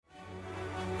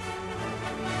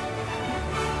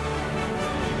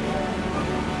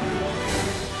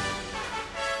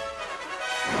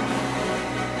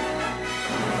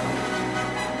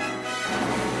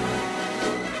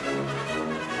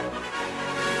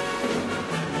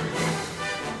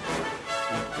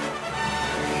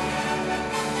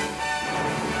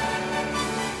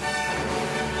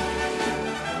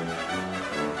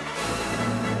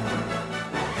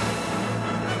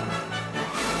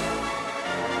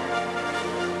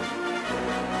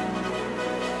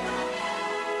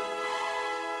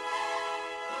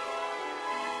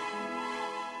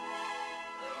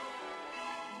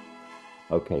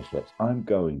Okay, Schleps, I'm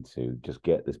going to just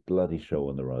get this bloody show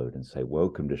on the road and say,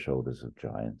 welcome to Shoulders of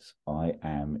Giants. I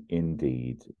am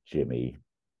indeed Jimmy.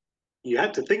 You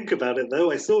had to think about it,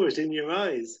 though. I saw it in your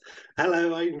eyes.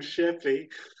 Hello, I'm Sheppy.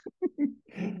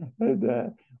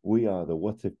 And we are the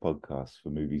What If podcast for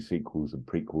movie sequels and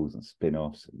prequels and spin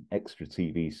offs and extra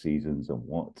TV seasons and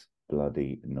what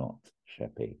bloody not,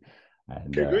 Sheppy.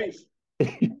 And Good grief.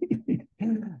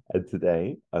 and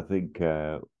today, I think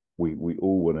we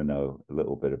all want to know a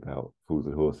little bit about Fools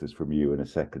and Horses from you in a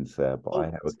second, sir. But I Oh,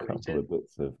 have a that's what you couple did. of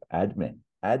bits of admin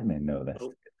no less to Oh,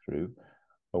 get through.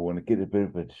 I want to give a bit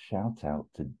of a shout out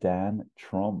to Dan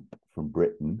Tromp from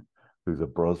Britain, who's a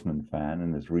Brosnan fan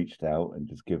and has reached out and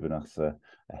just given us a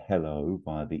hello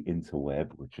via the interweb,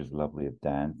 which is lovely of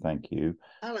Dan. Thank you.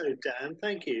 hello, Dan.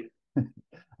 Thank you.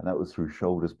 And that was through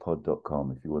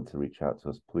shoulderspod.com. If you want to reach out to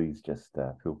us, please just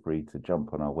feel free to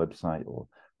jump on our website or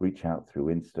reach out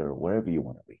through Insta or wherever you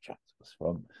want to reach out to us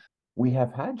from. We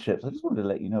have had ships. I just wanted to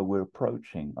let you know we're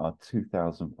approaching our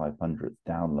 2,500th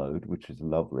download, which is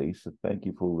lovely. So thank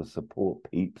you for all the support,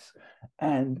 peeps.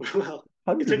 And Well,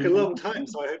 it 100 took in a the long last time, month.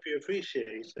 so I hope you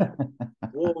appreciate it.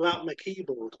 Wore out my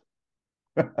keyboard.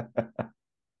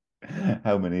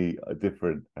 How many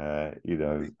different,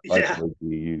 Yeah, icons are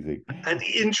you using? and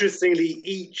interestingly,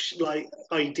 each like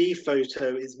ID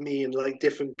photo is me in like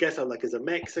different get-up, like as a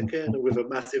Mexican or with a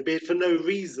massive beard for no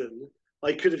reason.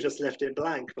 I could have just left it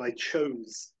blank, but I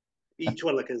chose each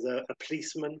one like as a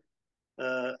policeman,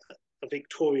 a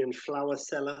Victorian flower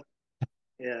seller.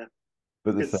 Yeah,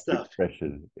 But the good same stuff.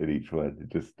 expression in each one,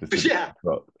 just a But different yeah,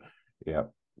 crop. Yeah.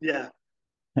 yeah.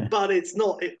 But it's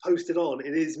not it posted on.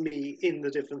 It is me in the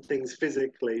different things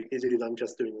physically. It is I'm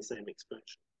just doing the same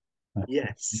expression.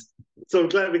 Yes. So I'm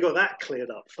glad we got that cleared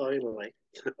up finally.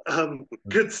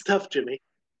 Good stuff, Jimmy.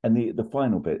 And the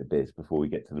final bit of biz before we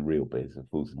get to the real biz of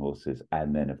Fools and Horses,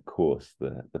 and then of course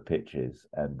the pitches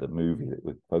and the movie that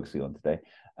we're focusing on today.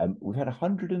 We've had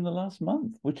 100 in the last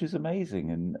month, which is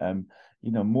amazing, and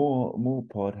more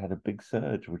pod had a big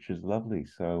surge, which is lovely.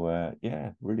 So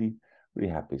yeah, really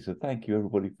happy. So thank you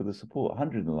everybody for the support.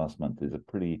 100 in the last month is a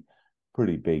pretty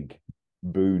big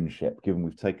boon ship, given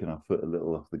we've taken our foot a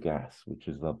little off the gas, which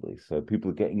is lovely. So people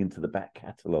are getting into the back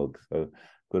catalogue. So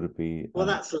got to be Well,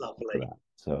 that's for lovely. that.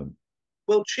 So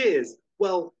Well, cheers.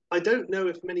 Well, I don't know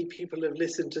if many people have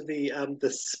listened to the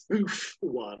spoof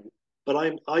one, but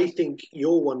I think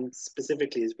your one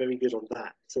specifically is very good on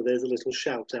that. So there's a little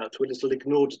shout out to a little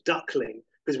ignored duckling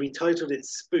because we titled it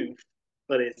spoof,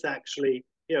 but it's actually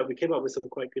we came up with some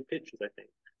quite good pictures, I think.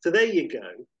 So there you go.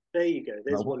 There you go.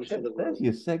 There's one for the there's road.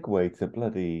 your segue to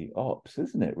bloody ops,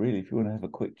 isn't it? Really, if you want to have a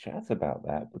quick chat about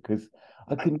that, because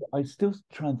I still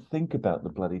try and think about the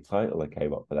bloody title I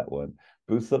came up for that one.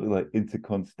 But it was something like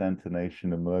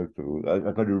Interconstantination and Murphy. I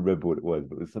can't remember what it was,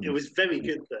 but it was It something was very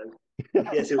good though.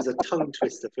 like Yes, it was a tongue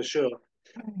twister for sure.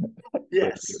 a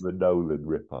Yes. Nolan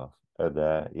ripoff.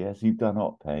 And yes, you've done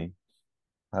op, hey?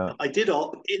 How, I did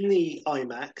op in the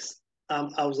IMAX.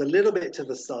 I was a little bit to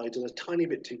the side and a tiny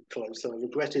bit too close. So I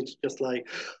regretted just like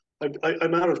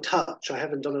I'm out of touch. I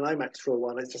haven't done an IMAX for a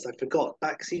while. It's just I forgot.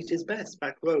 Back seat is best.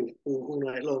 Back row all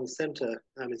night long. Center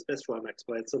is best for IMAX,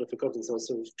 but I'd sort of forgotten. So I was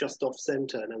sort of just off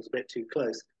center and I was a bit too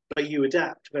close. But you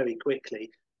adapt very quickly.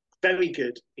 Very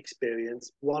good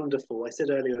experience. Wonderful. I said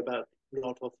earlier about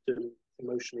not often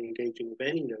emotionally engaging with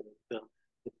any Nolan film,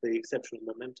 with the exception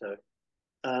of Memento.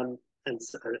 And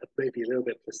maybe a little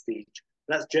bit prestige.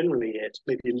 That's generally it.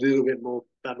 Maybe a little bit more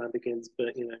Batman Begins,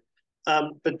 but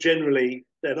but generally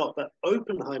they're not. But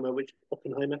Oppenheimer,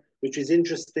 which is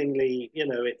interestingly,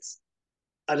 it's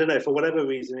I don't know for whatever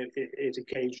reason it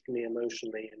engaged me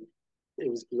emotionally and it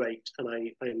was great and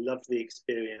I loved the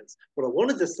experience. What I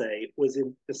wanted to say was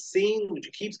in the scene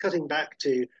which keeps cutting back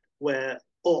to where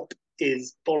Op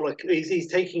is bollock.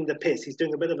 He's taking the piss. He's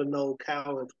doing a bit of a Noel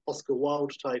Coward, Oscar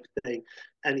Wilde type thing,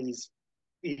 and he's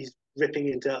ripping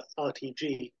into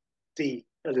RTGD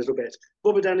a little bit.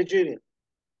 Robert Downey Jr.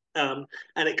 And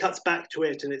it cuts back to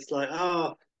it, and it's like,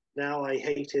 now I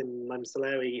hate him. I'm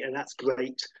Solari, and that's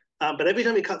great. But every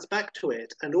time it cuts back to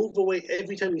it, and all the way,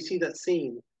 every time you see that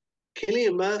scene,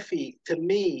 Killian Murphy, to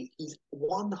me, he's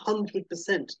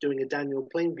 100% doing a Daniel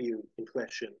Plainview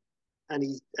impression.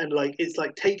 And like it's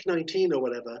like take 19 or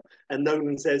whatever, and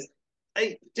Nolan says,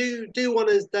 "Hey, do one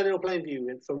as Daniel Plainview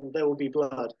from There Will Be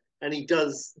Blood," and he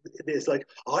does this like,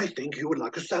 "I think you would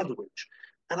like a sandwich,"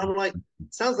 and I'm like,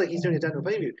 sounds like he's doing a Daniel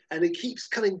Plainview, and it keeps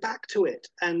coming back to it,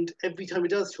 and every time he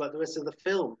does throughout the rest of the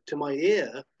film, to my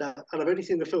ear, and I've only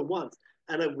seen the film once,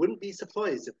 and I wouldn't be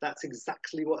surprised if that's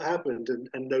exactly what happened, and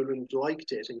Nolan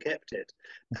liked it and kept it.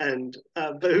 And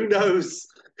but who knows?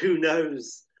 Who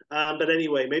knows? But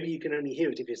anyway, maybe you can only hear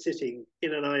it if you're sitting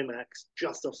in an IMAX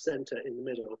just off center in the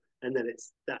middle, and then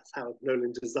that's how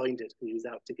Nolan designed it. He was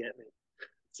out to get me.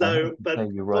 I have So, to but say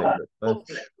you're right.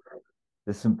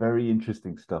 There's some very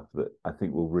interesting stuff that I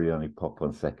think will really only pop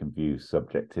on second view,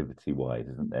 subjectivity wise,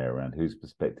 isn't there, around whose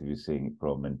perspective you're seeing it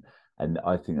from, and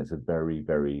I think that's a very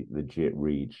very legit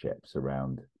read, Sheps,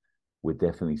 around. We're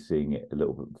definitely seeing it a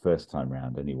little bit first time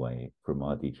round anyway from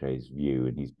RDJ's view,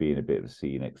 and he's being a bit of a see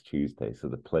you next Tuesday. So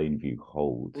the plain view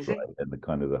holds, right, and the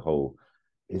kind of the whole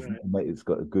is right. it's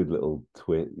got a good little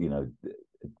twist,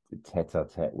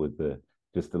 tete-a-tete with the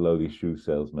just the lowly shoe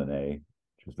salesman, eh?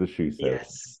 Just the shoe salesman,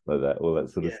 Yes, like that, all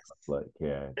that sort of yes. stuff. Like,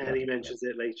 yeah, And he mentions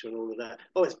it later and all of that.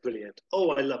 Oh, it's brilliant.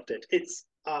 Oh, I loved it. It's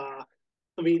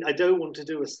I mean, I don't want to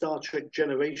do a Star Trek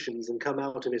Generations and come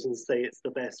out of it and say it's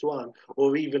the best one,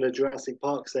 or even a Jurassic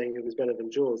Park saying it was better than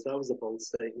Jaws. That was a bold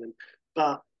statement.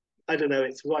 But I don't know,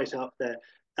 it's right up there.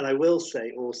 And I will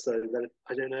say also that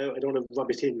I don't know, I don't want to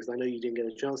rub it in because I know you didn't get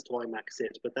a chance to IMAX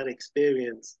it, but that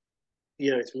experience,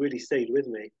 it's really stayed with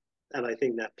me. And I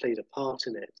think that played a part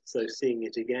in it. So seeing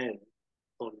it again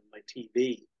on my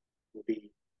TV will be,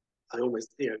 I almost,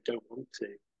 don't want to.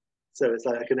 So it's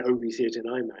like I can only see it in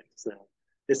IMAX now.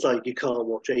 It's like you can't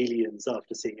watch Aliens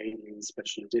after seeing Aliens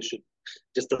Special Edition. It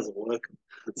just doesn't work.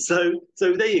 So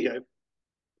there you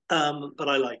go. But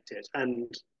I liked it,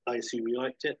 and I assume you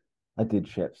liked it. I did,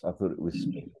 Sheps. I thought it was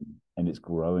smitten, and it's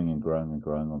growing and growing and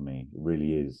growing on me. It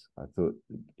really is. I thought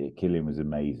Killian was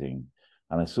amazing,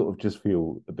 and I sort of just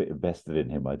feel a bit invested in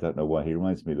him. I don't know why. He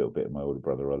reminds me a little bit of my older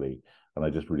brother Ollie, and I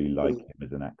just really like Mm, him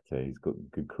as an actor. He's got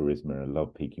good charisma. I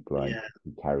love Peaky Blinders. yeah,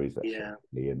 He carries that yeah,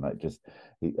 showmanly, and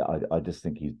I just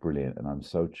think he's brilliant, and I'm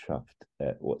so chuffed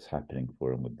at what's happening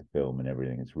for him with the film and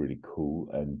everything. It's really cool,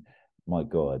 and my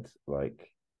God,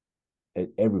 like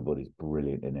everybody's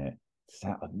brilliant in it.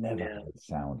 I've never yeah, heard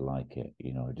sound like it.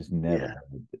 I just never yeah,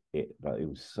 heard it. But it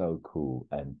was so cool,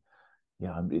 and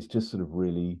yeah, it's just sort of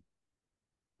really.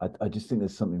 I just think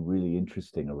there's something really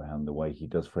interesting around the way he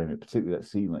does frame it, particularly that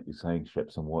scene, like you're saying,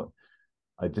 Ships, and what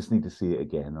I just need to see it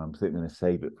again. I'm certainly going to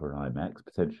save it for an IMAX,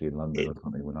 potentially in London it, or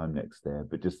something when I'm next there.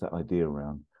 But just that idea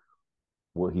around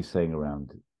what he's saying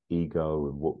around ego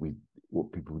and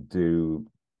what people do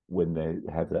when they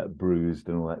have that bruised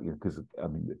and all that, because I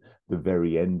mean the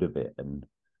very end of it, and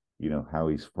how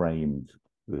he's framed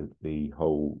the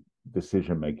whole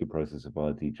decision making process of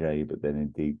RDJ, but then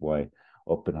indeed why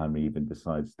Oppenheimer even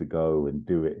decides to go and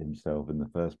do it himself in the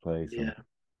first place, and yeah.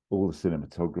 all the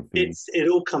cinematography. It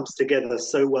all comes together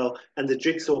so well, and the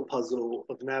jigsaw puzzle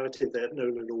of narrative that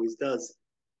Nolan always does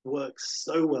works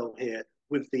so well here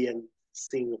with the end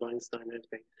scene of Einstein and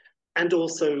everything. And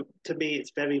also, to me,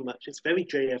 it's very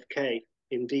JFK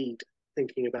indeed.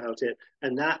 Thinking about it,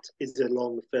 and that is a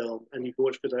long film, and you can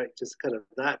watch the director's cut of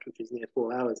that, which is near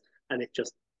 4 hours, and it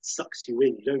just sucks you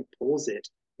in. You don't pause it;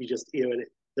 you just and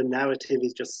the narrative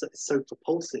is just so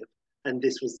propulsive, and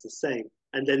this was the same.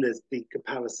 And then there's the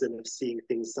comparison of seeing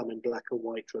things, some in black and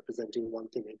white, representing one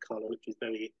thing in color, which is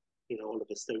very,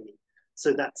 Oliver Stony.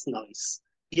 So that's nice.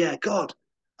 Yeah, God,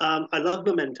 I love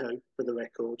Memento for the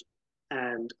record,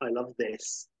 and I love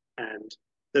this, and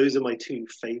those are my two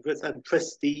favorites. And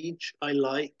Prestige, I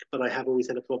like, but I have always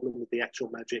had a problem with the actual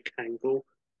magic angle.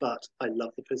 But I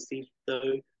love the Prestige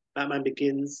though. Batman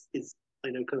Begins is, I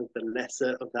know, kind of the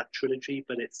lesser of that trilogy,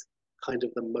 but it's kind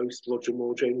of the most Roger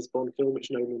Moore James Bond film,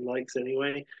 which no one likes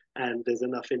anyway. And there's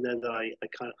enough in there that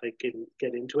I can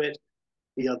get into it.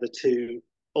 The other two,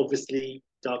 obviously,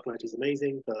 Dark Knight is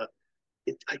amazing, but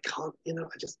I can't,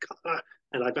 I just can't.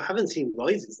 And I haven't seen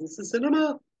Rises since the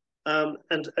cinema, and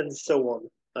so on.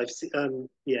 I've seen,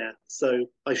 yeah. So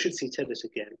I should see Tenet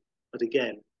again, but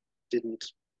again, didn't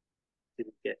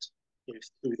didn't get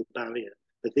through the barrier.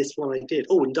 But this one I did.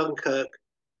 Oh, and Dunkirk,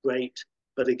 great.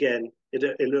 But again, it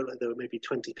looked like there were maybe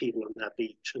 20 people on that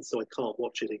beach, and so I can't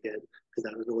watch it again because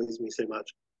that annoys me so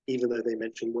much, even though they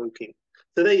mentioned Woking.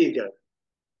 So there you go.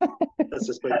 That's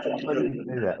just my I didn't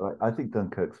know that. Like, I think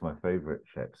Dunkirk's my favourite,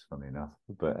 Sheps, funny enough.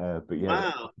 But yeah,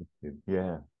 Wow.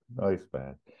 yeah, nice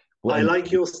man. Well, I anyway,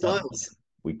 like your styles.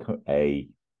 we could a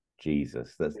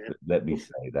Jesus. Yeah. Let me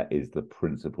say that is the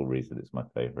principal reason it's my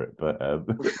favourite. But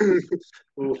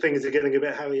Well, things are getting a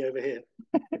bit hairy over here.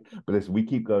 but listen, we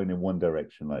keep going in one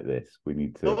direction like this. We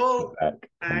need to Oh, go back.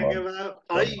 Come hang on, about.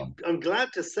 come on. I'm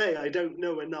glad to say I don't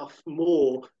know enough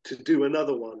more to do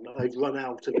another one. I've run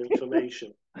out of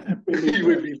information.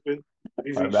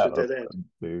 We've I'm reached a out of dead end. fun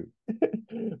too.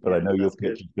 But I Yeah, know your that's good.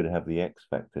 pitch is going to have the X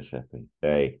factor, Sheppy.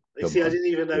 Hey, You come see, I on. didn't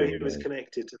even know he was Yeah.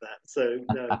 connected to that. So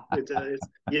no, it's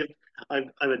you.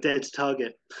 I'm a dead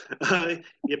target.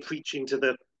 You're preaching to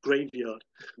the graveyard.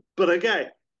 But okay,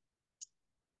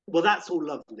 Well, that's all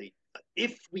lovely.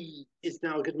 If we is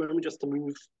now a good moment just to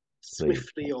move Please,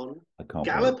 swiftly on, I can't wait.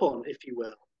 gallop on, if you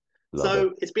will. Love it.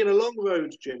 So it's been a long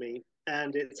road, Jimmy,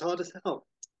 and it's hard as hell.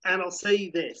 And I'll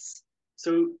say this: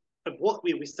 so what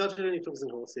we started only Frogs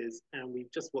and Horses, and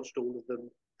we've just watched all of them.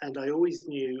 And I always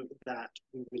knew that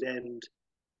we would end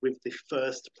with the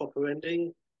first proper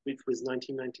ending, which was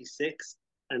 1996,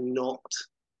 and not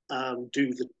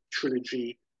do the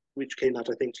trilogy which came out,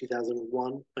 I think,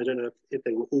 2001. I don't know if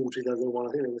they were all 2001.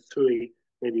 I think there were three.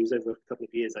 Maybe it was over a couple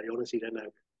of years. I honestly don't know.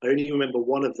 I only remember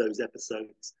one of those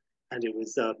episodes, and it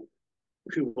was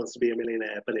Who Wants to Be a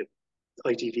Millionaire, but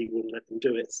ITV wouldn't let them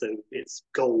do it. So it's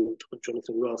Gold with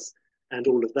Jonathan Ross and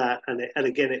all of that. And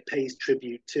again, it pays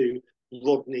tribute to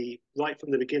Rodney right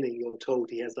from the beginning. You're told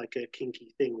he has like a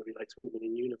kinky thing where he likes women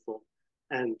in uniform,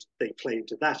 and they play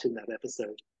into that in that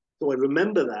episode. So I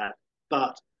remember that,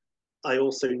 but I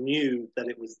also knew that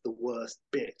it was the worst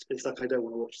bit. It's like I don't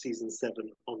want to watch season 7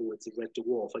 onwards of Red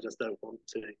Dwarf. I just don't want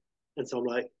to. And so I'm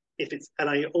like, if it's, and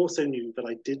I also knew that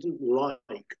I didn't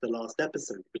like the last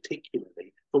episode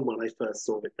particularly from when I first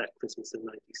saw it that Christmas in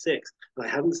 '96, and I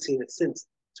haven't seen it since.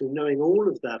 So knowing all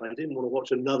of that, I didn't want to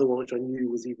watch another one which I knew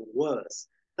was even worse.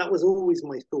 That was always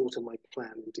my thought and my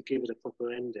plan, to give it a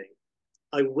proper ending.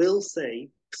 I will say,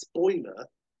 spoiler,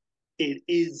 it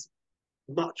is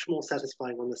much more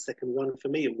satisfying on the second run for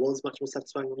me. It was much more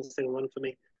satisfying on the second run for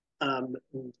me,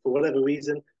 for whatever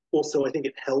reason. Also, I think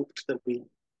it helped that we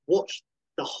watched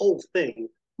the whole thing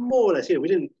more or less. We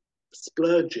didn't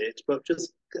splurge it, but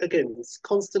just again,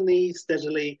 constantly,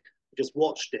 steadily, just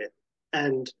watched it,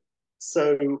 and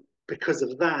so because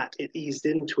of that, it eased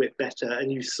into it better,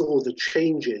 and you saw the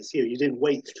changes. You didn't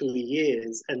wait 3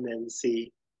 years and then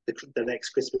see the next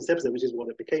Christmas episode, which is what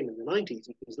it became in the '90s,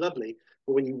 which was lovely.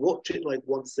 But when you watch it like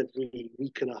once every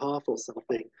week and a half or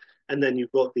something, and then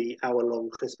you've got the hour-long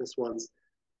Christmas ones,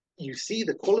 you see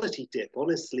the quality dip,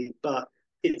 honestly. But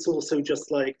it's also just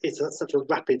like such a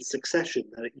rapid succession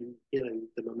that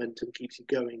the momentum keeps you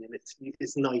going, and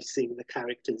it's nice seeing the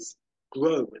characters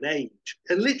grow and age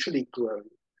and literally grow,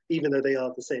 even though they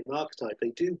are the same archetype.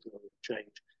 They do grow and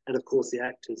change, and of course the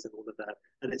actors and all of that,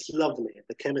 and it's lovely. And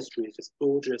the chemistry is just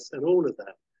gorgeous, and all of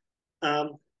that.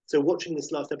 So watching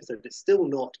this last episode, it's still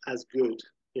not as good.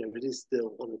 It is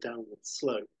still on the downward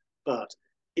slope, but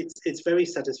it's very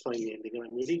satisfying the ending, and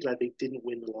I'm really glad they didn't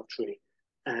win the lottery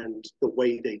and the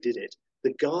way they did it.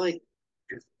 The guy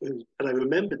and I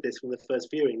remembered this from the first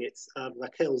viewing. It's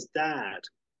Raquel's dad.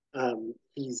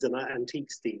 He's an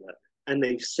antiques dealer, and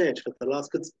they've said for the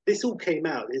last, because this all came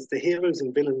out, it's the Heroes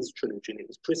and Villains trilogy, and it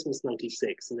was Christmas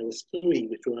 '96, and there was 3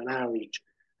 which were an hour each,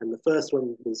 and the first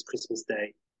one was Christmas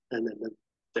Day, and then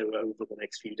they were over the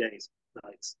next few days,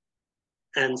 nights.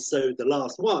 And so the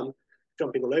last one,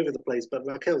 jumping all over the place, but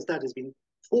Raquel's dad has been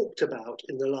talked about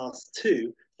in the last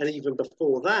 2, and even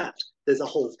before that, there's a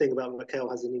whole thing about Raquel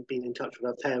hasn't been in touch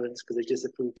with her parents because they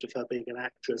disapproved of her being an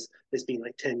actress. It's been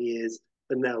like 10 years,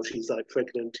 and now she's like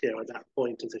pregnant here at that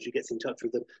point, and so she gets in touch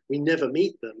with them. We never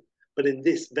meet them, but in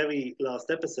this very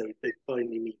last episode, they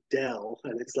finally meet Dell,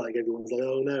 and it's like everyone's like,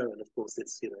 "Oh no!" And of course,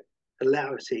 it's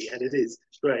hilarity, and it is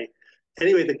great.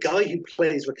 Anyway, the guy who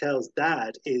plays Raquel's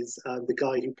dad is the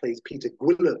guy who plays Peter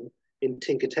Gwilym in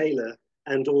Tinker Tailor,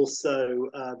 and also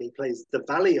he plays the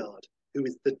Valeyard, who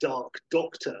is the Dark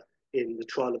Doctor in The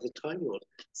Trial of the Time Lord.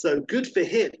 So good for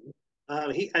him.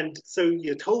 So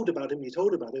you're told about him,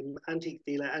 antique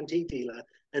dealer,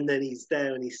 and then he's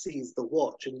there and he sees the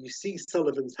watch, and you see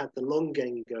Sullivan's had the long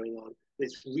game going on.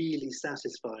 It's really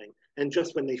satisfying. And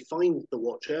just when they find the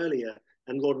watch earlier,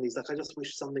 and Rodney's like, I just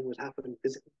wish something would happen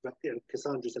because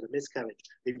Cassandra's had a miscarriage.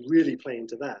 They really play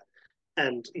into that.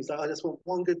 And he's like, I just want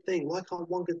one good thing. Why can't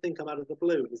one good thing come out of the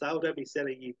blue? He's like, oh, don't be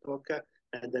silly, you vodka.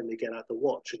 And then they get out the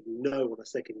watch, and on a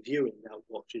second viewing that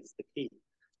watch is the key.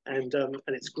 And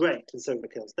it's great. And so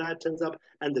Raquel's dad turns up,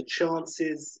 and the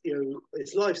chances,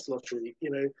 it's life's lottery,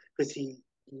 because he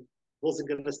wasn't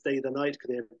going to stay the night because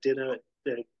they had dinner at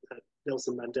the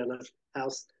Nelson Mandela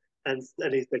house. And they're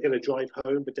going to drive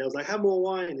home, but Dale's like, have more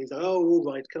wine. He's like, oh, all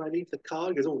right, can I leave the car?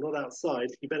 He goes, oh, not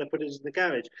outside. You better put it in the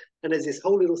garage. And there's this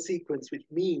whole little sequence which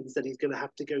means that he's going to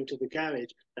have to go to the garage,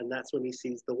 and that's when he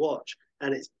sees the watch.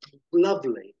 And it's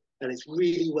lovely, and it's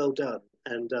really well done,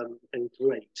 and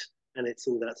great. And it's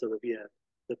all that sort of,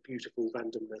 the beautiful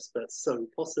randomness that's so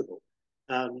possible.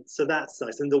 So that's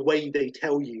nice. And the way they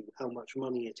tell you how much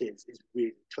money it is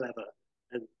really clever.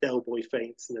 And Del Boy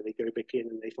faints, and then they go back in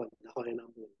and they find the higher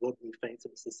number, and Rodney faints,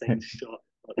 and it's the same shot.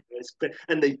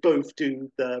 And they both do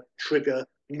the trigger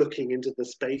looking into the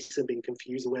space and being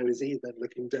confused, where is he? Then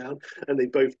looking down, and they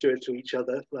both do it to each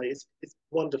other. Like it's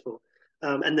wonderful.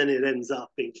 And then it ends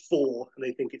up being 4, and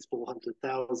they think it's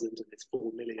 400,000, and it's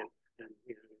 4 million, and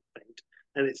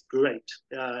and it's great.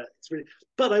 It's really,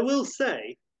 but I will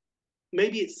say,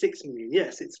 maybe it's 6 million.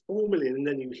 Yes, it's 4 million, and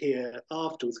then you hear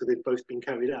afterwards because they've both been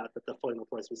carried out that the final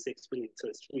price was 6 million, so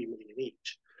it's 3 million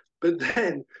each. But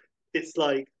then it's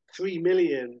like 3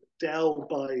 million. Dell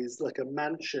buys like a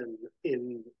mansion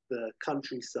in the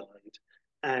countryside,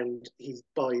 and he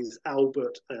buys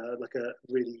Albert like a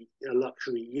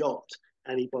luxury yacht,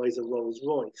 and he buys a Rolls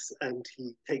Royce, and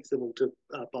he takes them all to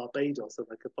Barbados on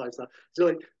like a 5-star. So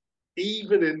like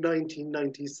even in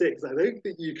 1996, I don't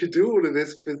think you could do all of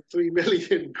this for 3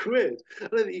 million quid. I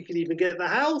don't think you could even get the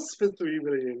house for 3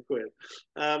 million quid.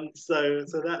 So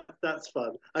that's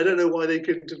fun. I don't know why they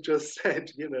couldn't have just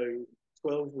said,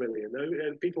 12 million.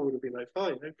 And people would have been like,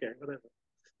 fine, okay,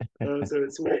 whatever. So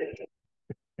it's weird.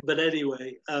 But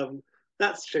anyway,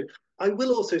 that's true. I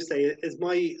will also say, as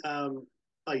my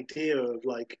idea of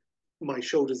like my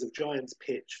Shoulders of Giants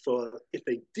pitch for if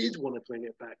they did want to bring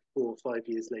it back 4 or 5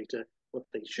 years later, what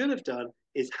they should have done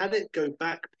is had it go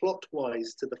back plot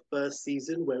wise to the first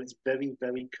season where it's very,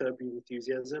 very Curb Your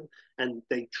Enthusiasm, and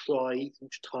they try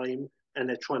each time and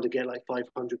they're trying to get like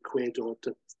 500 quid or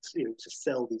to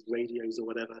sell these radios or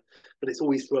whatever, but it's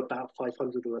always for about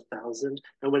 500 or 1,000,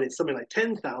 and when it's something like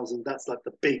 10,000, that's like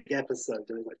the big episode,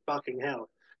 and it's like fucking hell.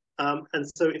 And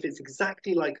so if it's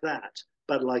exactly like that,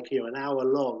 but like an hour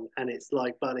long, and it's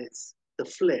like, but it's the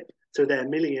flip, so they're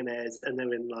millionaires and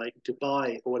they're in like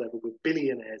Dubai or whatever with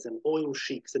billionaires and oil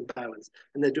sheiks and barons,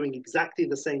 and they're doing exactly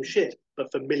the same shit, but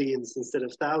for millions instead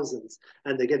of thousands.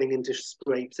 And they're getting into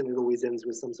scrapes, and it always ends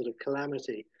with some sort of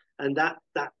calamity. And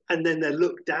and then they're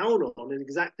looked down on in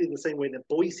exactly the same way that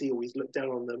Boise always looked down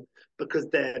on them because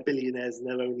they're billionaires and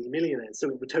they're only millionaires. So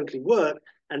it would totally work.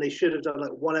 And they should have done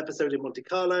like one episode in Monte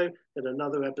Carlo, then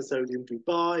another episode in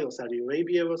Dubai or Saudi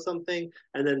Arabia or something,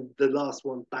 and then the last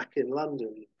one back in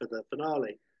London for the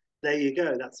finale. There you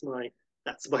go. That's my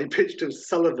pitch to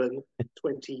Sullivan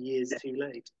 20 years too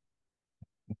late.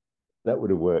 That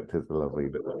would have worked as a lovely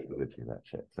little trilogy, that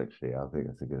shit. Actually, I think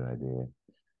that's a good idea.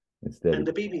 Instead And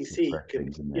of the BBC could,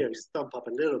 things, isn't it? stump up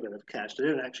a little bit of cash. They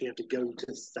don't actually have to go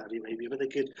to Saudi Arabia, but they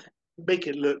could make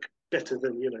it look better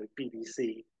than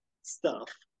BBC stuff.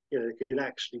 They could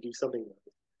actually do something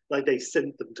like they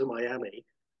sent them to Miami,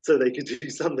 so they could do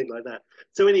something like that.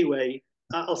 So anyway,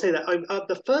 I'll say that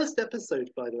the first episode,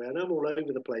 by the way, I know I'm all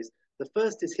over the place. The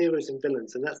first is Heroes and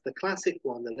Villains, and that's the classic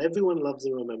one that everyone loves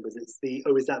and remembers. It's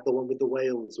is that the one with the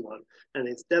whales one? And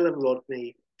it's Del and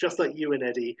Rodney, just like you and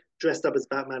Eddie, dressed up as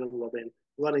Batman and Robin,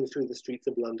 running through the streets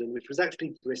of London, which was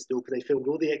actually Bristol, because they filmed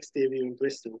all the exterior in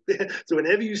Bristol. So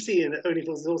whenever you see in Only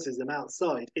Fools and Horses them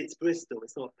outside, it's Bristol.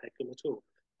 It's not Peckham at all,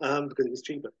 because it was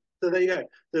cheaper. So there you go.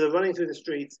 So they're running through the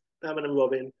streets, Batman and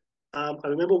Robin. I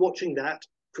remember watching that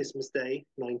Christmas Day,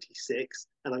 96,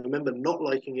 and I remember not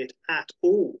liking it at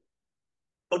all.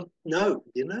 But no,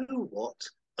 you know what?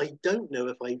 I don't know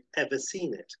if I've ever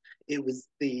seen it. It was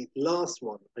the last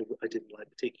one I didn't like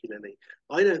particularly.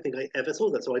 I don't think I ever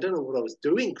saw that. So I don't know what I was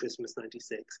doing Christmas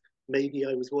 96. Maybe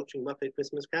I was watching Muppet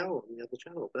Christmas Carol on the other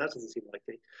channel, but that doesn't seem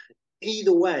likely.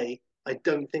 Either way, I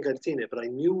don't think I'd seen it, but I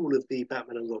knew all of the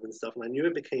Batman and Robin stuff, and I knew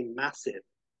it became massive.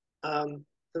 So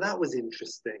that was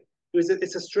interesting.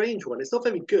 It's a strange one. It's not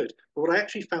very good. But what I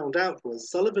actually found out was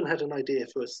Sullivan had an idea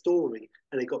for a story,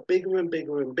 and it got bigger and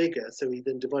bigger and bigger. So he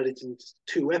then divided it into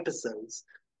 2 episodes,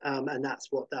 and that's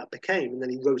what that became. And then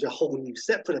he wrote a whole new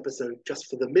separate episode just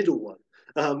for the middle one.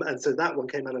 And so that one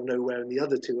came out of nowhere, and the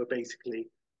other two are basically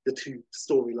the 2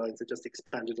 storylines that just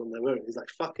expanded on their own. He's like,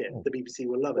 fuck it, the BBC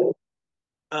will love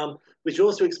it. Which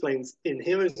also explains in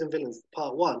Heroes and Villains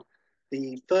Part 1,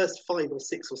 the first 5 or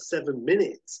 6 or 7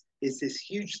 minutes is this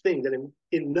huge thing that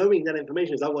in knowing that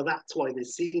information is like, well, that's why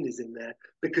this scene is in there,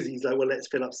 because he's like, well, let's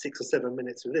fill up 6 or 7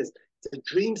 minutes with this. It's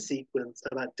a dream sequence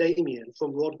about Damien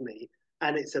from Rodney,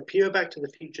 and it's a pure Back to the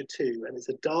Future 2, and it's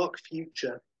a dark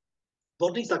future.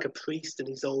 Rodney's like a priest, and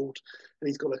he's old, and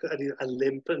he's got like a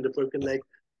limp and a broken leg,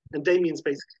 and Damien's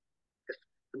basically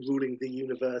ruling the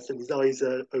universe, and his eyes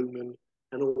are omen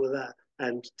and all of that.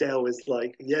 And Dell is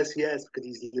like, yes, yes, because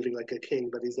he's living like a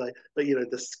king, but he's like, but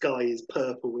the sky is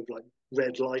purple with like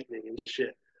red lightning and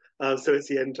shit. So it's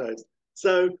the end times.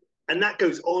 So, and that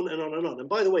goes on and on and on. And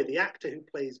by the way, the actor who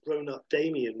plays grown up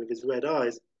Damien with his red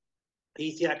eyes,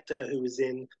 he's the actor who was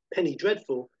in Penny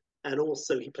Dreadful, and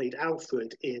also he played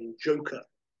Alfred in Joker.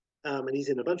 And he's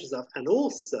in a bunch of stuff. And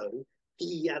also,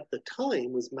 he at the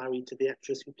time was married to the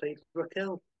actress who played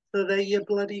Raquel. So there you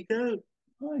bloody go.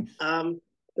 Nice.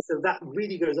 So that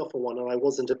really goes off on one, and I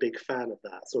wasn't a big fan of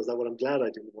that. So I was like, well, I'm glad I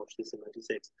didn't watch this in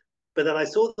 '96. But then I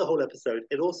saw the whole episode.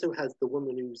 It also has the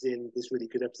woman who's in this really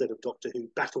good episode of Doctor Who,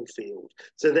 Battlefield.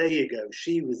 So there you go.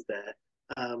 She was there.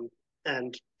 Um,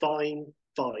 and fine,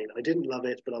 fine. I didn't love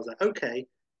it, but I was like, okay.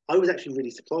 I was actually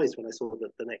really surprised when I saw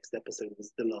that the next episode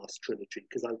was the last trilogy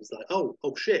because I was like, oh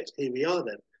shit, here we are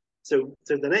then. So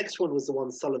the next one was the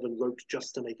one Sullivan wrote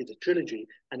just to make it a trilogy,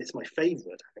 and it's my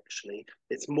favorite actually.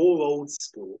 It's more old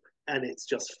school and it's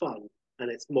just fun and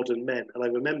it's modern men, and I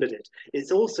remembered it.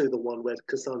 It's also the one where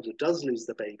Cassandra does lose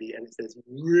the baby, and it's this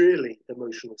really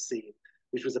emotional scene,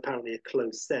 which was apparently a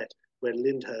closed set, where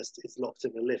Lyndhurst is locked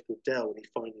in a lift with Dell, and he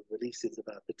finally releases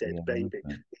about the dead Yeah, baby.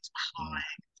 okay. It's crying,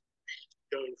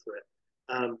 going for it,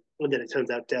 and then it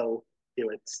turns out Dell,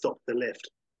 had stopped the lift,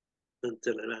 and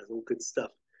that's all good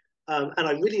stuff. And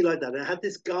I really like that. And it had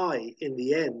this guy in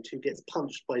the end who gets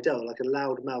punched by Dell, like a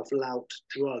loudmouth, lout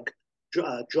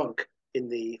drunk in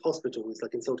the hospital. He's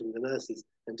like insulting the nurses,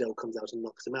 and Dell comes out and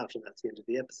knocks him out, and that's the end of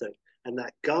the episode. And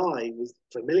that guy was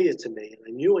familiar to me, and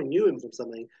I knew him from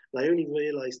something, and I only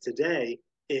realized today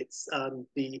it's I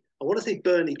want to say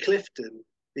Bernie Clifton,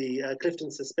 the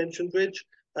Clifton Suspension Bridge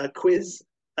quiz.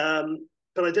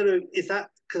 But I don't know, is that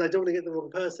because I don't want to get the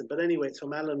wrong person? But anyway, it's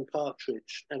from Alan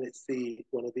Partridge, and it's the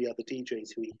one of the other DJs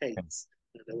who he hates.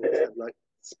 And they always have like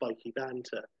spiky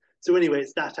banter. So anyway,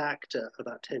 it's that actor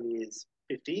about 10 years,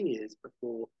 15 years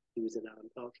before he was in Alan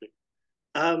Partridge.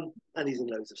 And he's in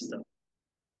loads of stuff.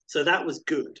 So that was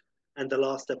good. And the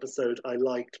last episode I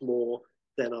liked more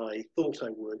than I thought I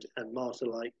would, and Marta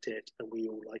liked it, and we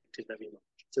all liked it very much.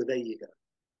 So there you go.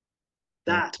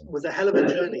 That was a hell of a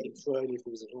journey for Only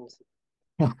Fools and Horses.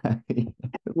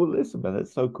 Well, listen, man,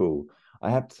 that's so cool. I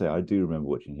have to say, I do remember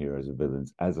watching Heroes and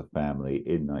Villains as a family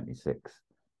in '96,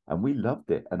 and we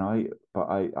loved it. But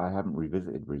I haven't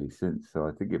revisited really since. So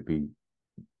I think it'd be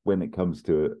when it comes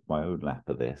to my own lap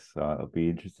of this, I'll be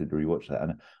interested to rewatch that.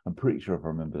 And I'm pretty sure if I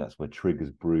remember, that's where Trigger's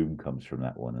broom comes from,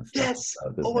 that one and stuff. Yes.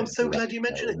 Doesn't Oh, I'm it? so glad you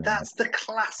mentioned it. That's the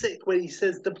classic where he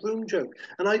says the broom joke.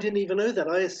 And I didn't even know that.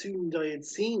 I assumed I had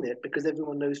seen it because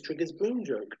everyone knows Trigger's broom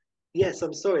joke. Yes,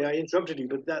 I'm sorry I interrupted you,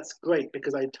 but that's great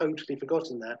because I had totally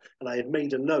forgotten that. And I had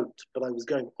made a note, but I was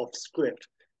going off script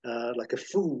like a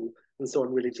fool. And so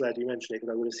I'm really glad you mentioned it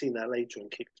because I would have seen that later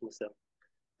and kicked myself.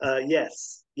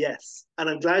 Yes, yes. And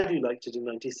I'm glad you liked it in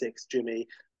 '96, Jimmy,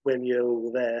 when you're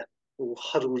all there, all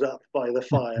huddled up by the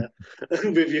fire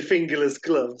with your fingerless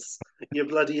gloves, your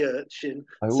bloody urchin.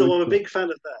 I So always I'm a thought, big fan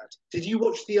of that. Did you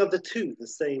watch the other two the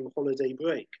same holiday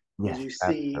break? Did yes, you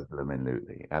see?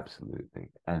 absolutely, absolutely.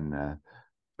 And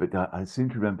but I seem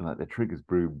to remember like the Trigger's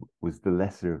broom was the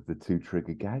lesser of the two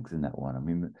Trigger gags in that one. I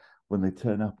mean, when they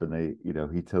turn up and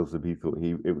he tells them he thought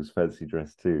it was fancy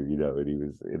dress too, and he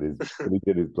was when he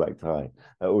did his black tie.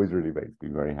 That always really makes me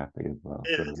very happy as well.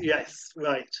 So Yes,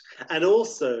 right. And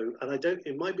also, and I don't,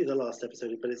 it might be the last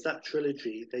episode, but it's that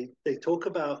trilogy. They talk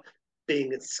about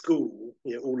being at school,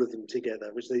 all of them together,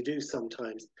 which they do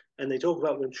sometimes. And they talk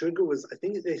about when Trigger was, I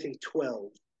think they say 12,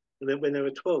 and then when they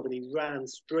were 12, and he ran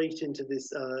straight into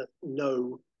this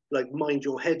no, like mind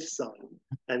your head sign,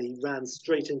 and he ran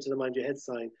straight into the mind your head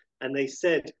sign. And they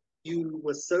said you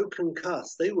were so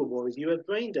concussed, they were worried you had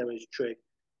brain damage, Trig.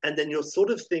 And then you're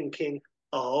sort of thinking,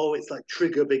 oh, it's like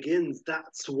Trigger Begins.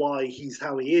 That's why he's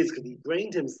how he is because he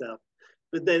brained himself.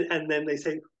 But then they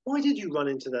say, why did you run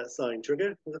into that sign,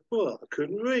 Trigger? I like, well, I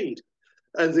couldn't read.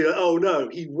 And they go, oh no,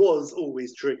 he was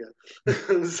always Trigger.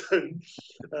 So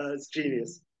it's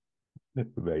genius.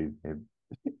 amazing.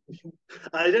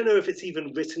 I don't know if it's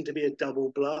even written to be a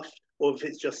double bluff or if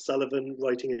it's just Sullivan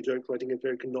writing a joke,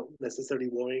 and not necessarily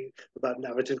worrying about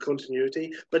narrative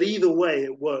continuity. But either way,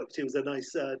 it worked. It was a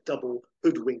nice double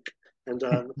hoodwink, and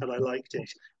I liked it.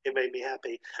 It made me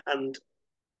happy. And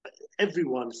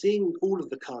everyone, seeing all of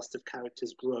the cast of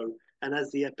characters grow, and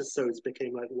as the episodes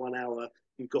became like 1 hour,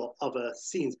 you've got other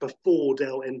scenes before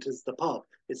Dell enters the pub.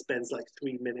 It spends like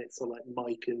 3 minutes on like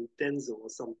Mike and Denzel or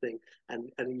something, and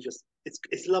you just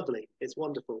it's lovely. It's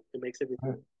wonderful. It makes I,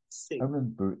 everything I sing.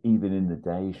 remember even in the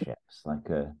day chefs, like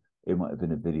it might have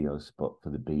been a video spot for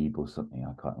the Beeb or something.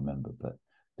 I can't remember, but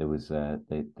there was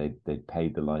they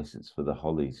paid the license for the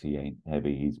Hollies. He ain't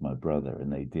heavy. He's my brother,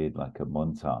 and they did like a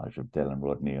montage of Del and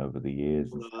Rodney over the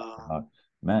years and stuff. And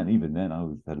man, even then I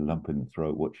was had a lump in the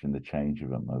throat watching the change of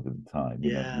them over the time.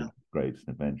 Yeah, Grapes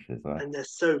and Adventures. and they're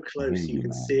so I hear close you you, can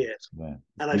man. see it. Yeah, it's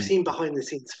And I've seen beautiful. behind the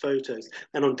scenes photos.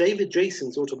 And on David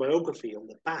Jason's autobiography, on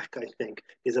the back, I think,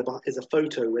 is a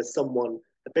photo where someone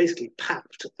basically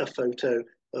papped a photo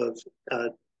of uh,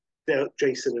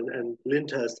 Jason and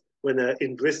Lyndhurst when they're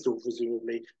in Bristol,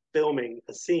 presumably filming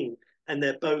a scene. And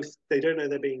they don't know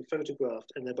they're being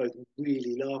photographed, and they're both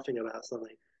really laughing about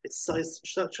something. It's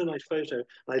such a nice photo.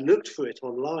 I looked for it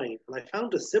online and I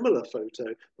found a similar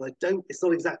photo, but I don't. It's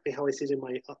not exactly how I see it in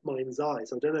my mind's eye.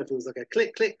 So I don't know if it was like a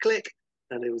click, click, click,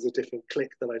 and it was a different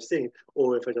click that I've seen,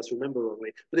 or if I just remember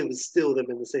wrongly. But it was still them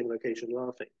in the same location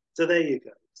laughing. So there you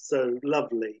go. So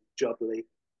lovely, jubbly.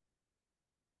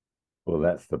 Well,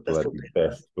 that's the That's bloody probably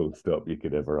best full stop you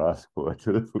could ever ask for.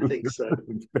 To the I think so.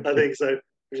 I think so.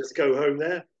 We just go home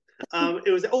there.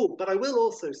 It was but I will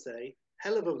also say,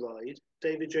 hell of a ride.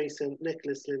 David Jason,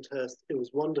 Nicholas Lyndhurst. It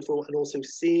was wonderful, and also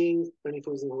seeing Only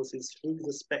Fools and Horses through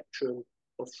the spectrum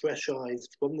of fresh eyes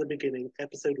from the beginning,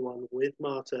 episode one with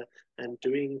Marta, and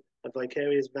doing a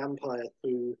vicarious vampire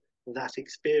through that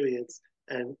experience,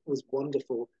 and was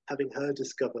wonderful having her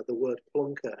discover the word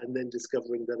plonker, and then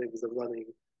discovering that it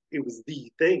was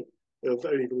the thing of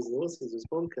Only Fools and Horses was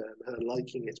Bonker, and her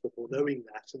liking it before knowing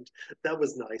that, and that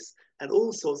was nice, and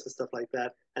all sorts of stuff like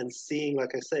that, and seeing,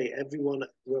 like I say, everyone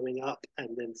growing up, and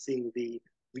then seeing the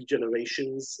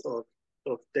regenerations of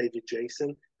David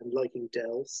Jason, and liking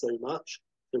Dell so much.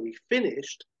 So we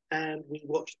finished, and we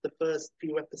watched the first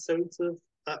few episodes of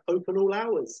Open All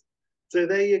Hours. So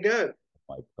there you go.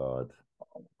 Oh my God.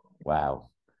 Wow.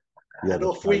 Yeah, And the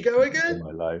off we go in again.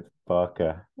 my life.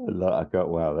 Barker. I got,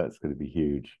 wow, that's going to be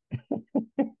huge.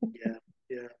 Yeah,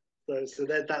 yeah. So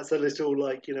that's a little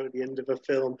like, at the end of a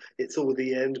film, it's all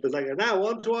the end, but like now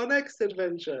on to our next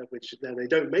adventure, which then they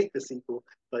don't make the sequel,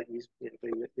 but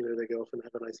they go off and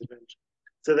have a nice adventure.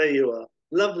 So there you are,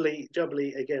 lovely,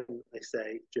 jubbly again. I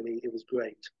say, Jimmy, it was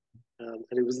great, and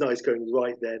it was nice going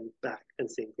right then back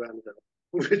and seeing Granville,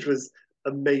 which was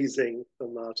amazing for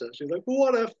Marta. She was like,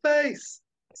 "What a face!"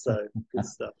 So good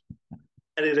stuff.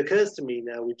 And it occurs to me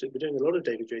now, we're doing a lot of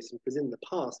David Jason because in the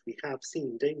past we have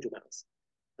seen Danger Mouse.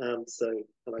 And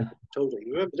I told her,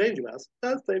 you remember Danger Mouse?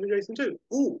 That's David Jason too.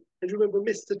 Ooh, and you remember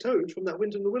Mr. Toad from that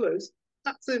Wind in the Willows?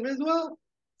 That's him as well.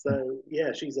 So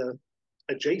yeah, she's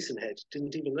a Jason head.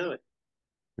 Didn't even know it.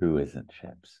 Who isn't,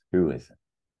 Sheps? Who isn't?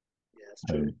 Yeah, it's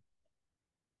true. Um,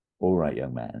 all right,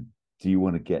 young man. Do you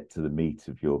want to get to the meat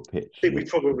of your pitch? I think we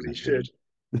probably should.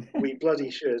 We bloody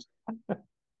should.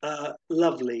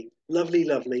 Lovely, lovely,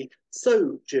 lovely.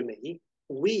 So, Jimmy,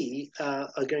 we are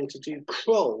going to do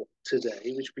Krull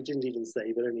today, which we didn't even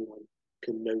say, but anyone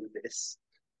can know this.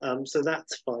 So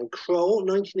that's fine. Krull,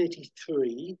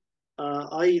 1983.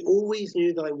 I always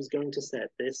knew that I was going to set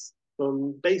this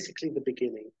from basically the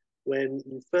beginning. When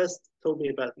you first told me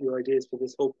about your ideas for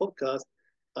this whole podcast,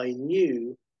 I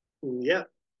knew, yeah,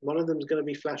 one of them is going to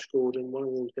be Flash Gordon, one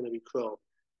of them is going to be Krull.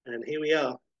 And here we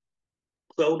are.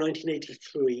 Krull,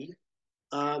 1983.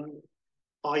 Um,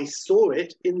 I saw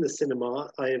it in the cinema.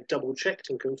 I have double checked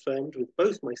and confirmed with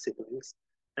both my siblings,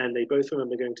 and they both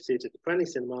remember going to see it at the Cranley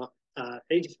Cinema,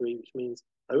 83, which means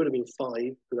I would have been 5,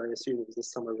 because I assume it was a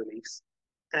summer release.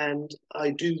 And I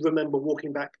do remember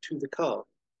walking back to the car,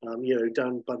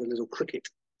 down by the little cricket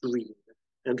green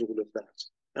and all of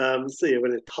that. So yeah,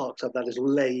 when it parked up that little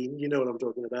lane, you know what I'm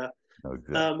talking about.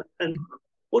 Okay. And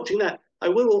watching that, I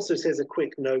will also say as a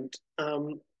quick note,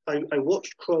 I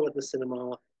watched Crow at the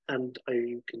cinema, and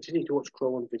I continued to watch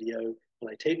Crow on video, and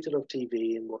I taped it off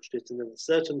TV and watched it. And then at a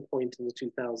certain point in the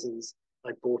 2000s,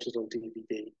 I bought it on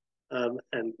DVD,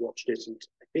 and watched it. And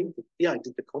I think, yeah, I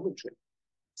did the commentary.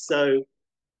 So,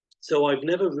 so I've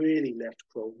never really left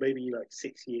Crow. Maybe like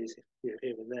 6 years here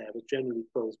and there, but generally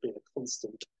Crow's been a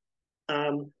constant.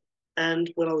 Um,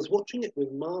 and when I was watching it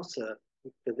with Marta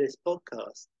for this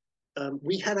podcast,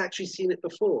 we had actually seen it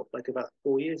before, like about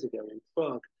 4 years ago in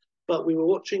Prague. But we were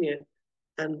watching it,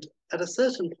 and at a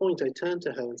certain point, I turned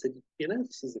to her and said,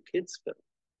 this is a kid's film.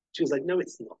 She was like, no,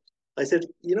 it's not. I said,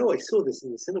 I saw this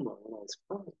in the cinema when I was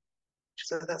 5. She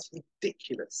said, that's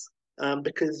ridiculous.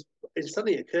 Because it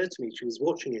suddenly occurred to me she was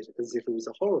watching it as if it was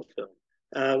a horror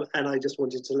film. And I just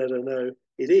wanted to let her know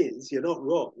it is, you're not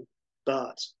wrong,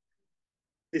 but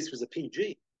this was a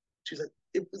PG. She was like,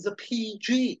 it was a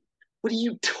PG. What are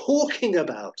you talking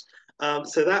about?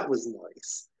 So that was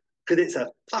nice because it's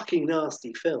a fucking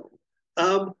nasty film.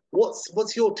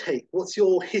 What's your take? What's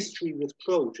your history with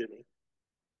Krull, Jimmy?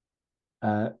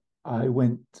 Uh, I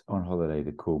went on holiday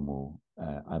to Cornwall.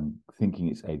 I'm thinking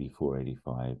it's 84,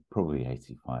 85, probably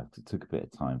 85. It took a bit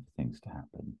of time for things to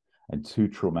happen. And two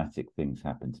traumatic things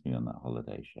happened to me on that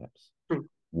holiday, Sheps. Hmm.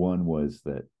 One was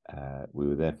that we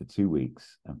were there for 2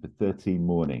 weeks, and for 13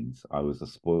 mornings, I was a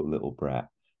spoiled little brat,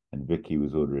 and Vicky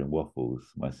was ordering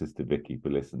waffles. My sister Vicky, for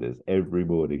listeners, every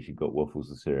morning she got waffles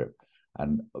and syrup.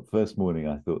 And first morning,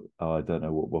 I thought, oh, I don't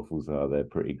know what waffles are. They're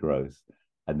pretty gross.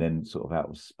 And then, sort of out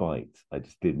of spite, I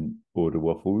just didn't order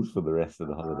waffles for the rest of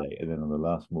the holiday. And then on the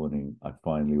last morning, I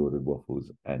finally ordered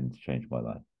waffles and changed my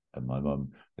life. And my mum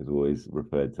has always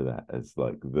referred to that as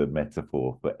like the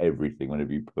metaphor for everything.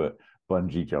 Whenever you put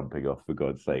bungee jumping off, for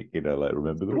God's sake, like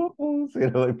remember the waffles,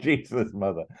 like Jesus,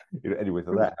 mother. Anyway,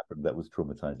 so that happened. That was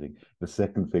traumatizing. The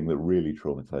second thing that really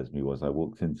traumatized me was I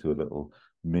walked into a little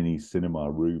mini cinema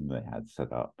room they had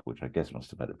set up, which I guess must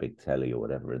have had a big telly or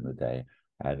whatever in the day.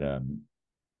 And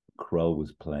Krull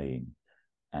was playing,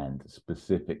 and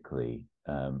specifically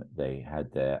they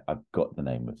had their, I've got the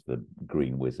name of the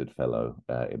green wizard fellow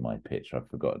in my pitch, I've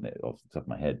forgotten it off the top of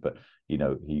my head, but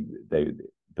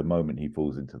the moment he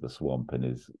falls into the swamp and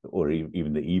is, or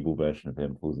even the evil version of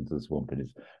him falls into the swamp and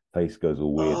his face goes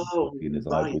all weird Oh, and his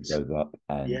eyeball right. goes up,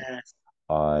 and Yes.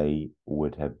 I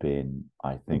would have been,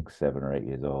 I think, 7 or 8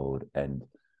 years old, and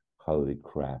holy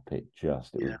crap, it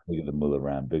was Yeah. bigger than Muller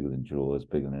Ram, bigger than Jaws,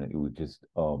 bigger than it was just,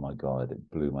 oh my God, it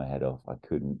blew my head off. I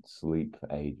couldn't sleep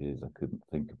for ages. I couldn't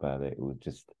think about it. It was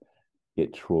just,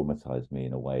 it traumatized me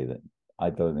in a way that I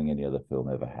don't think any other film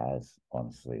ever has,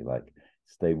 honestly. Like,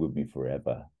 stay with me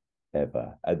forever,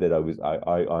 ever. And then I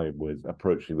was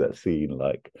approaching that scene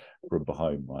like from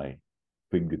behind my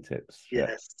fingertips,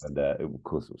 Yes. and of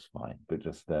course it was fine, but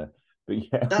yeah,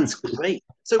 it That's was, great.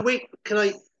 So wait, can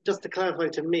I just to clarify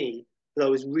to me that I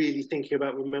was really thinking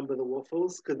about Remember the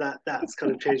Waffles because that's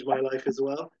kind of changed my life as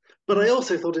well. But I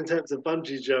also thought in terms of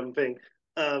bungee jumping,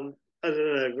 I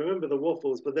don't know, remember the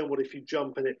waffles, but then what if you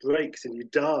jump and it breaks and you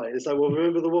die? It's like, well,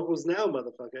 remember the waffles now,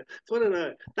 motherfucker. So I don't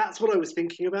know. That's what I was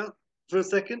thinking about for a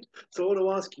second. So I want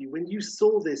to ask you, when you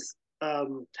saw this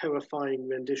terrifying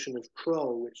rendition of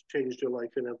Krull, which changed your life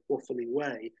in a waffly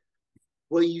way,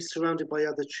 were you surrounded by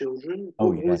other children?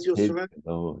 oh What yeah, was your kids. surround?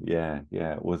 Oh yeah.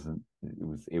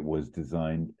 It was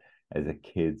designed as a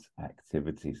kids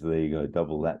activity. So there you go,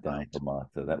 double that down Right. for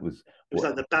Martha. That was It was what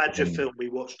like the Badger film we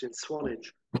watched in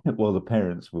Swanage, well, the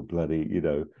parents were bloody,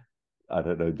 I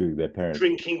don't know, doing their parents.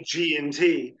 drinking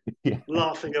G&T, Yeah.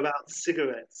 laughing about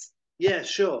cigarettes. Yeah,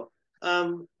 sure.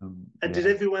 And did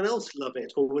Yeah. everyone else love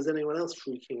it, or was anyone else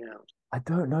freaking out? I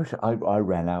don't know. I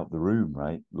ran out the room,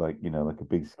 right? Like, like a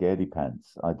big scaredy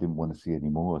pants. I didn't want to see any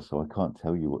more, so I can't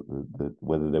tell you what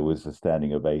whether there was a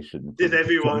standing ovation Did from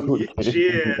everyone all the kids.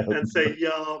 jeer and say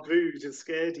 "Yah boo" to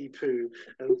Scaredy Poo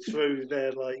and throw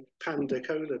their like Panda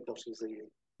Cola bottles at you?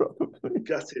 Probably.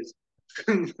 Gutted.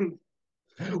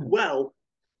 Well,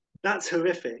 that's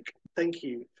horrific. Thank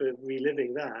you for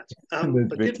reliving that. And there's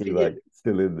But good Vicky for you. like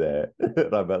still in there,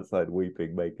 and I'm outside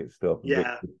weeping, make it stop. And Vic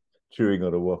Yeah, chewing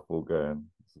on a waffle, going,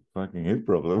 "It's fucking his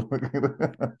problem."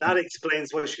 that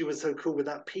explains why she was so cool with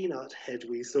that peanut head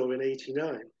we saw in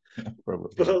 '89. But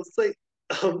Probably. I'll say,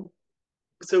 um,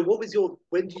 so what was your?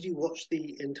 When did you watch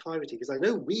the entirety? Because I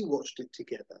know we watched it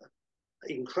together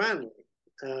in Cranley,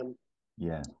 um,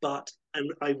 Yeah.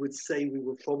 and I would say we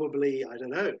were probably I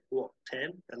don't know what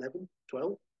 10, 11,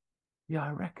 12. Yeah,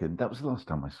 I reckon that was the last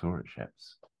time I saw it,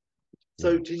 Sheps.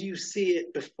 So Yeah. did you see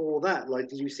it before that? Like,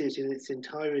 did you see it in its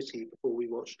entirety before we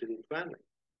watched it in Cranley?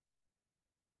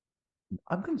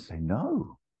 I'm going to say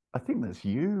no. I think that's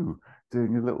you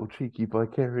doing a little cheeky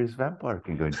vicarious vampire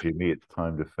thing, going, Jimmy, it's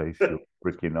time to face your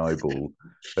freaking eyeball,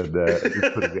 and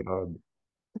just putting it on.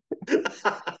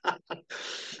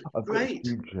 I've got a Great.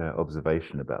 huge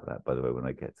observation about that, by the way, when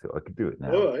I get to it. I could do it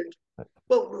now. All right.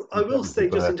 Well, I That will was the say,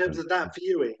 just in birth terms of. of that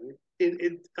viewing,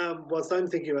 whilst I'm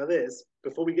thinking about this,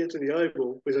 before we get to the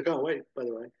eyeball, which I can't wait, by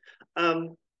the way,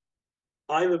 um,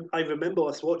 I remember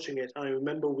us watching it. I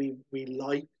remember we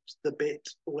liked the bit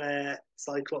where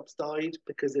Cyclops died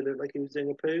because it looked like he was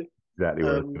doing a poo. Exactly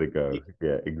where I was Um, going to go.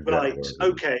 Yeah, exactly right. where I was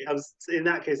going to go. Okay. I was in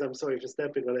that case. I'm sorry for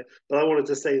stepping on it, but I wanted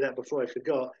to say that before I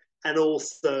forgot. And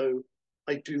also,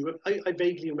 I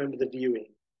vaguely remember the viewing,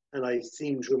 and I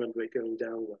seem to remember it going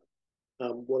down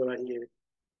well. What about you?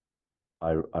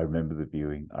 I remember the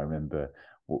viewing. I remember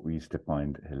what we used to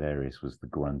find hilarious was the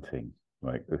grunting,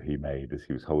 like that he made as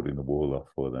he was holding the wall off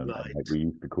for them, and like Right. we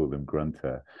used to call them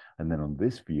grunter. And then on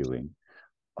this viewing,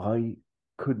 I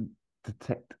couldn't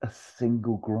detect a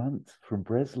single grunt from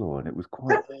Breslau, and it was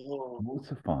quite Oh,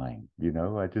 mortifying.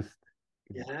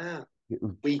 yeah. It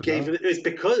was We gave bizarre. it. It's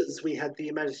because we had the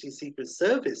Emergency Secret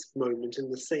Service moment in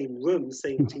the same room,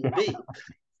 same TV,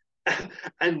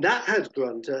 and that had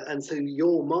Grunter, and so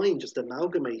your mind just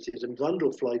amalgamated and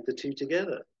Brundleflied the two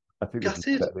together. I think that's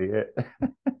Gutted. exactly it.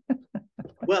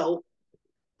 Well,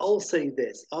 I'll say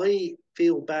this: I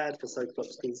feel bad for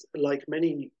Cyclops because, like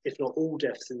many, if not all,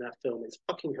 deaths in that film, it's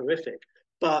fucking horrific.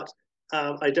 But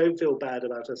I don't feel bad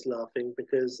about us laughing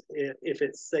because if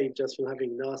it saved us from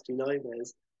having nasty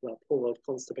nightmares, well, poor old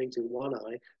constipated one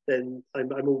eye, then I'm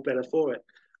all better for it.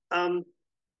 Um,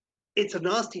 it's a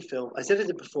nasty film. I said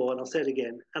it before, and I'll say it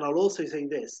again. And I'll also say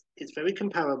this: it's very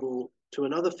comparable to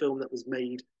another film that was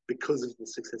made because of the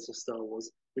success of Star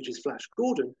Wars, which is Flash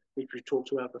Gordon, which we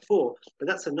talked about before. But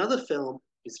that's another film.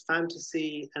 It's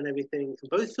fantasy and everything. And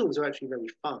both films are actually very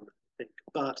fun, I think.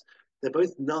 But they're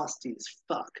both nasty as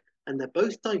fuck, and they're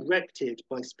both directed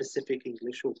by specific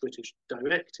English or British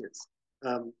directors,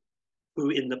 um, who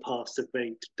in the past have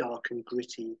made dark and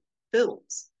gritty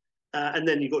films. And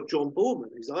then you've got John Boorman,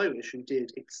 who's Irish, who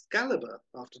did Excalibur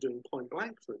after doing Point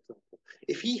Blank, for example.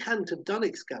 If he hadn't have done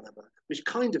Excalibur, which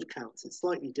kind of counts, it's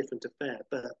slightly different affair,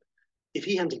 but if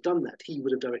he hadn't have done that, he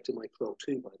would have directed my Krull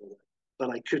too, by the way.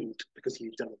 But I couldn't because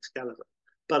he'd done Excalibur.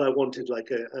 But I wanted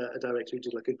like a director who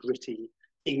did like a gritty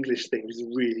English thing, which is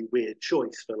a really weird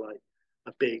choice for like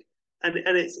a big. And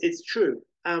it's true.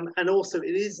 And also,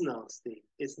 it is nasty.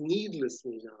 It's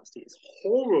needlessly nasty. It's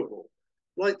horrible.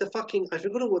 Like the fucking, I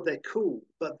forgot what they're called,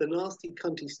 but the nasty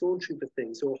cunty stormtrooper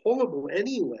things who are horrible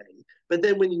anyway. But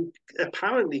then when you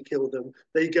apparently kill them,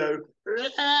 they go,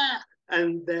 "Ah!"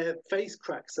 and their face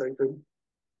cracks open.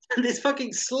 And this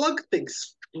fucking slug thing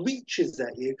screeches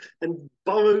at you and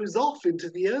burrows off into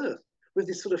the earth with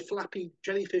this sort of flappy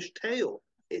jellyfish tail.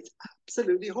 It's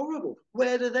absolutely horrible.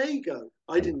 Where do they go?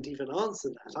 I didn't even answer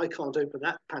that. I can't open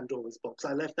that Pandora's box.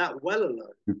 I left that well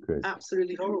alone. Okay.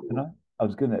 Absolutely And horrible. I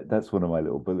was gonna. That's one of my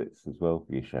little bullets as well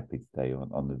for you, Sheppy, today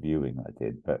on the viewing I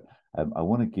did. But I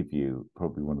want to give you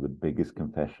probably one of the biggest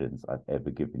confessions I've ever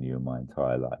given you in my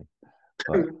entire life.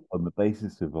 But on the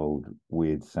basis of old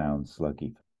weird sound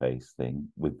sluggy face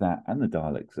thing, with that and the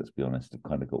Daleks, let's be honest, have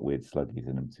kind of got weird sluggies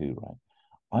in them too, right?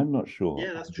 I'm not sure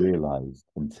Yeah, I that's true. realized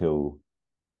until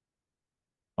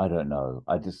I don't know.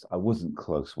 I wasn't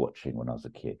close watching when I was a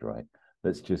kid, right?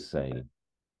 Let's just say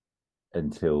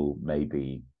until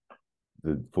maybe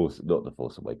the Force, not the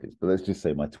Force Awakens, but let's just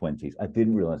say my 20s. I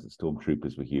didn't realize that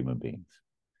stormtroopers were human beings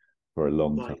for a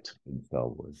long time Right. in Star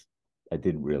Wars. I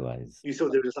didn't realize You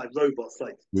thought they were just like robots,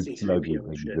 like with sluggy C3PO and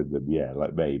things shit. in them. Yeah,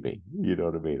 like maybe. You know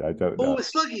what I mean? I don't Or know. with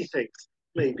sluggy things,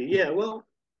 maybe. Yeah, well,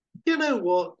 you know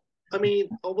what? I mean,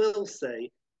 I will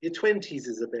say your 20s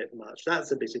is a bit much.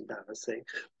 That's a bit embarrassing.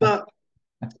 But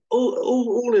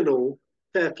all in all,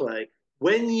 fair play.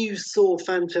 When you saw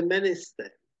Phantom Menace, then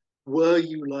were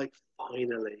you like,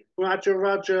 finally, Roger,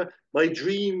 Roger, my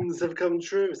dreams have come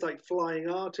true? It's like flying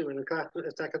R2 in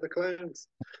Attack of the Clones.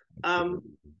 Um,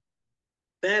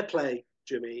 Fair play,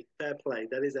 Jimmy. Fair play.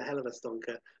 That is a hell of a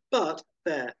stonker, but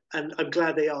fair. And I'm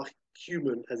glad they are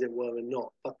human, as it were, and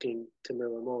not fucking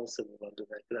Tamara Morrison under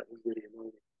there. That was really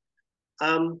annoying.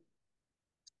 Um,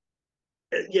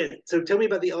 yeah. So tell me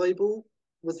about the eyeball.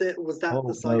 Was that the Oh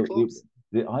no, Cyclops?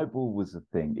 the eyeball was a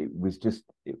thing. It was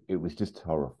just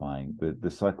horrifying. The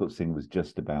Cyclops thing was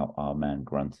just about our man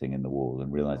grunting in the wall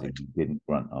and realizing Right. he didn't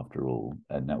grunt after all,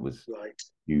 and that was Right.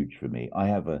 huge for me. I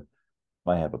have a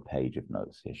page of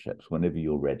notes here, Sheps, whenever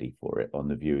you're ready for it on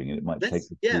the viewing. And it might take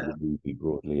Let's. us through Yeah. the movie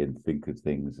broadly and think of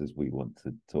things as we want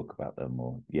to talk about them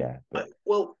or yeah. But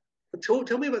Well,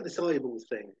 tell me about this eyeball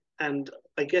thing, and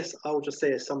I guess I'll just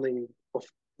say something off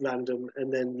random,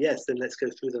 and then yes, then let's go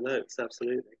through the notes.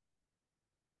 Absolutely.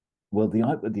 well the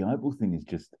eyeball thing is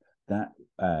just that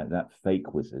that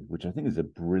fake wizard, which I think is a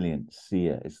brilliant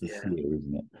seer. It's the Yeah. seer,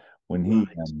 isn't it?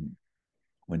 Right.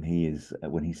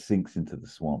 When he sinks into the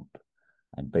swamp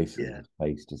and basically Yeah. his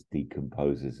face just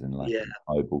decomposes and like Yeah. his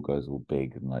eyeball goes all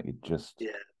big and like it just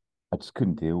Yeah. I just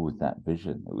couldn't deal with that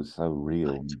vision. It was so real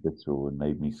Right. and visceral and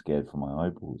made me scared for my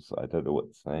eyeballs. I don't know what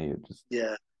to say.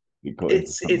 Yeah. It got into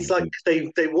It's something.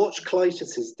 like they watched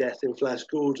Clytus's death in Flash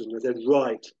Gordon and said,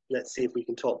 right, let's see if we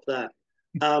can top that.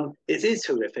 It is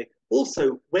horrific.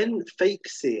 Also, when Fake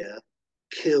Seer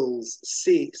kills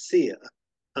Seer,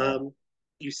 Yeah. um,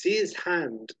 you see his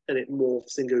hand and it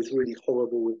morphs and goes really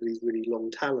horrible with these really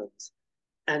long talons.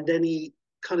 And then he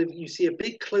kind of, you see a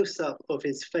big close up of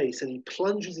his face and he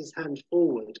plunges his hand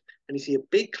forward and you see a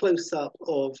big close up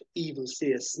of Evil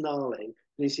Seer snarling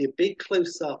and you see a big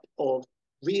close up of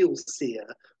real Seer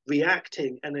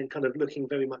reacting and then kind of looking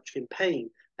very much in pain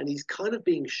and he's kind of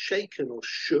being shaken or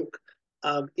shook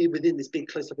within this big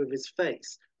close up of his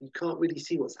face. You can't really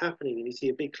see what's happening, and you see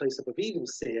a big close up of Evil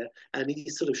Seer, and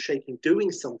he's sort of shaking,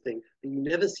 doing something, and you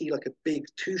never see like a big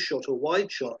two shot or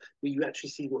wide shot where you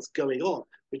actually see what's going on,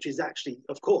 which is actually,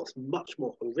 of course, much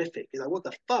more horrific. He's like, what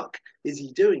the fuck is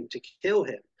he doing to kill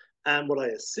him? And what I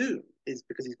assume is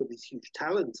because he's got these huge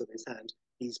talons on his hand,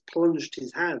 he's plunged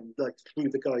his hand like through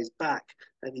the guy's back,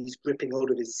 and he's gripping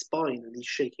hold of his spine, and he's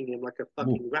shaking him like a Ooh.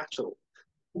 fucking rattle.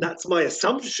 That's my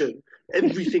assumption.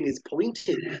 Everything is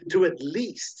pointing to at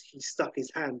least he stuck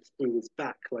his hand through his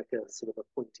back like a sort of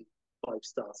a pointy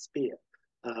 5-star spear.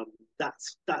 Um,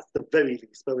 that's the very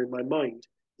least. But in my mind,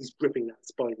 he's gripping that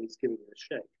spine, he's giving it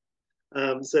a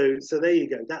shake. So there you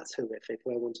go. That's horrific.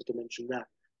 I wanted to mention that.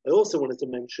 I also wanted to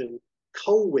mention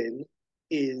Colwyn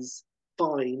is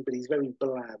fine, but he's very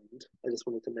bland. I just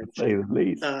wanted to Say mention. the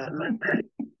least. Uh,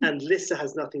 and Lissa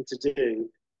has nothing to do.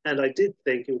 And I did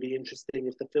think it would be interesting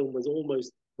if the film was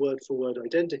almost word for word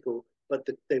identical, but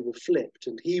that they were flipped,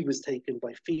 and he was taken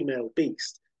by female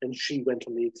Beast, and she went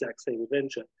on the exact same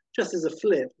adventure. Just as a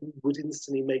flip would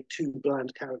instantly make two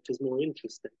bland characters more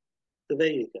interesting. So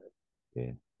there you go.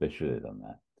 Yeah, they should have done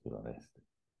that, to be honest.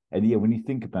 And yeah, when you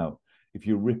think about if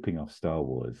you're ripping off Star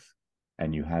Wars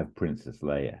and you have Princess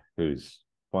Leia, who's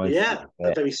feisty, Yeah,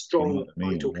 a very you know strong, what I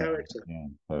mean? vital Yeah, character. yeah.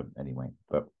 But anyway,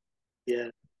 but Yeah.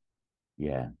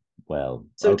 yeah, well,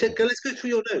 So okay. let's go through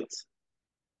your notes.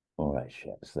 All right,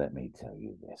 Sheps, let me tell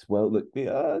you this. Well, look,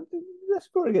 let's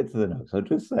probably get to the notes. I'll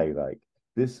just say, like,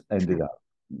 this ended up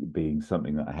being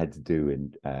something that I had to do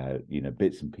in,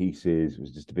 bits and pieces. It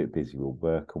was just a bit busy with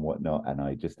work and whatnot. And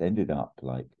I just ended up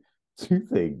like two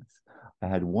things. I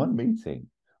had one meeting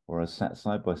where I sat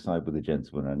side by side with a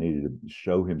gentleman. I needed to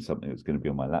show him something that was going to be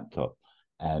on my laptop.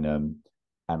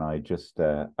 And I just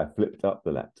I flipped up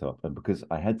the laptop, and because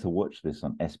I had to watch this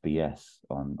on SBS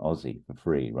on Aussie for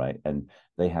free, right? And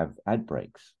they have ad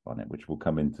breaks on it, which will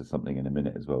come into something in a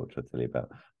minute as well, which I'll tell you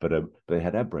about. But they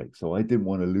had ad breaks, so I didn't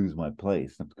want to lose my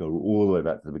place. I have to go all the way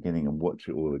back to the beginning and watch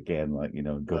it all again, like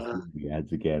and go through the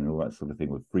ads again and all that sort of thing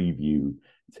with Freeview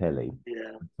telly. Yeah.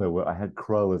 So I had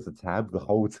Krull as a tab the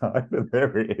whole time, and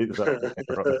there it is up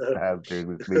there on the tab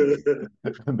during this meeting.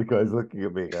 And the guy's looking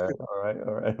at me, going, all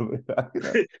right. It's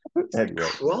like Anyway,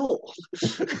 Krull.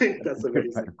 That's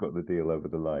amazing. I've got the deal over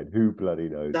the line. Who bloody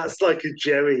knows? That's like a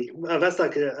Jerry. That's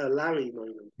like a Larry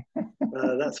moment.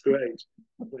 That's great.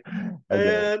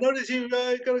 And Notice you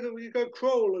got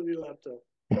Krull on your laptop.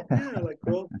 Yeah, I like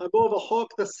Krull. I'm more of a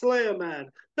Hawk the Slayer man.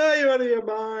 No, you're out of your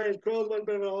mind. Krull's one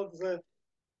better than Hawk the Slayer.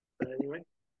 But anyway.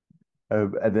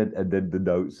 and then the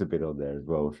notes have been on there as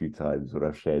well a few times when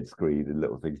I've shared screen and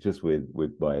little things just with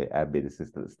my admin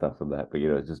assistant and stuff and that. But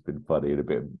it's just been funny and a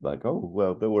bit like, oh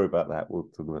well, don't worry about that. We'll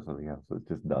talk about something else. So it's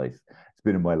just nice. It's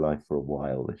been in my life for a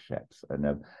while, this Sheps,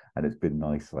 and it's been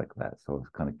nice like that. So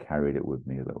I've kind of carried it with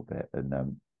me a little bit. And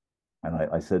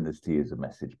I sent this to you as a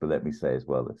message, but let me say as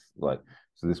well, it's like,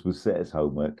 so this was set as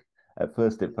homework. At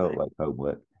first, it felt like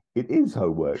homework. It is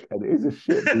homework, and it is a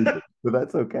shit movie, but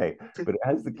that's okay. But it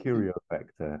has the curio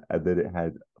factor, and then it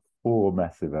had four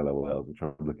massive LOLs, which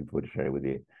I'm looking forward to sharing with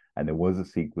you. And there was a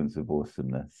sequence of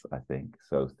awesomeness, I think.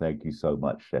 So thank you so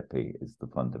much, Sheppy. It's the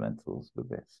fundamentals for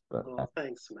this. But Oh,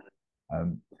 thanks, man.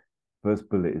 um, First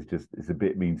bullet is just, it's a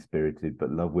bit mean spirited,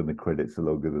 but love when the credits are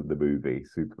longer than the movie,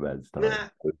 Superman style. Nah.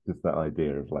 It's just that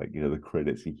idea of like, the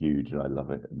credits are huge and I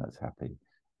love it and that's happy.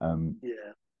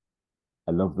 Yeah.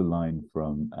 I love the line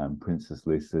from Princess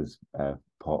Lisa's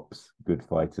Pops, good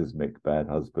fighters make bad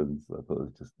husbands. I thought it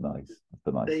was just nice. It's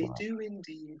a nice They line. do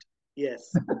indeed.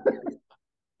 Yes.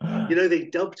 They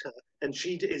dubbed her, and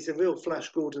it's a real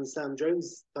Flash Gordon, Sam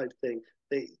Jones type thing.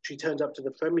 She turned up to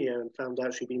the premiere and found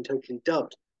out she'd been totally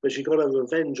dubbed, but she got her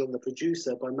revenge on the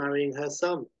producer by marrying his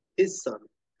son,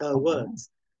 her Oh, wow. words.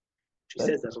 She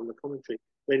says That's, that on the commentary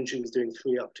when she was doing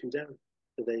 3 Up, 2 Down.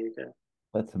 So there you go.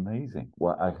 that's amazing.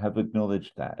 Well, I have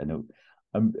acknowledged that. And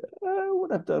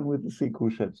what I've done with the sequel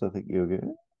ships, I think you're good.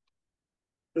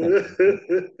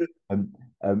 Um,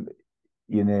 um,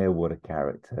 what a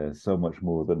character! So much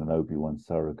more than an Obi-Wan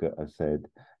surrogate. I said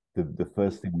the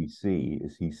first thing we see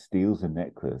is he steals a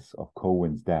necklace off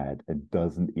Colwyn's dad and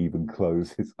doesn't even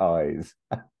close his eyes.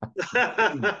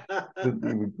 Doesn't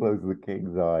even close the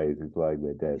king's eyes. He's lying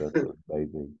there dead. I thought it was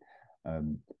amazing.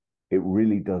 Um, it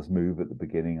really does move at the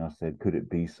beginning. I said, could it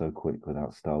be so quick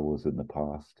without Star Wars in the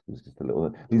past? It was just a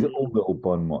little. These are all little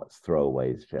Bon Mott's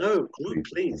throwaways, Jeff. No,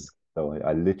 please. So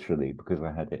I literally, because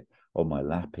I had it on my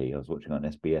lappy, I was watching on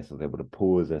SBS. I was able to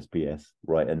pause SBS,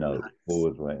 write a note, Nice.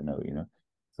 pause, write a note.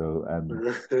 So I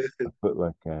put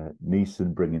like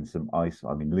Neeson bringing some ice.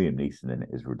 I mean, Liam Neeson in it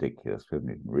is ridiculous. We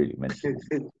haven't even really mentioned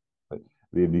him. But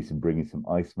Liam Neeson bringing some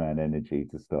Iceman energy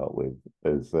to start with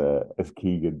as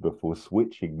Keegan before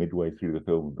switching midway through the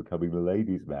film and becoming the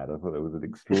ladies' man. I thought it was an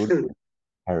extraordinary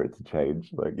character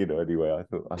change. Anyway, I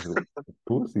thought, of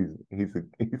course he's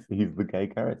the gay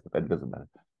character, but it doesn't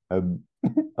matter.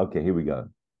 Okay, here we go.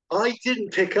 I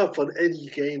didn't pick up on any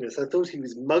gayness. I thought he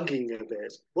was mugging a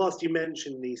bit. Whilst you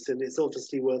mentioned Neeson, it's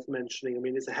obviously worth mentioning. I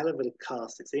mean, it's a hell of a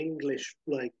cast. It's English,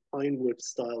 like Pinewood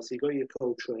style. So you've got your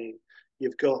Coltrane,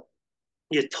 you've got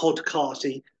your Todd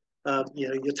Carty,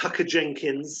 your Tucker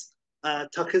Jenkins.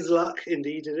 Tucker's luck,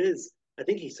 indeed it is. I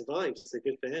think he survived, so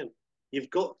good for him. you've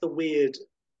got the weird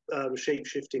shape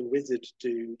shifting wizard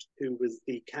dude who was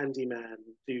the Candyman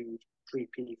dude,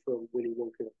 creepy from Willy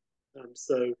Wonka.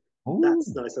 So Oh, that's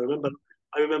nice.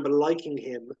 I remember liking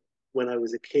him when I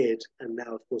was a kid, and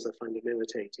now, of course, I find him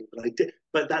irritating. But I did,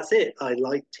 but that's it. I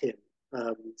liked him.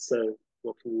 So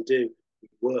what can you do? It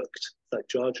worked. It's like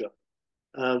Jar Jar.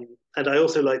 And I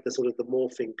also like the sort of the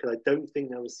morphing because I don't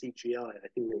think that was CGI. I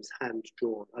think it was hand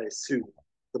drawn. I assume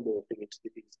the morphing into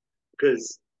the beast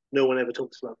because no one ever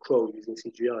talks about Krull using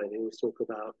CGI. They always talk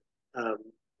about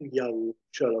young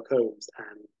Sherlock Holmes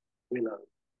and Willow.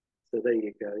 So there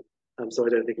you go. So I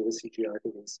don't think it was CGI. I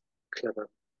think it was clever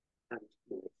and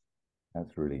morph.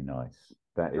 that's really nice.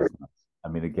 That is nice. I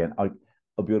mean, again,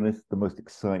 I'll be honest, the most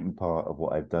exciting part of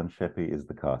what I've done, Sheppy, is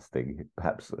the casting.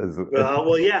 Perhaps as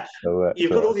Well, yeah,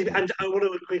 you've got so all these, and I want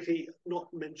to quickly not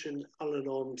mention Alan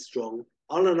Armstrong.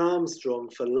 Alan Armstrong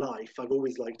for life. I've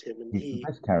always liked him, and he's the he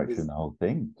best character in was, the whole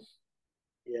thing.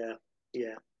 yeah,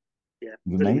 yeah, yeah,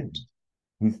 He's brilliant.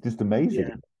 amazing. He's just amazing.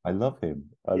 Yeah, I love him.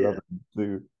 I love yeah. him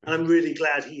too. And I'm really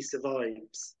glad he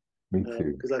survives, Me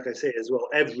too. because, like I say as well,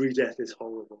 every death is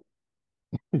horrible.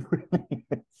 It really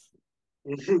is.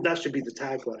 That should be the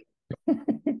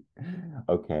tagline.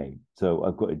 Okay, so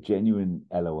I've got a genuine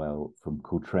LOL from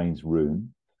Coltrane's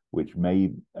Rune, which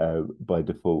may, by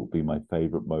default, be my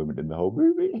favorite moment in the whole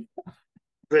movie.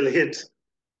 Brilliant.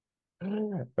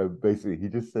 Basically, he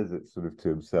just says it sort of to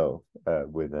himself,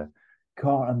 with a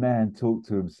 "Can't a man talk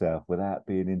to himself without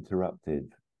being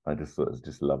interrupted?" I just thought it was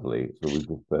just lovely. It's always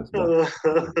the first one.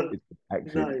 It's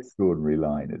actually an Nice. extraordinary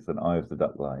line. It's an Eye of the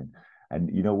Duck line,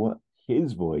 and you know what?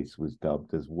 His voice was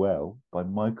dubbed as well by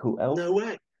Michael Elf No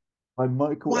way. by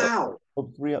Michael Elf Wow.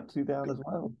 of Three Up, Two Down as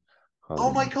well. Oh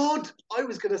Holy, my God. I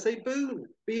was going to say Boone,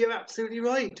 but you're absolutely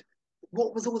right.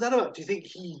 What was all that about? Do you think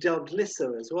he dubbed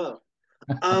Lissa as well?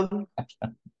 Um,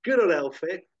 Good on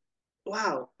Elphick.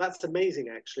 Wow, that's amazing,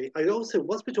 actually. I also,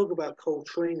 once we talk about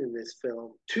Coltrane in this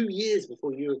film, 2 years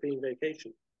before European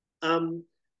Vacation, um,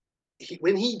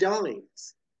 when he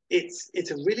dies,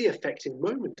 it's a really affecting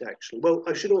moment, actually. Well,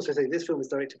 I should also say this film is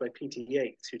directed by Peter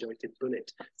Yates, who directed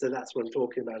Bullet. So that's what I'm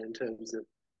talking about in terms of,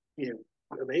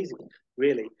 amazing,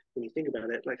 really, when you think about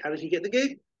it. Like, how did he get the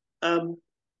gig? Um,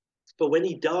 but when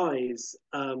he dies,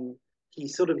 he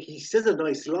says a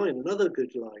nice line, another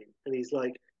good line, and he's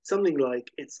like something like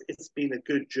it's been a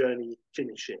good journey,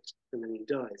 finish it, and then he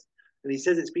dies, and he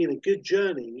says it's been a good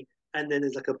journey, and then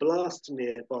there's like a blast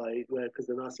nearby where because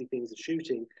the Nazi things are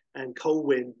shooting, and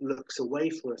Colwyn looks away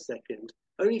for a second,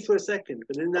 only for a second,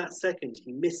 but in that second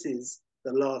he misses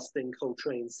the last thing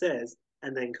Coltrane says,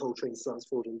 and then Coltrane starts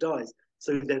forward and dies.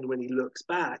 So then when he looks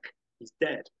back, he's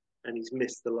dead and he's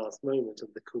missed the last moment of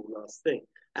the cool last thing.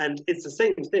 And it's the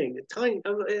same thing.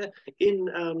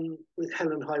 In with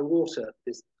Hell and High Water,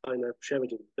 this Tyler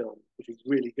Sheridan film, which is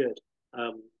really good.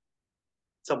 Um,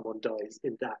 Someone dies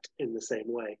in that in the same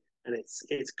way, and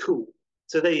it's cool.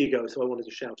 So there you go. So I wanted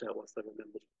to shout out once I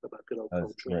remembered about good old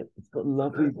that's great. Coltrane. It's got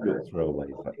lovely little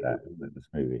throwaways like that, isn't it? This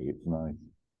movie, it's nice.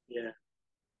 Yeah,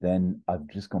 Then I've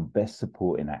just gone best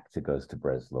supporting actor goes to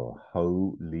Breslau.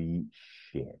 Holy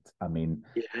shit. I mean,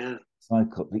 yeah,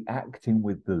 Cycle, the acting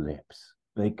with the lips,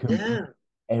 they can yeah,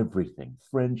 everything.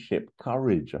 Friendship,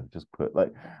 courage, I've just put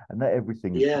like, and that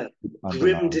everything is yeah.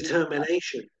 Grim underlined.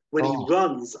 determination when he Oh,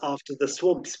 runs after the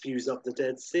swamp spews up the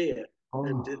Dead Sea.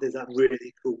 And oh, there's that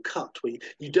really cool cut where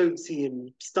you don't see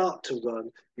him start to run.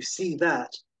 You see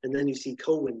that, and then you see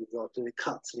Colwyn after, and it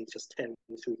cuts, and he's just tearing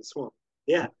through the swamp.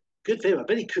 Yeah, good for him. I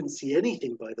bet he couldn't see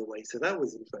anything, by the way, so that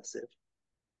was impressive.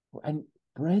 and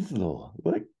Breslau,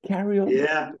 like carry on.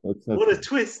 Yeah, It's what a okay.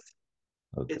 twist!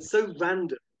 Okay. It's so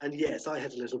random. And yes, I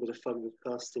had a little bit of fun with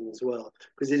casting as well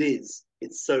because it is.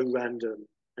 It's so random,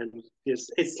 and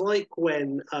it's like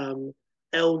when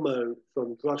Elmo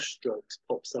from Brushstrokes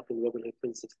pops up in Robin Hood,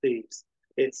 Prince of Thieves.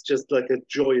 It's just like a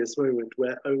joyous moment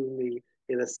where only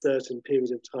in a certain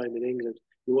period of time in England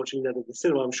you're watching that at the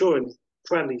cinema. I'm sure in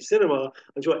Cranley Cinema,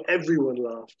 I'm sure everyone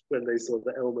laughed when they saw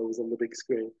that Elmo was on the big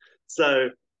screen. So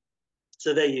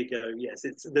so there you go. Yes,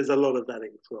 it's there's a lot of that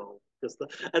in Krull.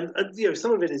 And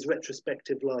some of it is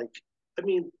retrospective. Like I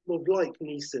mean, well, like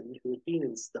Neeson, who had been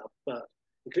in stuff, but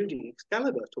including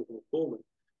Excalibur, talking of Foreman.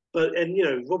 But and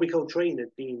Robbie Coltrane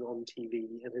had been on TV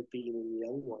and had been in The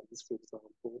Young Ones, for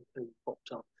example, and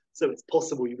popped up. So it's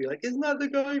possible you'd be like, isn't that the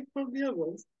guy from The Young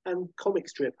Ones? And comic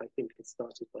strip, I think, had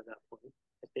started by that point.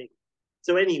 I think.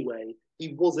 So anyway,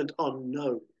 he wasn't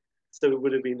unknown. So it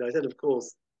would have been nice. And of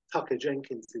course, Tucker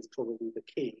Jenkins is probably the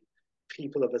key.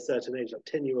 People of a certain age, like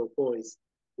 10-year-old boys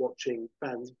watching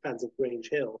fans of Grange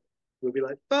Hill, will be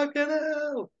like, fucking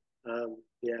hell.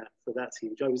 Yeah, so that's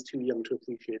huge. I was too young to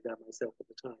appreciate that myself at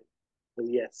the time. But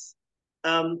yes.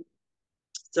 Um,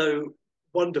 so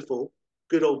wonderful,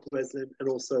 good old Breslin, and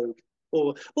also,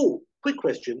 or quick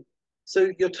question. So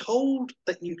you're told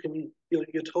that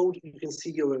you're told you can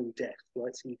see your own death,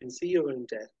 right? So you can see your own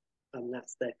death, and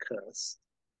that's their curse.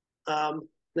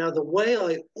 Now, the way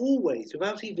I always,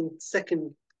 without even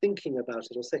second thinking about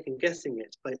it or second guessing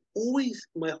it, I always,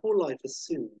 my whole life,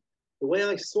 assumed the way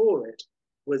I saw it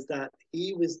was that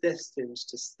he was destined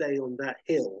to stay on that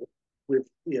hill with,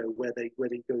 where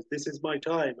he goes, this is my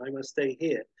time, I must stay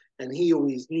here. And he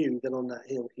always knew that on that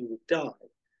hill he would die.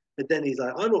 But then he's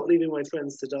like, I'm not leaving my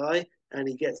friends to die. And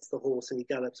he gets the horse and he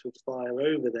gallops with fire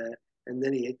over there. And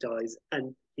then he dies.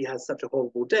 And he has such a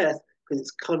horrible death because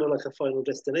it's kind of like a final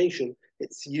destination.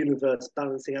 It's the universe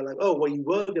balancing out like, oh, well, you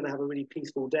were going to have a really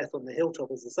peaceful death on the hilltop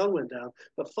as the sun went down,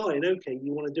 but fine, okay,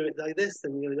 you want to do it like this,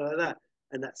 then you're going to die like that.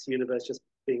 And that's the universe just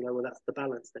being like, well, that's the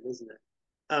balance then, isn't it?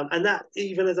 And that,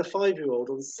 even as a 5-year-old,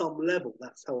 on some level,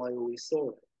 that's how I always saw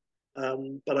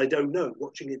it. But I don't know.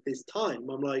 Watching it this time,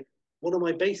 I'm like, what am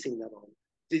I basing that on?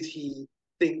 Did he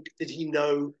did he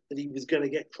know that he was going to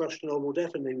get crushed in horrible death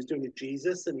and he was doing a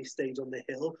Jesus and he stayed on the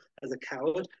hill as a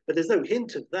coward? But there's no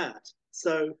hint of that.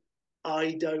 So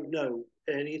I don't know.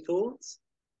 Any thoughts?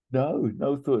 No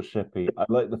thoughts, Sheppy. I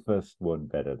like the first one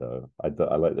better though. I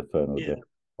like the Fernal Yeah. Death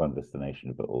Fun Destination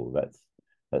of it all. That's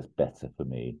better for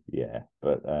me. Yeah,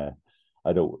 but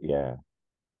I don't. Yeah,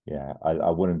 yeah. I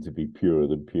want him to be purer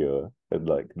than pure and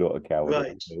like not a coward.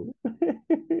 Right.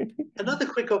 Another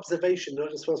quick observation, not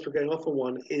just whilst we're going off on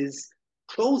one, is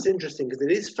Krull's interesting because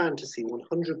it is fantasy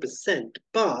 100%,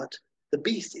 but the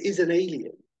beast is an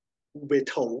alien, we're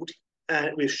told,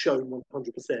 and we're shown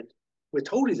 100%. We're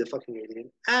told he's a fucking alien,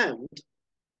 and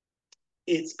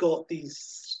it's got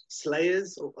these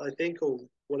slayers, or I think, or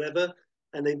whatever,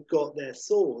 and they've got their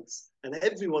swords, and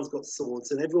everyone's got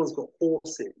swords, and everyone's got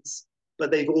horses,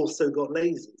 but they've also got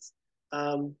lasers.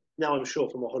 Now, I'm sure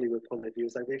from a Hollywood point of view,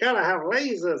 it's like, we gotta have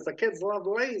lasers, the kids love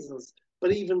lasers.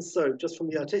 But even so, just from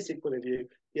the artistic point of view,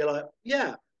 you're like,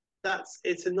 yeah,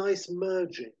 it's a nice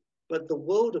merging. But the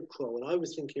world of Krull, and I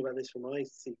was thinking about this for my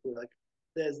sequel, like,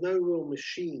 there's no real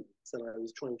machines, and I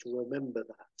was trying to remember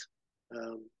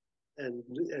that.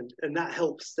 And that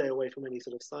helps stay away from any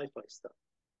sort of sci-fi stuff.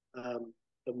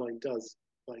 But mine does.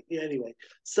 Like, yeah. Anyway,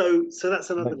 so that's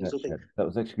another Like that, little thing. Shed. That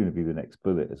was actually going to be the next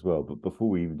bullet as well. But before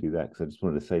we even do that, because I just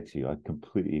wanted to say to you, I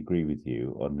completely agree with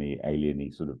you on the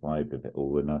alieny sort of vibe of it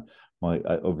all. And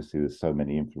obviously there's so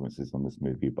many influences on this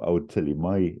movie, but I would tell you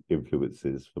my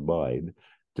influences for mine,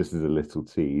 just as a little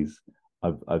tease.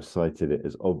 I've cited it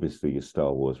as obviously a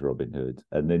Star Wars Robin Hood,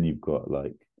 and then you've got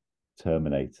like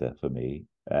Terminator for me,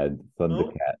 and Oh,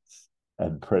 Thundercats,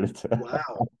 and Predator.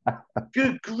 wow.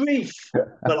 Good grief.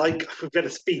 Well, we're going to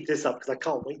speed this up because I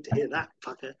can't wait to hear that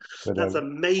fucker. but That's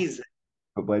amazing.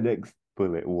 But my next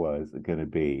bullet was going to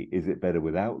be: is it better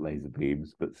without laser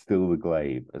beams, but still the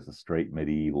glaive as a straight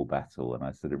medieval battle? And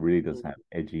I said it really does have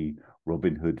edgy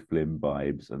Robin Hood flim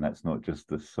vibes, and that's not just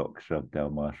the sock shoved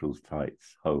down Marshall's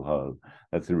tights. Ho ho!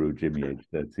 That's a real Jimmy age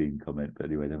 13 comment. But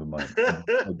anyway, never mind.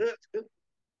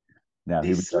 Now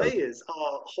here we These go. slayers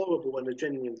are horrible and a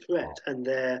genuine threat, Oh, and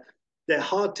they're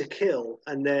hard to kill,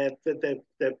 and they're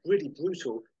really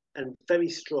brutal and very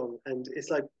strong. And it's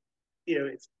like,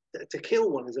 it's to kill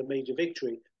one is a major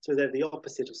victory. So they're the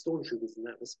opposite of stormtroopers in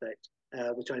that respect,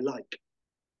 which I like.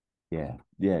 yeah,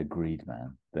 yeah, agreed,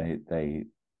 man.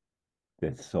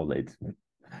 They're solid,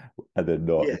 and they're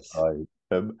not Yes. high.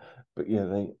 But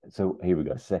yeah, so here we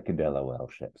go. Second LOL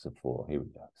ships of four. Here we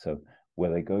go. So where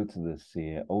they go to the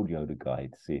seer old Yoda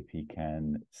guide to see if he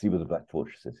can see where the Black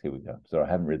Fortress is. Here we go. So I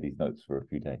haven't read these notes for a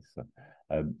few days.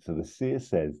 So the seer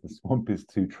says the swamp is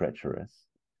too treacherous.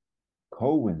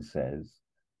 Colwyn says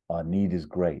our need is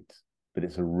great, but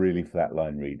it's a really flat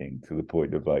line reading to the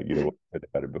point of like, what I said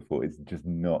about it before. It's just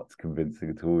not convincing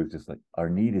at all. It's just like our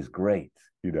need is great.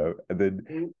 And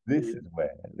then this Mm-hmm. is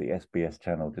where the SBS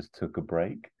channel just took a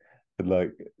break. And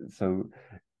like, so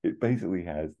it basically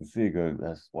has the seer going,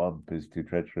 that swamp is too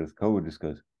treacherous. Colwyn just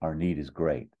goes, our need is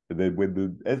great. And then when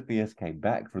the SBS came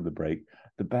back from the break,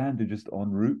 the band are just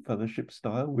en route fellowship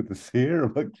style with the seer.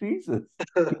 I'm like, Jesus,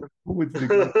 with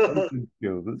negotiation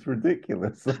skills. That's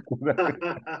ridiculous.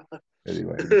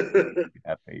 Anyway,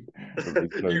 happy. But they You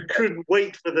drove back. couldn't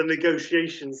wait for the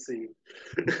negotiation scene.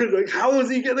 Like, how was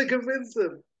he going to convince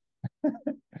him?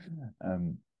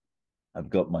 Um, I've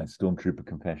got my stormtrooper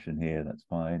confession here. That's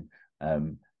fine.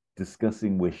 Um,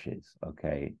 Discussing wishes.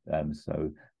 Okay.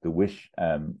 So the wish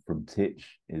from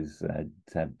Titch is to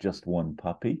have just one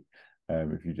puppy.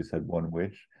 If you just had one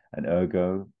wish, and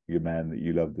Ergo, your man that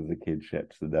you loved as a kid,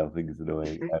 Sheps, and now things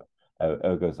annoying.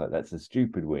 Ergo's like, that's a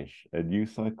stupid wish. And you,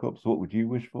 Cyclops, what would you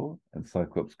wish for? And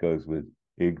Cyclops goes with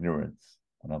ignorance.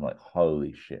 And I'm like,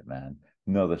 holy shit, man.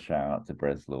 Another shout out to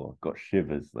Breslaw. Got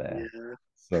shivers there. Yeah,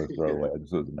 So throwaway.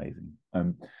 This was amazing.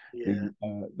 yeah,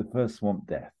 The first swamp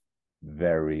death,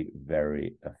 very,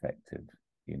 very effective,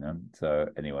 you know. So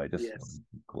anyway, just yes.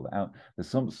 call it out. The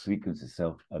swamp sequence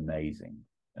itself, amazing.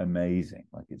 Amazing.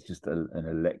 Like it's just an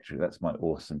electric. That's my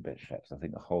awesome bit, Chefs. I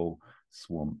think the whole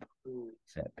swamp Mm.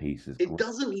 set piece is It great.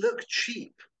 doesn't look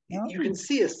cheap. You can No,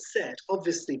 see a set,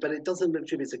 obviously, but it doesn't look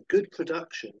cheap. It's a good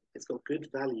production. It's got good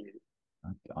value.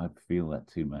 I feel that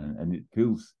too, man. And it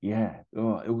feels, yeah.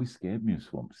 Oh, it always scared me of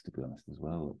swamps, to be honest, as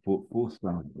well. Four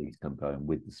stars at least I'm going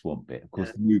with the swamp bit. Of course,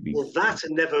 Yeah. the movies Well, that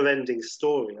a never-ending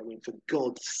story. I mean, for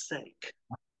God's sake,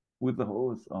 with the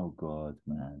horse. Oh God,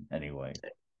 man. Anyway,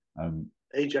 um,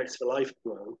 Ajax for life,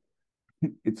 bro.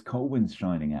 it's Colwyn's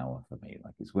shining hour for me.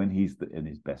 Like it's when he's in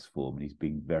his best form and he's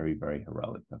being very, very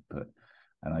heroic. I put,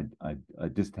 and I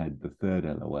just had the third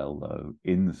LOL though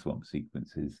in the swamp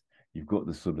sequences. You've got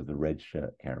the sort of the red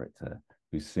shirt character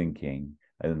who's sinking,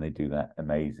 and then they do that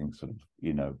amazing sort of,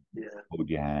 Yeah, hold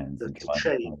your hands and the climb.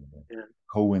 chain. Yeah.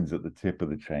 Colwyn's at the tip of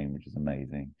the chain, which is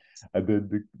amazing, and then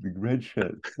the red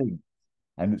shirt sinks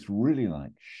and it's really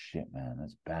like, shit, man,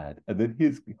 that's bad. And then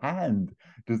his hand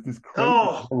does this crazy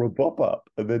Oh, horror pop up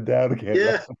and then down again.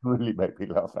 That yeah. really made me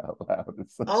laugh out loud.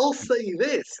 It's so I'll say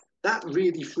this. That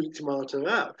really freaked Marta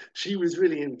out. She was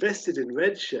really invested in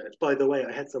Red Shirt. By the way,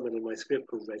 I had someone in my script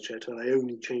called Red Shirt, and I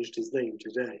only changed his name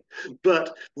today.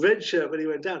 But Red Shirt, when he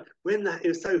went down, when that it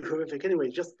was so horrific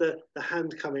anyway, just the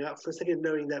hand coming up for a second,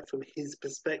 knowing that from his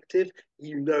perspective,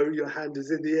 you know your hand is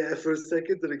in the air for a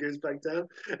second, then it goes back down.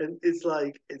 And it's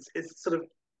like it's sort of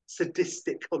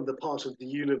sadistic on the part of the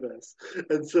universe.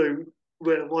 And so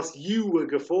whilst you were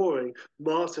guffawing,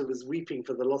 Marta was weeping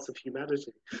for the loss of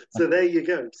humanity. So there you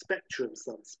go, spectrum,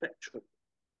 son, spectrum.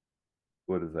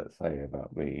 what does that say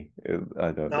about me?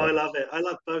 I don't No, know. I love it. I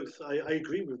love both. I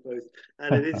agree with both,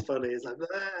 and it is funny. It's like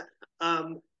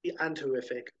and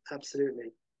horrific,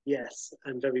 absolutely, yes,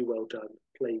 and very well done,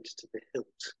 played to the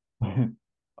hilt.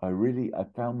 I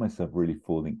found myself really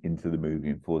falling into the movie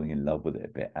and falling in love with it a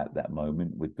bit at that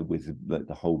moment with the wizard, like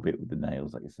the whole bit with the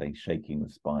nails, like you're saying, shaking the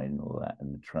spine and all that,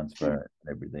 and the transfer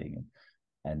and everything.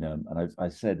 And I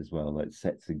said as well, like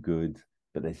sets are good,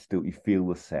 but they still you feel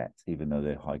the sets, even though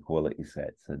they're high quality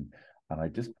sets. And I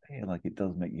just feel like it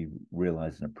does make you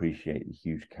realize and appreciate the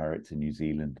huge character New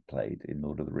Zealand played in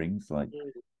Lord of the Rings, like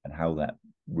and how that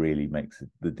really makes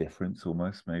the difference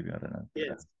almost, maybe. I don't know. But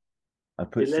Yes, I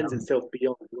put it lends sound, itself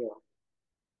beyond. Well,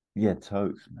 yeah,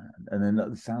 totes, man. And then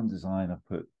the sound design, I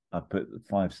put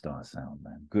 5-star sound,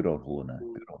 man. Good old Horner,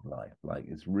 good old life. Like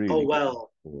it's oh really good,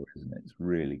 well. isn't it? It's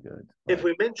really good. If Like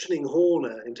we're mentioning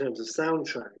Horner in terms of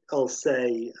soundtrack, I'll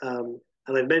say, and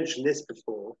I've mentioned this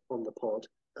before on the pod.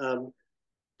 Um,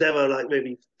 there are like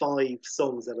maybe 5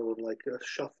 songs that are on like a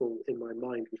shuffle in my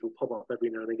mind, which will pop up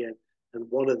every now and again. And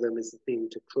one of them is the theme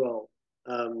to Krull.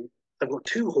 Um, I've got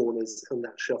 2 Horners on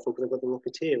that shuffle because I've got the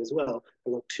Rocketeer as well.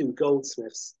 I've got 2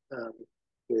 Goldsmiths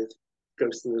with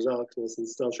Ghost in the Darkness and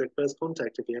Star Trek First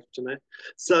Contact, if you have to know.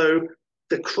 So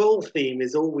the Krull theme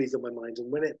is always on my mind,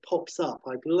 and when it pops up,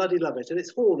 I bloody love it. And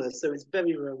it's Horner, so it's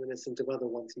very reminiscent of other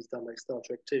ones he's done, like Star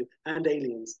Trek 2 and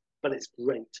Aliens, but it's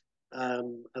great. I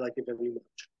like it very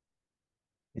much.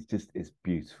 it's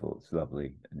beautiful, it's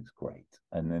lovely, and it's great.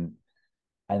 And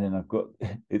then I've got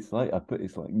it's like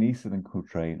Neeson and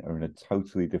Coltrane are in a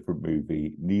totally different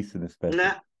movie. Neeson especially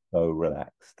Nah, so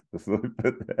relaxed. That's what I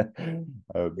put there.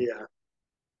 yeah.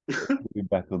 Looking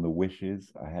back on the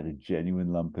wishes, I had a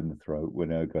genuine lump in the throat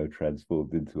when Ergo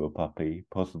transformed into a puppy.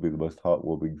 Possibly the most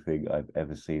heartwarming thing I've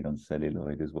ever seen on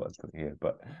celluloid is what I put here.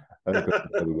 But Ergo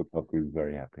becoming a puppy was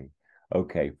very happy.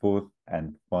 Okay, fourth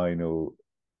and final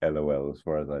LOL as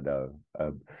far as I know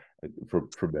from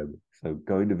them. So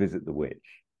going to visit the witch.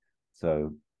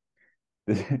 So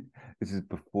this, this is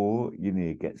before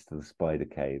Ynir gets to the spider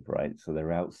cave, right? So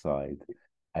they're outside,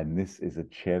 and this is a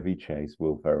Chevy Chase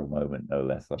Will Ferrell moment, no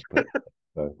less. I put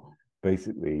so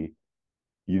basically,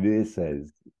 Ynir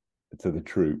says to the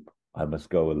troop, "I must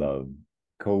go alone."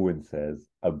 Colwyn says,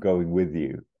 "I'm going with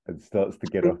you," and starts to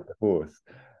get off the horse,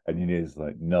 and Ynir's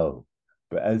like, "No,"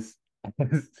 but as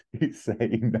he's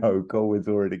saying no, Colwyn's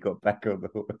already got back on the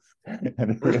horse,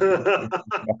 and it really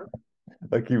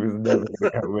like he was never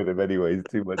going to go with him anyway. He's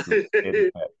too much of a skin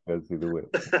to go through the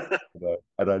witch.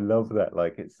 And I love that.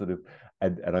 Like it's sort of,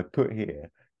 and I put here,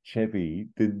 Chevy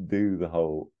didn't do the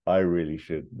whole "I really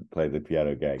shouldn't play the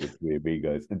piano gag at Three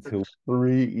Amigos" until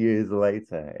 3 years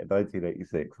later in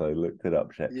 1986. I looked it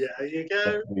up, Chef. Yeah, there you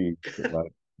go.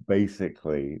 Like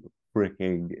basically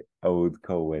freaking old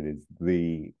Colwyn is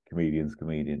the comedian's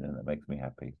comedian, and that makes me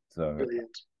happy. So,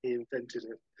 Brilliant. He invented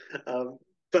it.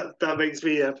 But that makes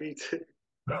me happy too.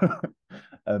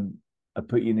 um, I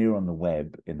put you near on the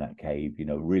web in that cave.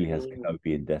 Really has Mm,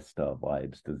 Kenobi and Death Star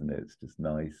vibes, doesn't it? It's just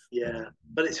nice. yeah,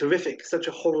 but it's horrific. Such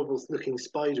a horrible looking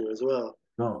spider as well.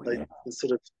 Oh Like yeah, the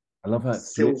sort of I love how it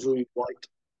flips. silvery white.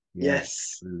 Yeah,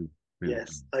 Yes, really, really.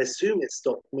 yes. I assume it's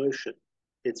stop motion.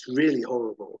 It's really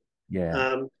horrible. Yeah.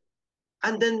 Um,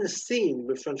 and then the scene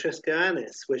with Francesca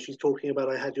Annis, where she's talking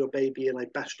about "I had your baby and I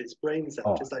bashed its brains out."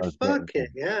 Oh, It's like again, fuck it,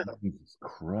 yeah. Jesus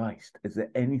Christ! Is there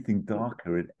anything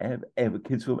darker in ever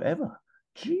kids film ever?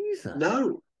 Jesus.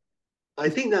 No, I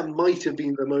think that might have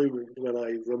been the moment when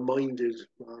I reminded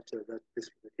Marta that this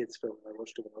was a kids' film. I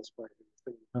watched it when I was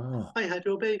 5. Oh, I had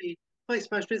your baby. I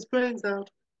smashed its brains out.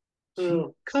 gee.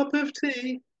 Oh, cup of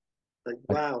tea. Like,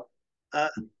 wow. Uh,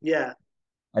 yeah,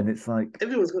 And it's like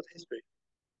everyone's got history.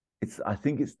 I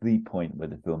think it's the point where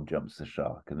the film jumps the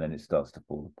shark and then it starts to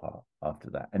fall apart after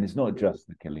that. And it's not Mm. just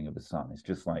the killing of a son. It's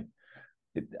just like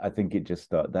I think it just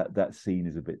start that scene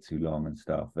is a bit too long and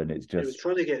stuff. And it's It was just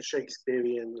trying to get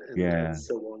Shakespearean and yeah,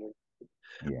 so on.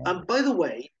 yeah, By the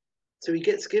way, so he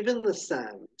gets given the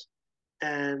sand,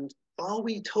 and are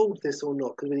we told this or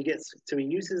not? Because when he gets, so he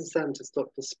uses the sand to stop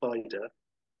the spider,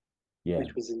 yeah.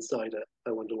 which was inside it.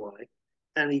 I wonder why.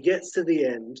 And he gets to the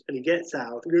end, and he gets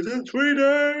out. And goes, "In 3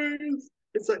 days,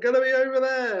 it's like going to be over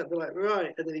there." They're like,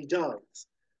 right, and then he dies.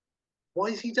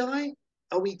 Why does he die?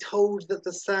 Are we told that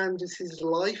the sand is his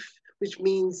life, which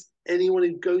means anyone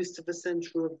who goes to the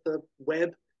center of the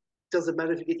web doesn't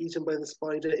matter if you get eaten by the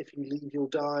spider. If you leave, you'll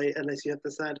die unless you have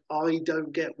the sand. I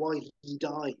don't get why he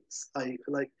dies. I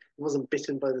like he wasn't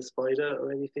bitten by the spider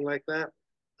or anything like that.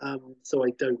 So I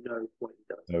don't know why he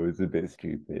dies. So it's a bit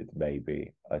stupid,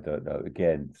 maybe. I don't know.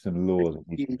 Again, some law that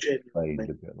needs to He be explained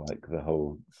genuinely. a bit like the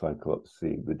whole Cyclops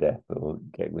seeing the death or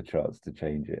getting the chance to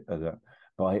change it. I don't,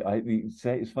 but you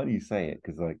say it's funny you say it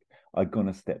because like I'd gone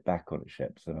a step back on it,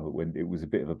 Shep. So when it was a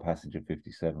bit of a Passenger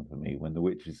 57 for me, when the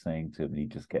witch is saying to him, and he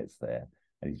just gets there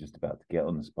and he's just about to get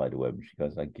on the spider web, and she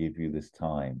goes, "I give you this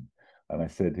time," and I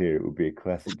said here it would be a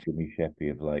classic Jimmy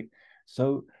Sheppy of like.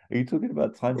 So are you talking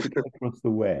about time to get across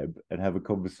the web and have a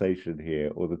conversation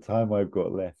here, or the time I've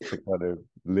got left to kind of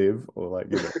live, or like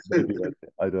maybe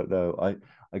I don't know.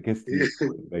 I guess to your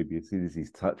point, maybe as soon as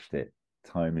he's touched it,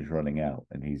 time is running out,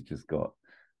 and he's just got.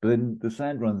 But then the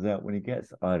sand runs out when he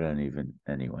gets. I don't even.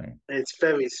 Anyway, It's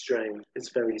very strange. It's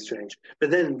very strange. But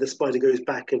then the spider goes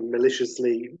back and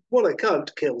maliciously, what I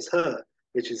can't, kills her,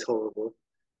 which is horrible.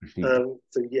 she. So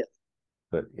yeah,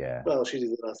 But yeah, well, she did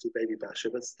the nasty baby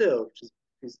basher, but still, she's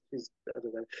I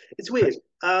don't know. It's weird.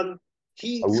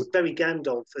 He's would. very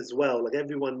Gandalf as well. Like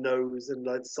everyone knows, and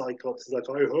like Cyclops is like,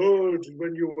 I heard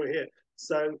when you were here.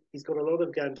 So he's got a lot of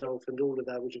Gandalf and all of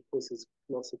that, which of course is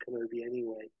lots of Kenobi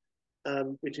anyway,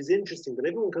 which is interesting. But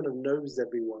everyone kind of knows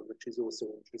everyone, which is also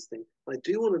interesting. I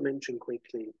do want to mention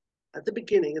quickly at the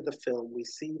beginning of the film, we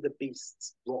see the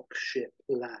Beast's rock ship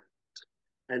land.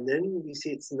 And then we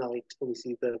see it's night and we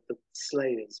see the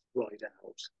Slayers ride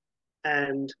out.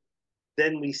 And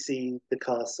then we see the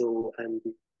castle and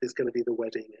there's going to be the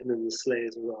wedding. And then the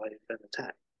Slayers arrive and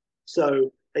attack.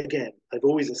 So again, I've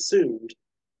always assumed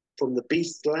from the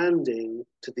beast landing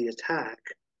to the attack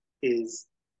is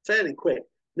fairly quick.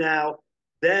 Now,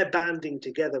 they're banding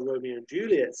together Romeo and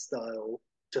Juliet style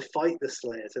to fight the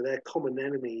Slayer. So they're common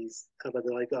enemies, but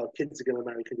they're like, oh, kids are going to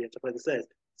marry because you have to fight the Slayers.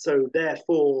 So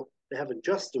therefore, they haven't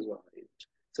just arrived.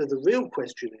 So the real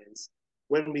question is,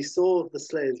 when we saw the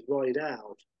Slayers ride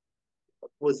out,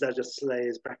 was that just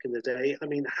Slayers back in the day? I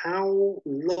mean, how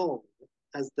long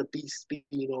has the beast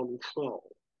been on Krull?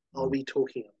 Are we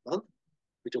talking a month?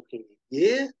 We're talking a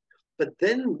year. But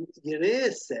then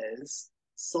Ynir says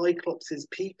Cyclops'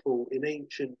 people in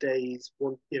ancient days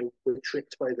were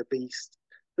tricked by the beast.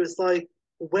 So it's like,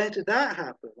 where did that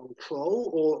happen? On Krull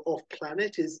or off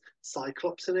planet? Is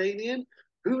Cyclops an alien?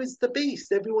 Who is the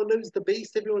beast? Everyone knows the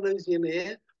beast, everyone knows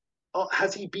Ynir.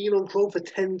 Has he been on Krull for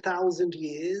 10,000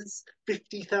 years,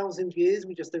 50,000 years?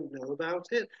 We just don't know about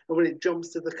it. And when it jumps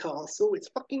to the castle, it's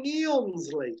fucking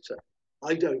eons later.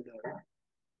 I don't know.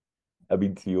 I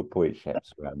mean, to your point,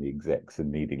 Sheps, around the execs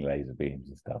and needing laser beams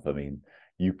and stuff. I mean,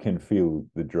 you can feel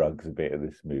the drugs a bit of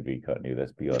this movie, can't you?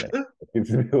 Let's be honest.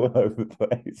 It's a bit all over the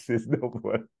place. It's not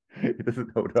one. It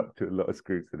doesn't hold up to a lot of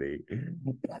scrutiny.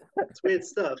 It's weird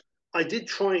stuff. I did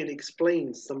try and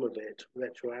explain some of it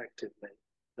retroactively,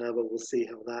 but we'll see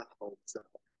how that holds up.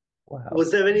 Wow.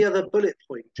 Was there any other bullet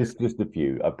point, Jimmy? Just a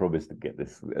few. I promise to get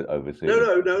this over No, soon.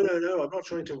 no, no, no, no. I'm not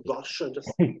trying to rush. I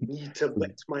just need to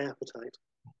whet my appetite.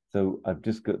 So I've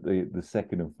just got the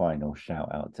second and final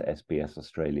shout out to SBS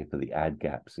Australia for the ad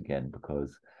gaps again,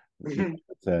 because he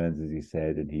returns, as he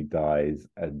said, and he dies,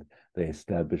 and they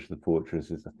establish the fortress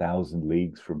is 1,000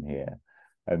 leagues from here,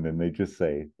 and then they just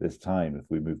say there's time if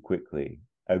we move quickly,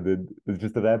 and then there's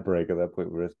just an ad break at that point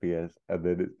for SBS, and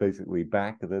then it's basically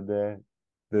back, and then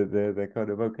they're kind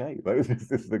of okay, like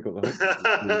they've got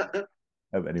the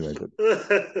whole. Anyway,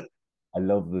 but I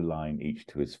love the line "each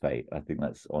to his fate." I think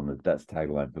that's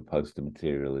tagline for poster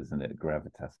material, isn't it?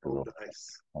 Gravitas Oh, galore.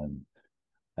 nice. And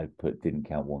I put didn't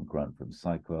count one grunt from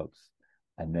Cyclops,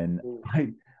 and then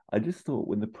Mm. I just thought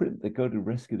when they go to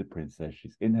rescue the princess,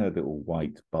 she's in her little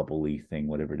white bubbly thing,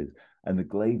 whatever it is, and the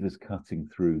glaive is cutting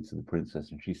through to the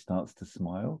princess, and she starts to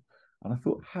smile. And I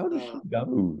thought, how does she Uh,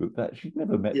 know that she's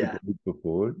never met the yeah, glaive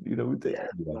before? yeah,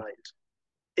 Anyway. right.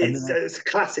 And then It's a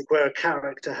classic where a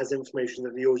character has information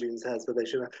that the audience has, but they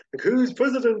should have, like, who's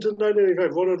president in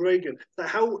 1985? Ronald Reagan.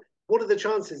 So what are the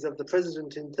chances of the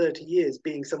president in 30 years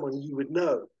being someone you would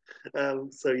know?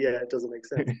 So yeah, it doesn't make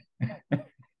sense.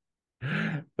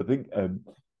 I think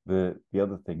the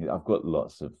other thing I've got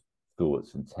lots of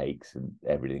thoughts and takes and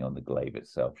everything on the glaive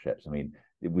itself, Sheps. I mean,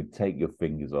 it would take your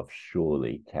fingers off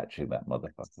surely catching that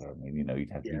motherfucker. I mean,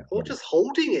 you'd have to Yeah, be or very. just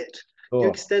holding it. You Oh,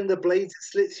 extend the blades, it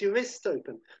slits your wrist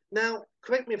open. Now,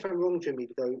 correct me if I'm wrong, Jimmy,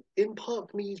 though, in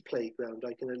Park Mead Playground,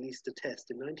 I can at least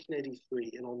attest in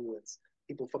 1983 and onwards,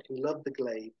 people fucking loved the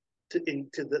glaive to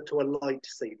a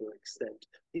lightsaber extent.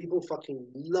 People fucking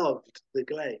loved the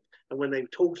glaive. And when they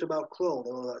talked about Krull,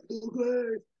 they were like, the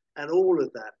glaive, and all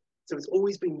of that. So it's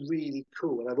always been really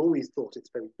cool. And I've always thought it's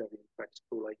very, very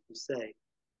impractical, like you say.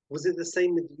 Was it the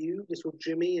same with you, little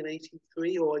Jimmy, in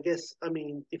 '83? Or I guess, I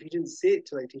mean, if you didn't see it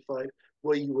till '85,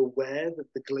 were you aware that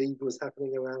the glaive was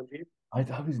happening around you?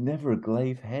 I was never a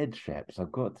glaive head, Sheps.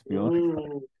 I've got to be honest.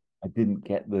 Mm. I didn't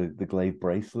get the glaive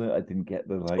bracelet. I didn't get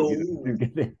the I Oh, didn't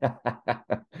get the,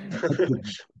 I couldn't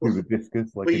do well, the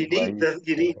discus like a glaive.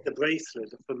 you need the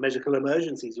bracelet for medical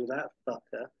emergencies with that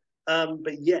fucker.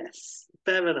 But yes,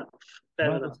 fair enough. Can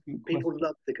Fair I enough. ask you a People question?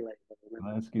 love the glaive. I Can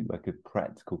remember. I ask you like a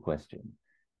practical question?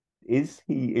 Is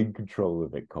he in control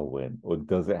of it, Colin, or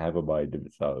does it have a mind of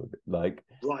its own? Like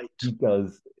Right, he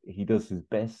does his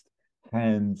best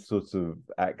hand sort of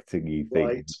acting-y thing,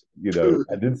 right.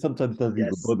 and then sometimes doesn't even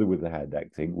Yes. bother with the hand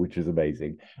acting, which is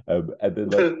amazing. And then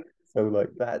like so like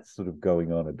that's sort of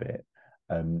going on a bit.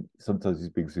 Sometimes he's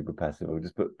being super passive. Or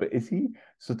just but is he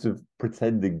sort of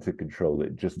pretending to control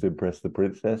it just to impress the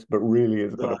princess, but really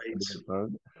it's got a mind Right. of its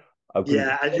own? Because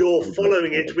Yeah, and you're it's like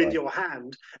following it with terrifying. your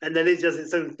hand, and then it does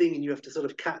its own thing, and you have to sort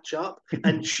of catch up,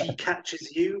 and she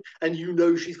catches you, and you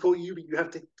know she's caught you, but you have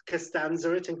to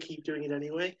Costanza it and keep doing it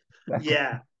anyway.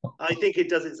 Yeah, I think it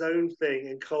does its own thing,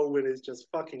 and Colwyn is just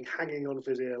fucking hanging on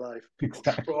for dear life,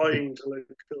 Exactly. trying to look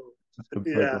cool. I'm so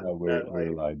Yeah, glad no, we're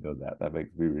aligned on that. That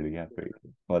makes me really happy.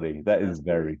 Funny. That is that's brilliant.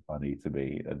 very funny to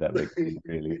me, and that makes me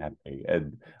really happy.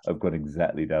 And I've gone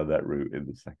exactly down that route in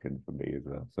the second for me as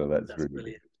well. So that's That's really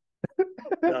brilliant. good.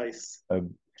 Nice. um, I've,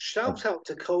 Shout out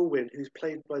to Colwyn, who's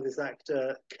played by this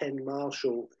actor Ken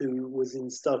Marshall, who was in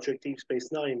Star Trek Deep Space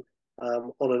Nine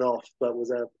on and off, but was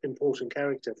an important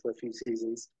character for a few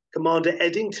seasons. Commander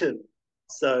Eddington.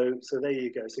 So there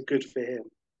you go. So good for him.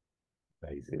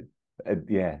 amazing.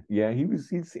 Yeah.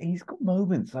 He's got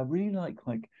moments. I really like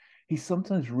he's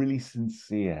sometimes really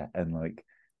sincere and like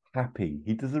happy.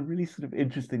 He does a really sort of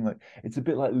interesting like it's a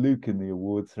bit like Luke in the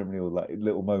awards ceremony or like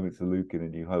little moments of Luke in A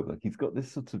New Hope. Like he's got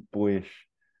this sort of boyish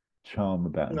charm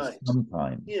about him Right.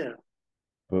 sometimes. Yeah.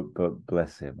 But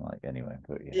bless him, like anyway.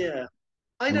 But yeah, Yeah.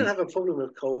 I don't we have a problem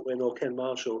with Colwyn or Ken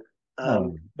Marshall.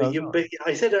 no, But no, you, no. but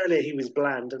I said earlier he was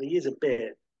bland, and he is a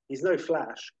bit. He's no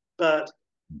Flash, but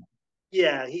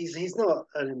yeah, he's not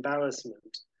an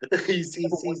embarrassment. Never want He's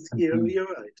to be you're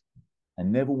right. I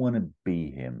never want to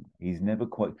be him. He's never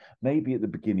quite. Maybe at the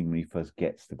beginning when he first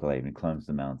gets the glaive and climbs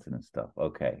the mountain and stuff.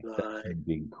 Okay, that's Right. him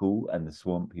being cool, and the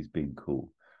swamp, he's being cool.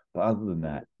 But other than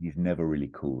that, he's never really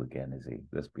cool again, is he?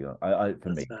 Let's be honest. For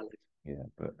That's me, valid. yeah.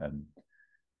 But Well,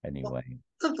 anyway,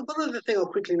 one other thing I'll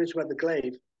quickly mention about the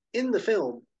glaive in the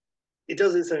film, it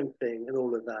does its own thing and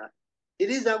all of that. It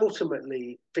is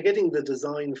ultimately forgetting the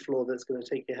design flaw that's going to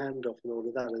take your hand off and all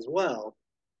of that as well.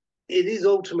 It is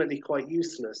ultimately quite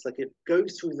useless. Like it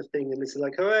goes through the thing and it's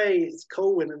like, hooray, it's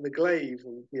Colwyn and the glaive,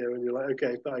 and and you're like,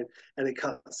 okay, fine, and it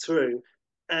cuts through,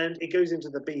 and it goes into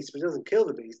the beast, but it doesn't kill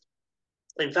the beast.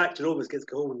 In fact, it almost gets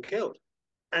Colwyn killed,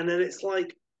 and then it's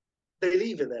like they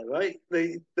leave it there, right?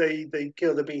 They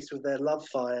kill the beast with their love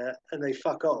fire and they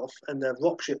fuck off, and their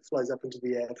rock ship flies up into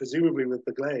the air, presumably with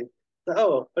the glaive. Like,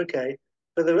 oh, okay.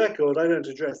 For the record, I don't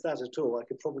address that at all. I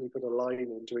could probably put a line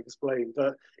in to explain.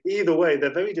 But either way,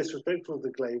 they're very disrespectful of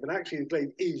the glaive. And actually, the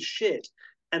glaive is shit.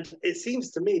 And it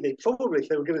seems to me they probably, if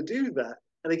they were going to do that,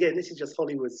 and again, this is just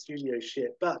Hollywood studio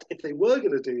shit, but if they were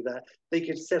going to do that, they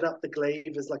could set up the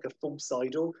glaive as like a false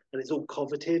idol and it's all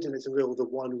coveted and it's a real the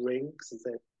one ring because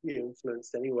they're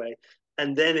influenced anyway.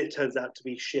 And then it turns out to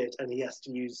be shit and he has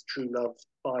to use true love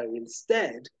fire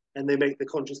instead and they make the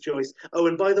conscious choice. Oh,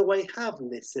 and by the way, have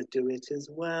Nissa do it as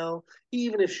well.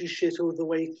 Even if she's shit all the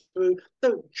way through,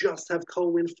 don't just have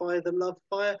Colwyn fire the love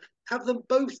fire. Have them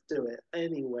both do it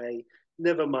anyway.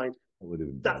 Never mind. That would have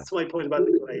been better. That's my point about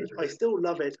the glaive. I still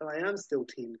love it, and I am still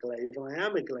Team Glaive, and I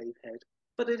am a glaive head.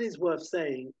 But it is worth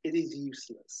saying it is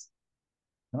useless.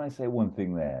 Can I say one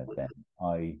thing there? Then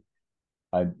I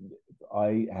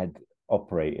I had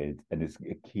operated, and it's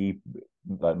a key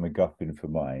like MacGuffin for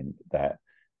mine that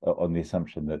on the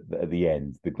assumption that at the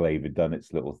end the glaive had done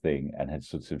its little thing and had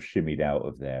sort of shimmied out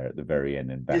of there at the very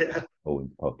end and back Yeah, in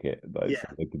the pocket, like, yeah. so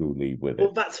they could all leave with Well,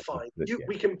 it. that's fine. But, yeah.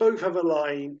 We can both have a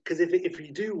line because if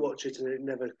you do watch it and it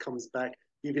never comes back,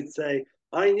 you could say,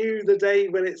 "I knew the day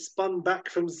when it spun back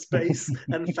from space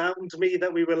and found me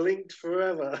that we were linked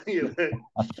forever."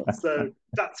 So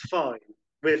that's fine.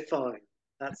 We're fine.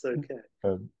 That's okay.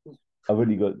 um, I've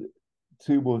only got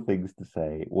two more things to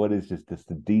say. One is just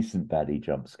a decent baddie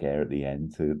jump scare at the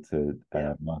end to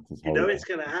Yeah, Martha's you know whole it's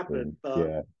going to happen, but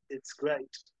yeah, it's great.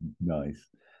 nice.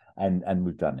 And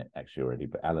we've done it actually already,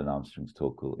 but Alan Armstrong's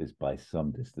Torkel is by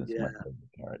some distance my Yeah.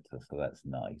 favorite character, so that's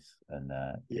nice. And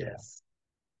yeah, Yes.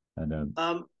 and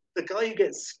The guy who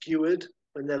gets skewered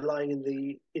when they're lying in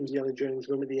the Indiana Jones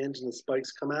room at the end and the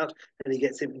spikes come out and he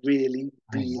gets it really,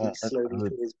 yeah, really that's slowly good.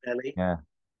 through his belly. Yeah,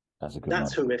 that's a good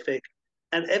That's one. horrific.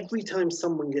 And every time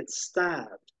someone gets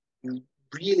stabbed, you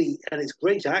really, and it's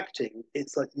great acting,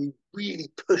 it's like you really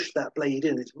push that blade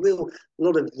in. It's real, a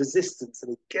lot of resistance,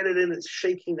 and you get it in, it's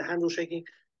shaking, the handle shaking,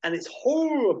 and it's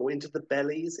horrible into the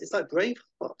bellies. It's like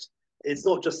Braveheart. It's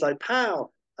not just like pow.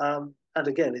 And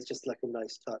again, it's just like a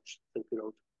nice touch. So good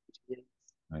old.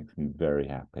 Makes me very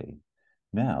happy.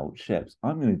 Now, Sheps,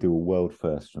 I'm going to do a world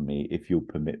first for me, if you'll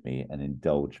permit me and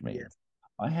indulge me. Yes.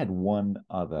 I had one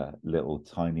other little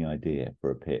tiny idea for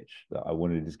a pitch that I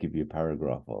wanted to just give you a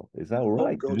paragraph of. Is that all Oh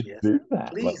right to God, just yes. do that?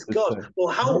 Like, Please, God.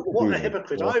 Well, how? What a marketing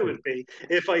hypocrite I it. would be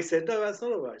if I said no. That's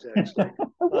not all right, actually.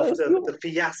 Well, After the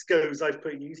fiascos I've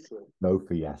put you through. no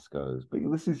fiascos. But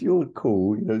this is your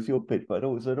call, it's your pitch. But I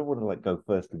don't want to like go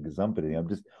first and gazump anything. I'm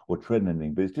just or tread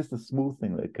anything. But it's just a small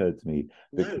thing that occurred to me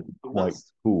that No, could be you quite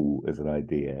must. cool as an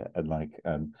idea. And like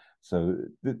so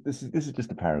this is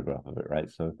just a paragraph of it,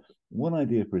 right? So one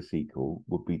idea for a sequel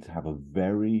would be to have a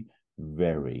very,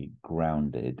 very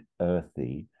grounded,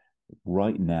 earthy,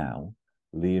 right now,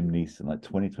 Liam Neeson, like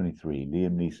 2023,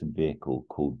 Liam Neeson vehicle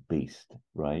called Beast,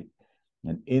 right?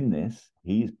 And in this,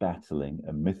 he's battling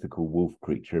a mythical wolf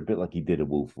creature, a bit like he did a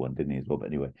wolf one, didn't he, as well? But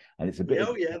anyway, and it's a bit Yeah, of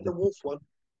oh yeah, the wolf one.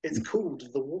 It's called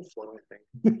the wolf one,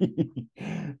 I think.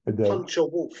 and then Punch a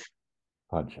wolf.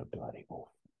 punch a bloody wolf.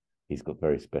 He's got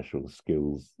very special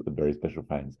skills and very special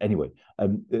fangs. Anyway,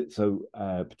 so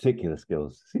particular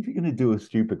skills. See if you're going to do a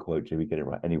stupid quote, Jimmy, get it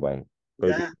right. Anyway,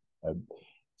 Yeah. um,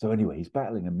 so anyway, he's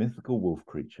battling a mythical wolf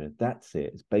creature. That's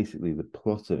it. It's basically the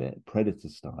plot of it, Predator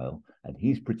style, and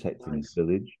he's protecting his Nice.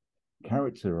 village.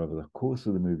 Character over the course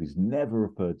of the movie is never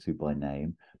referred to by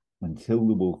name until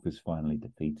the wolf is finally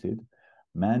defeated.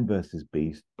 Man versus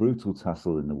beast, brutal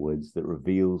tussle in the woods that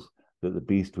reveals that the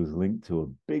beast was linked to a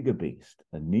bigger beast.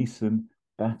 And Neeson,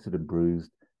 battered and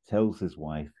bruised, tells his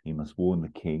wife he must warn the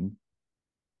king.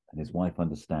 And his wife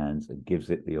understands and gives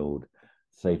it the old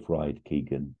safe ride,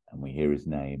 Keegan. And we hear his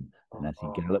name. And as he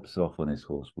gallops off on his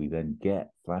horse, we then get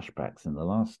flashbacks in the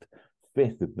last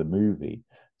fifth of the movie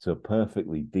to a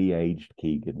perfectly de aged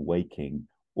Keegan waking,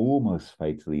 almost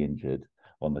fatally injured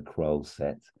on the Krull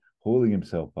set, hauling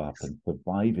himself up and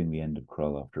surviving the end of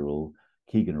Krull after all.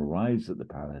 Keegan arrives at the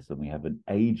palace, and we have an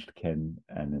aged Ken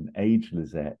and an aged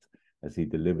Lizette as he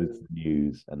delivers the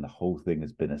news, and the whole thing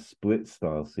has been a split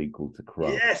style sequel to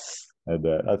Krull. Yes, And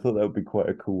I thought that would be quite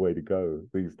a cool way to go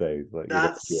these days. Like,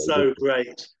 that's so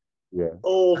great. yeah.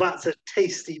 Oh, that's a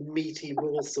tasty, meaty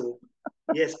morsel.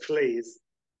 Yes, please.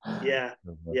 Yeah,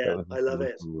 That yeah, was I just a love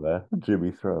it. little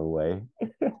Jimmy throwaway.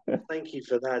 Thank you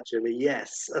for that, Jimmy.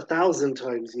 Yes, 1,000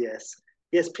 times yes.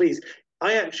 Yes, please.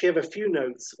 I actually have a few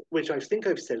notes, which I think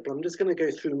I've said, but I'm just going to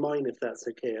go through mine if that's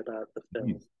okay about the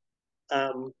film.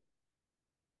 Um,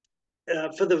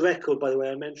 for the record, by the way,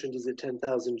 I mentioned is it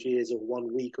 10,000 years or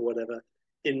 1 week or whatever.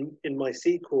 In my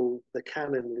sequel, the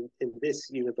canon in this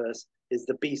universe is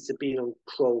the beast had been on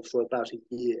Krull for about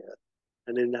a year.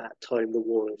 And in that time, the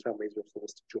warring families were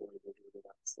forced to join and all of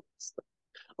that sort of stuff.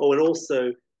 Oh, and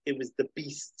also it was the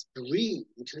beast's breed,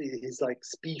 his like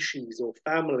species or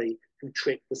family, who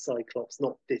tricked the Cyclops,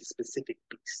 not this specific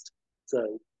beast.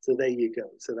 So there you go.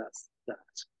 So that's that.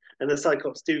 And the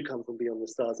Cyclops do come from beyond the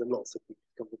stars, and lots of people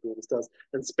come from beyond the stars.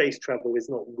 And space travel is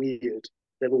not weird.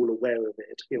 They're all aware of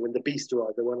it. You know, when the beast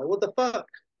arrived, they were like, "What the fuck?"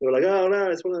 They were like, "Oh no,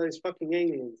 it's one of those fucking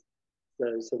aliens."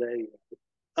 So there you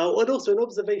go. And also an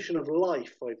observation of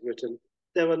life I've written.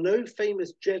 There are no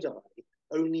famous Jedi,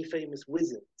 only famous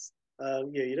wizards.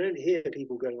 You don't hear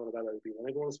people going on about Obi-Wan.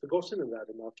 Everyone's forgotten about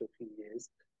him after a few years.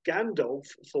 Gandalf,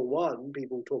 for one,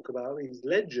 people talk about. He's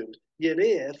legend.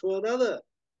 Ynir, for another.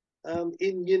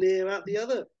 In Ynir, out the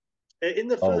other. In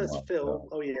the Oh my first film, God.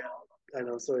 oh yeah, I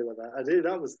know. Sorry about that. I did.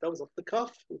 That was off the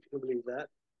cuff, if you can believe that.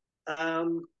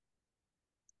 Um,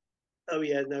 oh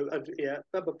yeah, no, yeah.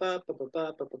 Ba, ba, ba, ba,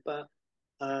 ba, ba, ba, ba.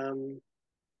 Um,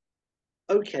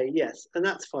 okay, yes, and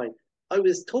that's fine. I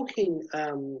was talking.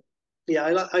 Yeah,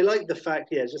 I like the fact.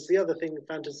 Yeah, just the other thing,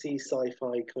 fantasy,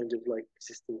 sci-fi, kind of like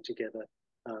system together.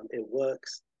 It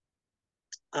works.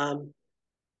 Um,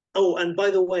 oh, and by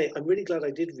the way, I'm really glad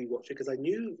I did rewatch it because I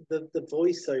knew the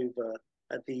voiceover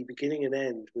at the beginning and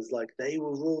end was like they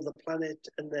will rule the planet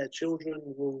and their children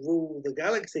will rule the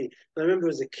galaxy. And I remember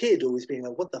as a kid always being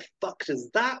like, "What the fuck does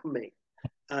that mean?"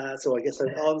 So I guess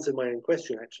I've answered my own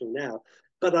question actually now.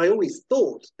 But I always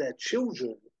thought they're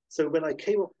children. So when I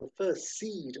came up with the first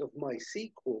seed of my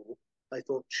sequel, I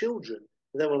thought children.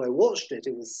 And then when I watched it,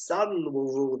 it was Sun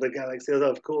will rule the galaxy.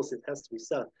 Although of course it has to be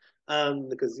Sun,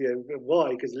 because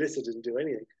why? Because Lyssa didn't do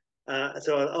anything.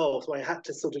 So I had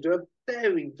to sort of do a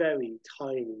very very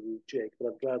tiny jig. But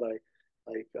I'm glad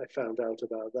I found out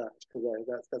about that because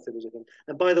that's a different.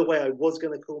 And by the way, I was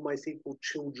going to call my sequel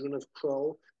Children of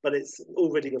Krull, but it's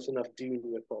already got enough Dune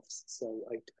ripoffs, so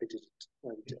I didn't.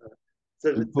 And,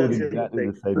 so We pulled that's the other exactly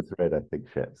thing. the same thread, I think,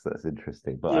 Sheps. That's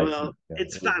interesting. But I Well, think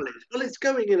it's valid. Well, it's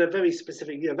going in a very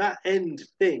specific, that end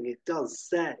thing. It does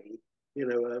say,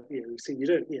 so you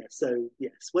don't, yeah. So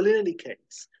yes. Well, in any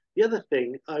case, the other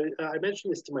thing I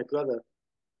mentioned this to my brother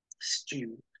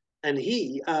Stu, and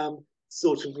he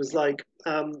sort of was like,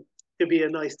 it'd be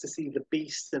nice to see the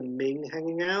Beast and Ming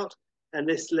hanging out, and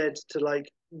this led to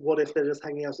like, what if they're just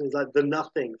hanging out and it's like the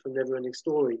Nothing from Neverending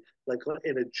Story, like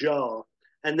in a jar,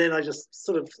 and then I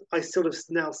sort of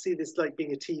now see this like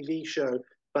being a TV show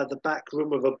about the back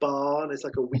room of a bar, and it's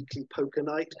like a weekly poker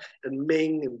night, and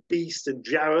Ming and Beast and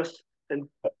Jareth and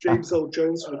James Earl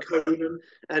Jones from Conan,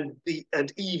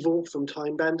 and Evil from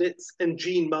Time Bandits, and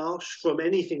Jean Marsh from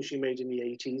anything she made in the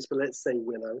 80s, but let's say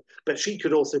Willow. But she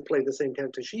could also play the same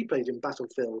character she played in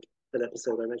Battlefield, that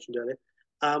episode I mentioned earlier.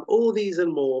 All these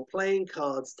and more, playing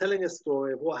cards, telling a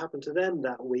story of what happened to them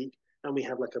that week. And we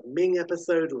have like a Ming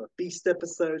episode or a Beast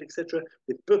episode, etc.,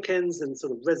 with bookends and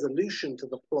sort of resolution to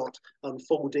the plot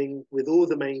unfolding with all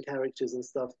the main characters and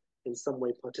stuff in some way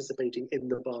participating in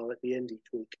the bar at the end each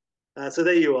week. So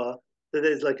there you are. So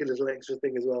there's like a little extra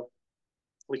thing as well,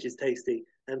 which is tasty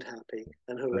and happy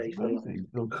and that's hooray for amazing.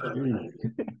 Oh, life.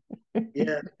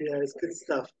 Yeah, it's good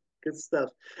stuff. Good stuff.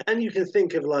 And you can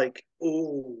think of like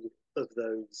all of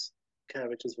those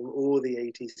characters from all the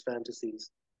 80s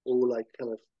fantasies, all like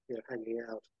kind of hanging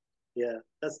out. Yeah,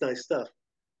 that's nice stuff.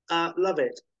 Love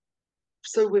it.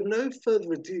 So with no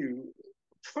further ado,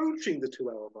 approaching the 2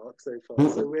 hour mark so far.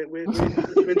 So we're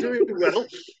doing well.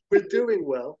 We're doing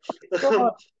well. Come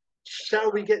on,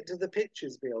 Shall we get to the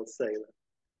pictures, me old sailor?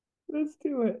 let's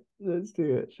do it. Let's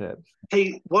do it, Sheps.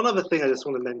 Hey, one other thing I just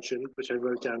want to mention, which I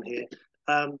wrote down here.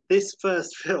 This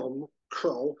first film,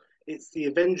 Krull, it's the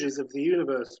Avengers of the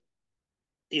Universe.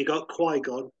 You got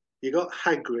Qui-Gon, you got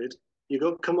Hagrid, you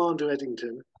got Commander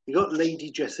Eddington, you got Lady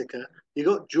Jessica, you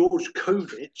got George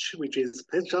Kovich, which is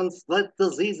Pigeons Like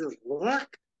Diseases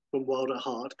Work from Wild at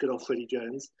Heart, good old Freddie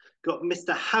Jones. Got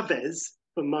Mr. Havez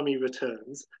from Mummy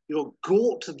Returns. You got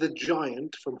Gort the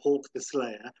Giant from Hawk the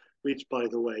Slayer, which, by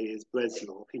the way, is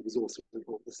Breslov. He was also in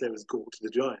Hawk the Slayer as Gort the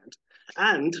Giant.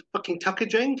 And fucking Tucker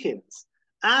Jenkins.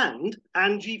 And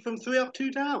Angie from Three Up,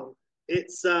 Two Down.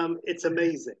 It's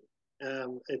amazing.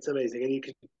 It's amazing. And you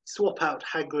could swap out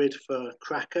Hagrid for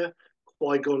Cracker,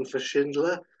 Qui-Gon for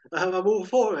Schindler. I'm all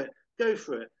for it. Go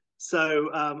for it.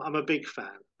 So I'm a big fan.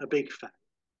 A big fan.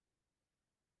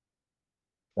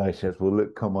 Nice, Sheps. Well,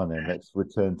 look, come on then. Let's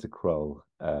return to Krull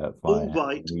All via the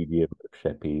right. medium of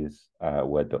Sheppy's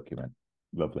Word document.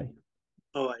 Lovely.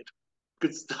 All right.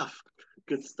 Good stuff.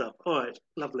 Good stuff. All right.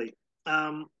 Lovely.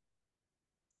 Um,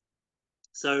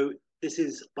 so this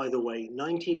is, by the way,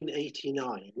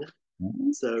 1989.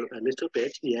 Mhm. So a little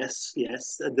bit, yes,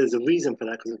 yes. And there's a reason for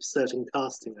that because of certain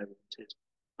casting I wanted.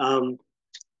 Um,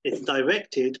 It's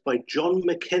directed by John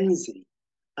Mackenzie.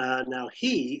 Now,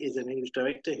 he is an English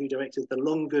director who directed The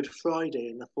Long Good Friday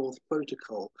and The Fourth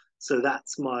Protocol. So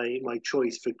that's my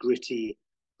choice for gritty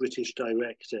British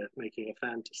director making a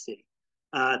fantasy.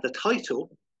 The title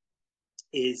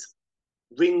is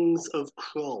Rings of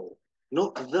Krull.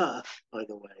 Not the, by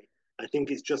the way. I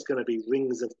think it's just going to be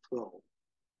Rings of Krull.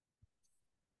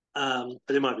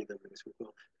 But it might be the Rings of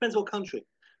Krull. Depends what country.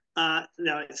 Now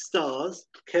it stars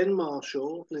Ken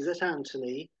Marshall, Lizette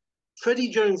Anthony, Freddie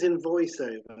Jones in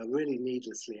voiceover, really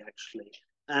needlessly actually.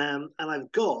 And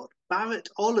I've got Barrett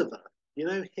Oliver. You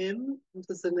know him?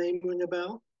 Does the name ring a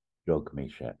bell? Jog me,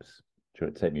 Sheps.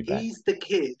 Take me back. He's the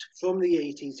kid from the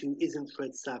 80s who isn't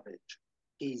Fred Savage.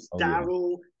 He's Oh yeah,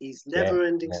 Daryl. He's yeah, Never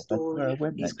Ending yeah. That's where I Story.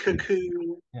 went He's actually.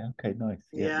 Cocoon. Yeah, okay, nice.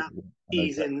 Yeah, Yeah. yeah, I know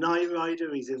He's exactly. in Knight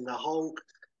Rider. He's in The Hulk.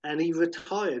 And he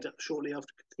retired shortly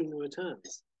after Cocoon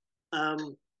Returns,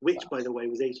 which, by the way,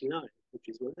 was 89, which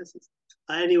is what this is.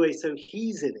 Anyway, so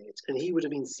he's in it, and he would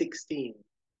have been 16,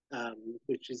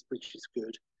 which is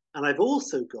good. And I've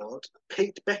also got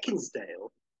Kate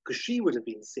Beckinsdale, because she would have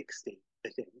been 16, I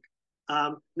think.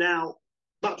 Now,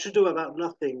 Much Ado About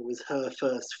Nothing was her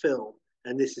first film,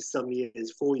 and this is some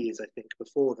years, 4 years, I think,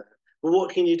 before that. But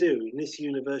what can you do? In this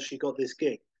universe, she got this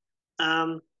gig.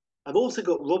 I've also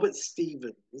got Robert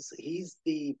Stevens. He's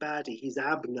the baddie. He's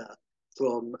Abner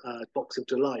from Box of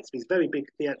Delights. He's a very big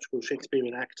theatrical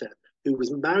Shakespearean actor who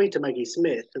was married to Maggie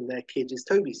Smith, and their kid is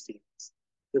Toby Stevens.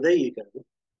 So there you go.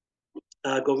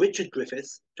 I've got Richard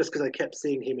Griffiths, just because I kept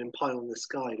seeing him in Pie on the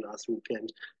Sky last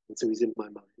weekend, and so he's in my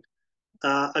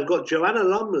mind. I've got Joanna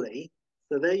Lumley,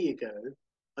 so there you go.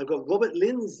 I've got Robert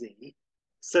Lindsay,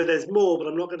 so there's more, but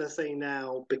I'm not going to say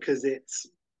now because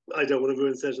I don't want to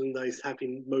ruin certain nice,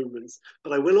 happy moments.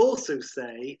 But I will also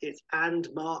say it's and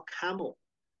Mark Hamill.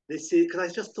 This is because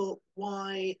I just thought,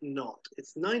 why not?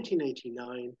 It's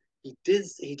 1989. He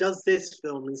does this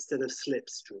film instead of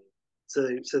Slipstream.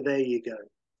 So there you go.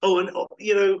 Oh, and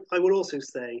I will also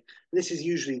say this is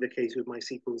usually the case with my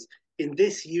sequels. In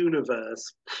this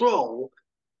universe, Krull,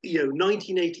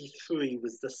 1983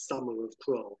 was the summer of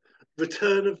Krull.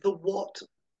 Return of the What?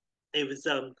 It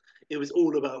was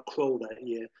all about Krull that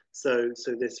year. So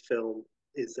this film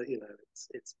is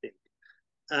it's big.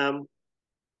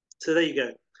 So there you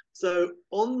go. So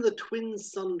on the twin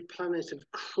sun planet of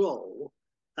Krull,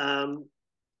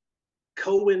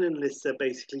 Colwyn and Lissa,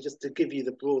 basically, just to give you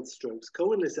the broad strokes,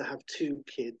 Colwyn and Lissa have two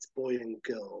kids, boy and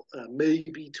girl,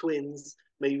 maybe twins,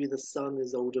 maybe the son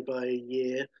is older by a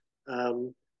year.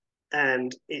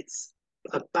 And it's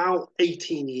about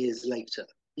 18 years later,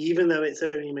 even though it's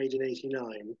only made in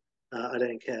 89. I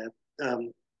don't care.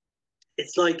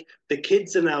 It's like the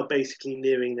kids are now basically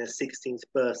nearing their 16th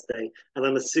birthday, and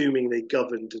I'm assuming they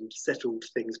governed and settled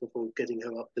things before getting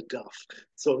her up the duff.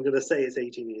 So I'm going to say it's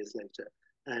 18 years later,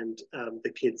 and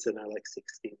the kids are now like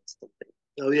 16 or something.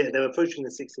 Oh yeah, they're approaching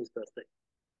their 16th birthday.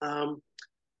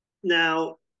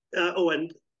 Now,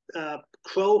 and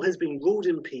Krull has been ruled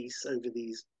in peace over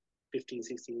these 15,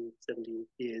 16, 17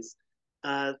 years.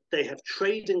 They have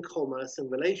trade and commerce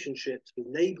and relationships with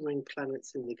neighboring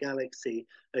planets in the galaxy,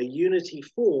 a unity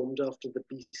formed after the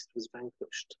beast was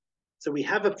vanquished. So we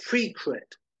have a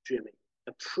pre-cred, Jimmy,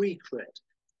 a pre-cred.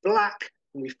 Black,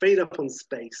 and we fade up on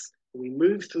space, and we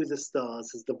move through the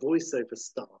stars as the voiceover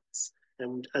starts.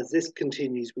 And as this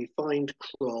continues, we find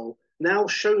Krull, now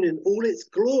shown in all its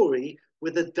glory,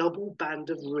 with a double band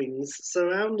of rings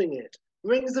surrounding it.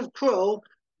 Rings of Krull,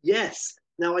 yes.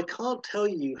 Now, I can't tell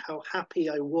you how happy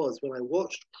I was when I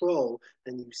watched Krull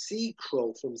and you see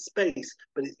Krull from space,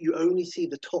 but you only see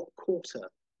the top quarter.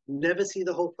 You never see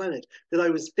the whole planet. That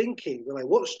I was thinking when I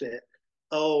watched it,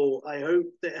 oh, I hope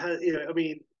that,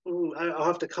 I'll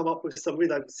have to come up with something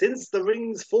like, since the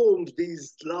rings formed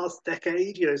these last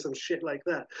decade, some shit like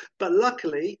that. But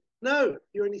luckily, no,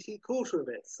 you only see a quarter of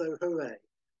it. So hooray.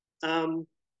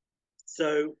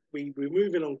 So we're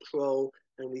moving on Krull,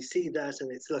 and we see that,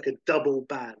 and it's like a double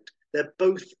band. They're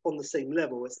both on the same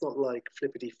level. It's not like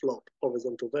flippity flop,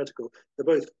 horizontal, vertical. They're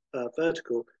both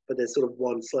vertical, but there's sort of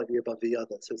one slightly above the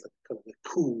other. So it's like kind of a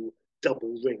cool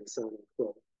double ring surrounding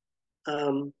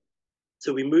Krull.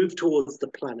 So we move towards the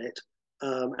planet,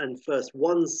 and first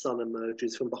one sun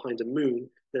emerges from behind a moon,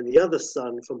 then the other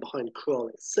sun from behind Krull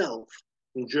itself.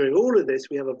 And during all of this,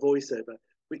 we have a voiceover,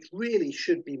 which really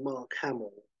should be Mark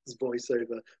Hamill's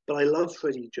voiceover. But I love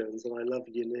Freddie Jones and I love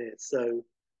Ynir. So,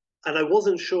 and I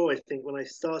wasn't sure, I think, when I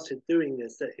started doing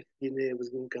this, that if Ynir was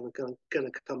going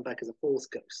to come back as a Force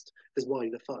ghost, because why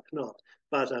the fuck not?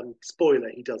 But spoiler,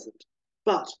 he doesn't.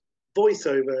 But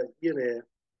voiceover, Ynir.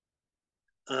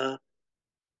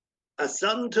 A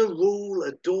son to rule,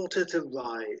 a daughter to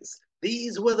rise.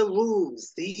 These were the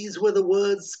rules, these were the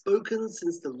words spoken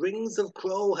since the rings of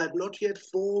Krull had not yet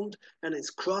formed and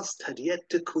its crust had yet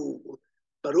to cool.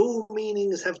 But all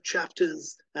meanings have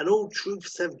chapters and all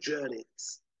truths have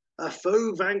journeys. A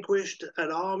foe vanquished,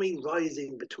 an army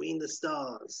rising between the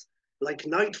stars. Like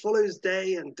night follows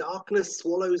day and darkness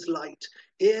swallows light,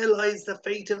 here lies the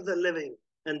fate of the living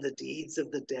and the deeds of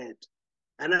the dead.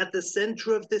 And at the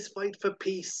center of this fight for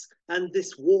peace and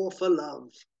this war for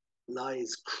love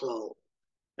lies Krull.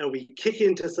 And we kick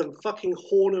into some fucking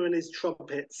Horner and his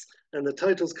trumpets, and the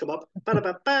titles come up.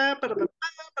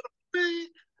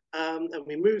 And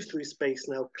we move through space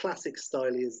now, classic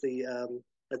style as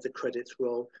the credits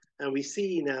roll, and we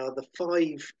see now the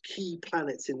 5 key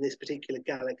planets in this particular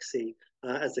galaxy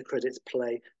as the credits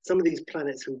play. Some of these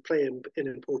planets who play an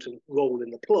important role in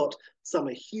the plot. Some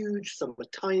are huge, some are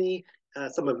tiny,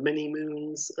 some have many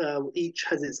moons. Each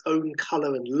has its own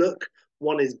color and look.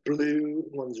 One is blue,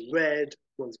 one's red,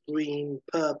 one's green,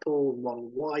 purple, and one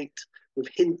white, with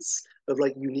hints of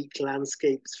like unique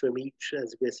landscapes from each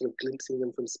as we're sort of glimpsing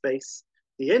them from space.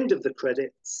 The end of the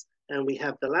credits, and we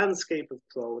have the landscape of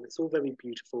Krull, and it's all very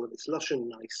beautiful and it's lush and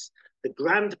nice. The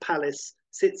grand palace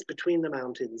sits between the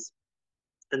mountains,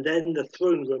 and then the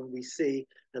throne room we see,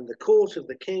 and the court of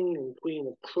the king and queen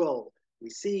of Krull. We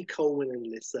see Colwyn and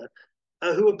Lissa,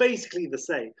 who are basically the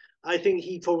same. I think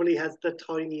he probably has the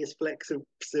tiniest flecks of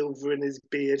silver in his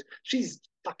beard. She's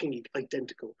fucking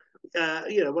identical.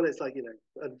 When it's like,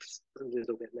 a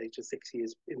little bit later, 6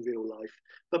 years in real life.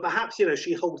 But perhaps,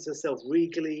 she holds herself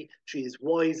regally. She is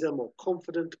wiser, more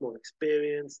confident, more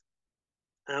experienced.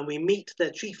 And we meet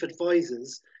their chief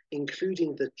advisors,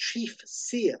 including the chief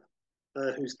seer,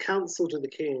 who's counsel to the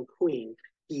king and queen.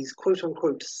 He's quote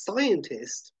unquote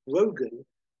scientist, Rogan,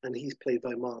 and he's played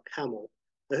by Mark Hamill,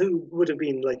 who would have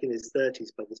been like in his 30s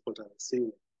by this point, I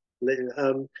assume.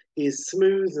 He is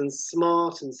smooth and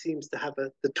smart and seems to have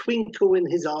the twinkle in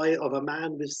his eye of a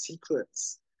man with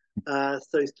secrets.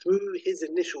 So through his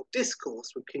initial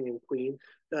discourse with King and Queen,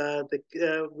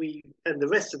 we and the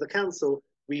rest of the council,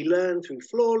 we learn through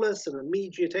flawless and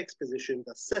immediate exposition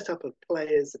the setup of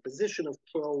players, the position of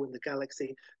Krull in the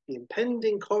galaxy, the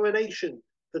impending coronation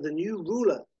for the new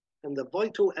ruler, and the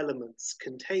vital elements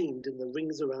contained in the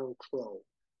rings around Krull.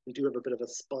 We do have a bit of a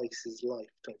spice is life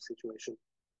type situation.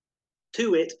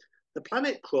 To it, the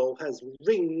planet Krull has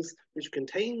rings which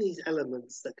contain these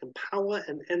elements that can power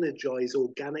and energize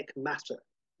organic matter,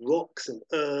 rocks and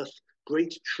earth,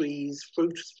 great trees,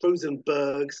 frozen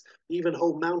bergs, even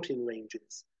whole mountain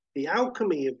ranges. The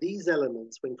alchemy of these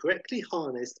elements, when correctly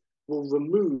harnessed, will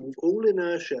remove all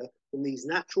inertia from these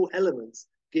natural elements,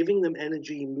 giving them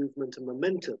energy, movement, and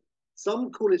momentum.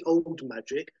 Some call it old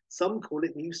magic, some call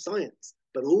it new science,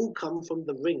 but all come from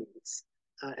the rings.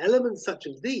 Elements such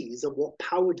as these are what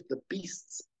powered the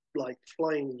beasts like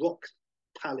flying rock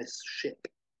palace ship.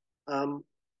 And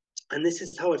this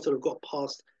is how I sort of got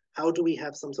past how do we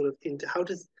have some sort of how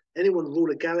does anyone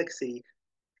rule a galaxy?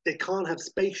 They can't have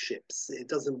spaceships. It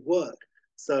doesn't work.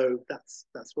 So that's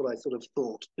what I sort of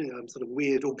thought. Sort of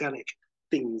weird organic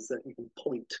things that you can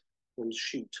point and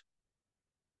shoot.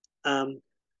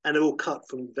 And they're all cut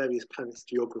from various planets'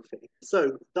 geography.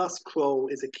 So, thus,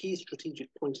 Krull is a key strategic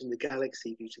point in the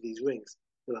galaxy due to these rings.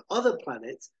 There are other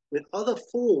planets with other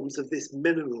forms of this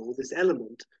mineral, this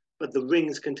element, but the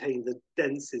rings contain the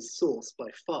densest source by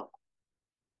far.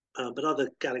 But other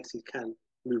galaxies can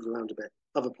move around a bit,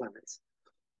 other planets.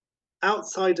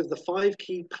 Outside of the 5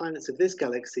 key planets of this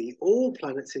galaxy, all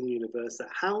planets in the universe that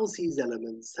house these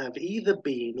elements have either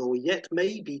been or yet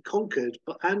may be conquered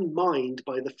and mined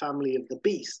by the family of the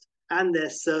beast and their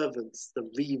servants, the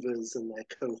Reavers and their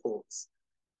cohorts.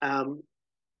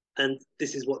 And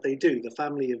this is what they do. The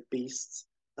family of beasts,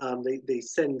 they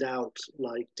send out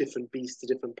like different beasts to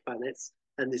different planets.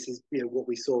 And this is what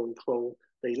we saw in Krull.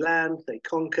 They land, they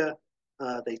conquer,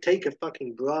 they take a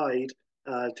fucking bride,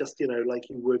 just like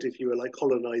you would if you were like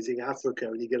colonizing Africa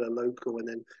and you get a local and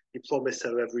then you promise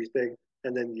her everything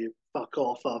and then you fuck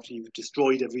off after you've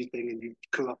destroyed everything and you've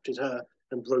corrupted her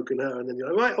and broken her and then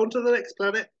you're like, right, on to the next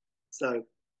planet. So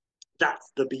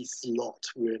that's the beast's lot,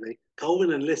 really.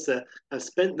 Colwyn and Lissa have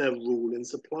spent their rule in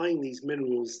supplying these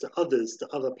minerals to others, to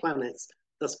other planets,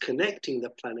 thus connecting the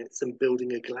planets and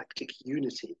building a galactic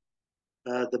unity.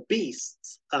 The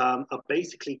beasts are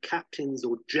basically captains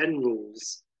or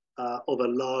generals of a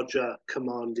larger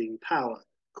commanding power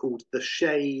called the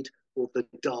Shade or the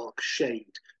Dark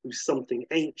Shade, who's something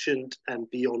ancient and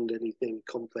beyond anything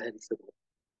comprehensible.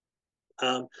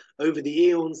 Over the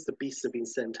eons, the beasts have been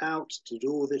sent out to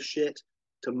do all this shit,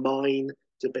 to mine,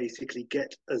 to basically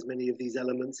get as many of these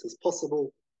elements as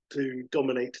possible. to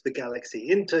dominate the galaxy.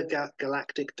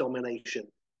 Intergalactic domination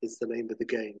is the name of the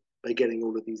game, by getting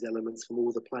all of these elements from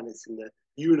all the planets in the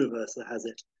universe that has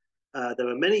it. There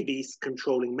are many beasts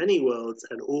controlling many worlds,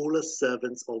 and all are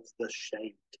servants of the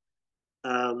Shade.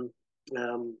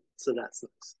 So that's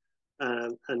nice.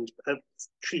 And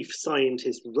chief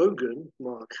scientist Rogan,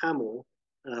 Mark Hamill,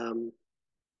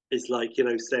 is like,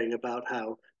 saying about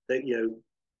how they,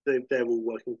 they're all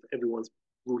working, everyone's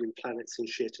ruling planets and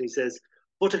shit. And he says,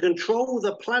 but to control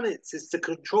the planets is to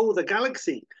control the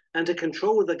galaxy. And to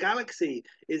control the galaxy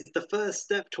is the first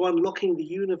step to unlocking the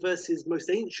universe's most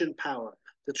ancient power,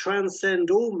 to transcend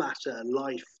all matter,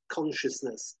 life,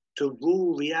 consciousness, to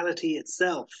rule reality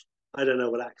itself. I don't know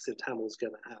what accent Hamill's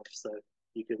going to have, so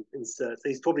you can insert.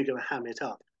 He's probably going to ham it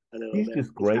up a little He's bit.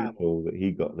 just It's Hamill. grateful that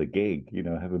he got the gig,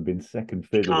 having been second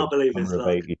He fiddle in can't believe his summer of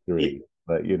luck. '83.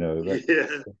 But that's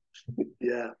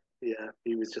Yeah, yeah.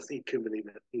 He couldn't believe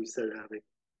it. He was so happy.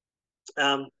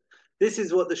 This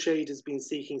is what the Shade has been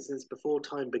seeking since before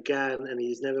time began, and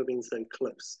he's never been so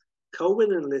close.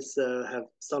 Colwyn and Lissa have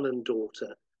son and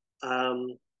daughter.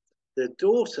 The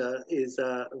daughter is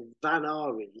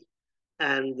Vanari,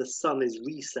 and the son is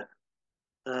Risa.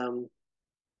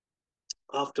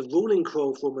 After ruling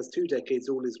Krull for almost 2 decades,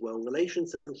 all is well.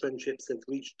 Relations and friendships have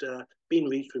been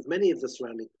reached with many of the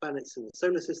surrounding planets in the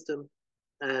solar system,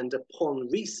 and upon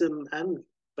Rhysum and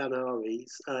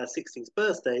Vanari's 16th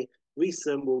birthday,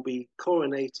 Rhysum will be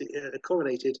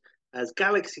coronated as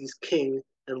Galaxy's king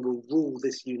and will rule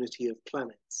this unity of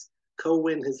planets.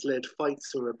 Colwyn has led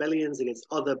fights and rebellions against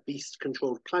other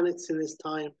beast-controlled planets in this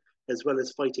time, as well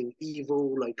as fighting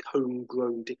evil like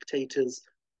homegrown dictators,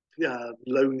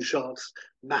 loan sharks,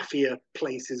 mafia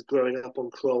places growing up on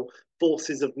Krull,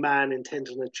 forces of man intent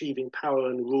on achieving power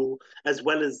and rule, as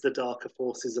well as the darker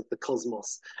forces of the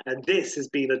cosmos. And this has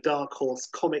been a Dark Horse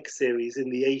comic series in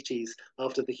the 80s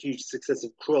after the huge success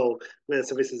of Krull.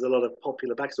 So this is a lot of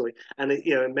popular backstory. And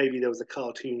maybe there was a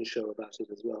cartoon show about it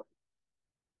as well.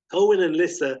 Colwyn and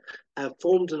Lissa have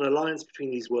formed an alliance between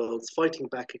these worlds, fighting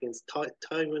back against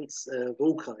tyrants of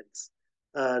all kinds.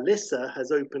 Lissa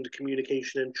has opened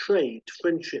communication and trade,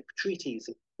 friendship, treaties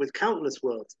with countless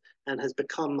worlds, and has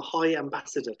become High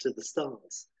Ambassador to the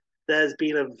stars. There's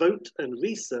been a vote, and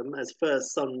Rhysum, as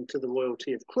first son to the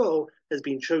royalty of Krull, has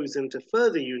been chosen to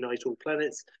further unite all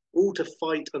planets, all to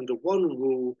fight under one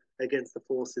rule against the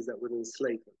forces that would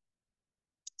enslave them.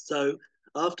 So,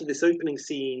 after this opening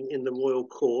scene in the royal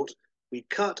court, we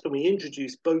cut and we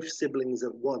introduce both siblings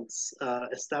at once,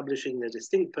 establishing their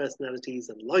distinct personalities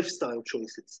and lifestyle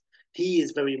choices. He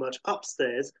is very much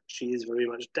upstairs, she is very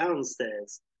much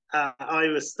downstairs.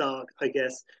 Iris Stark, I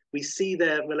guess, we see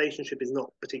their relationship is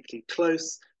not particularly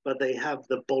close, but they have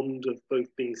the bond of both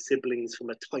being siblings from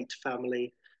a tight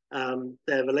family.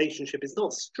 Their relationship is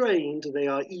not strained, they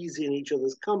are easy in each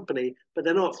other's company, but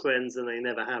they're not friends and they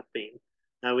never have been.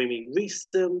 Now we meet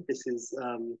Rhysum. This is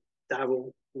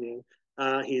Daryl.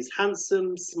 He is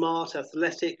handsome, smart,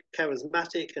 athletic,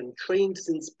 charismatic, and trained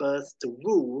since birth to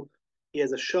rule. He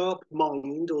has a sharp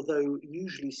mind, although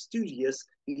usually studious,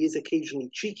 he is occasionally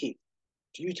cheeky.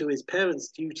 Due to his parents'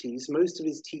 duties, most of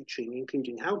his teaching,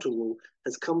 including how to rule,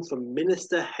 has come from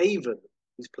Minister Haven,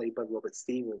 who's played by Robert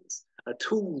Stevens, a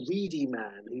tall, reedy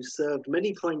man who served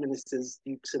many prime ministers,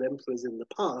 dukes, and emperors in the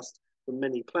past from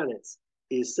many planets.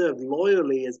 He has served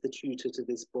loyally as the tutor to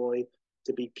this boy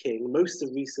to be king most of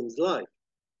Rhysum's life.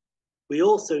 We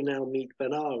also now meet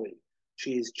Vanari.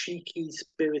 She is cheeky,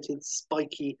 spirited,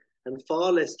 spiky, and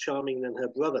far less charming than her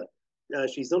brother.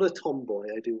 She's not a tomboy,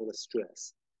 I do want to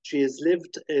stress. She has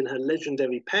lived in her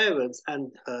legendary parents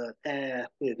and her heir,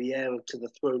 the heir to the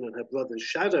throne and her brother's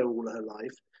shadow all her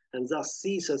life, and thus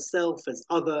sees herself as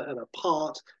other and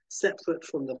apart, separate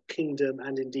from the kingdom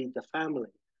and indeed the family.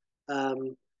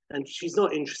 And she's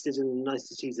not interested in the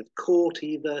niceties of court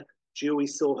either. She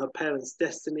always saw her parents'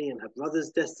 destiny and her brother's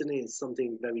destiny as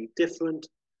something very different.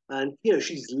 And,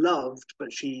 she's loved,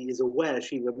 but she is aware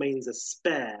she remains a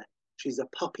spare. She's a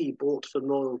puppy bought for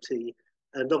novelty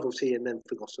and then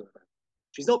forgotten about.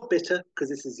 She's not bitter, because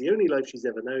this is the only life she's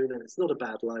ever known, and it's not a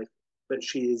bad life, but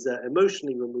she is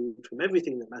emotionally removed from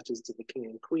everything that matters to the king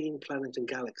and queen, planet, and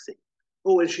galaxy.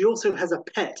 Oh, and she also has a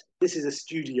pet. This is a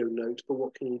studio note, but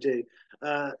what can you do?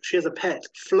 She has a pet,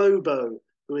 Flobo,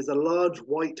 who is a large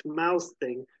white mouse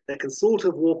thing that can sort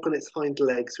of walk on its hind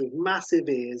legs with massive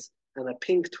ears and a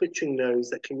pink twitching nose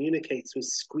that communicates with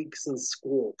squeaks and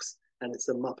squawks, and it's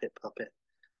a Muppet puppet.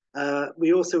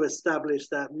 We also established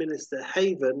that Minister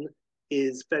Haven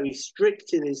is very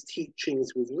strict in his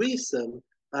teachings with Rhysum,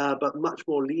 but much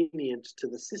more lenient to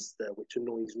the sister, which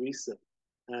annoys Rhysum.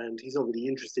 And he's not really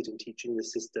interested in teaching the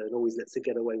sister and always lets her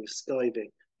get away with skiving.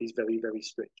 He's very, very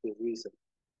strict with reason.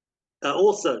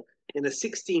 Also, in a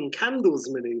 16 candles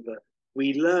maneuver,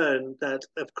 we learn that,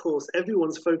 of course,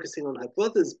 everyone's focusing on her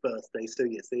brother's birthday. So,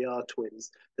 yes, they are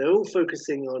twins. They're all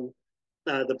focusing on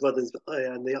the brothers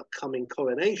and the upcoming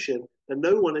coronation, and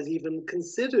no one has even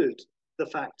considered the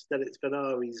fact that it's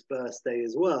Venari's birthday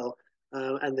as well.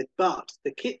 But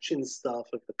the kitchen staff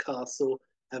of the castle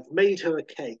have made her a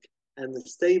cake, and the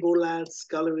stable lads,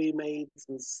 scullery maids,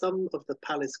 and some of the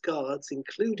palace guards,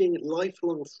 including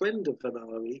lifelong friend of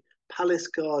Venari, palace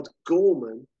guard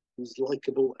Gorman, who's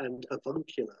likable and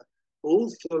avuncular, all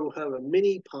throw her a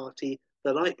mini party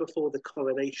the night before the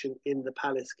coronation in the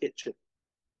palace kitchen.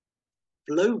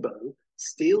 Flobo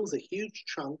steals a huge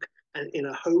trunk and in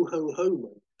a ho ho ho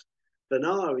moment.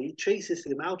 Venari chases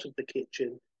him out of the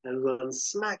kitchen and runs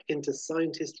smack into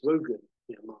scientist Rogan,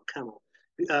 Mark Hamill.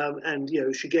 And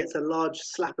she gets a large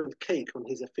slap of cake on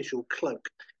his official cloak.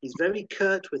 He's very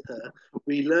curt with her.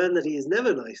 We learn that he is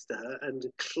never nice to her and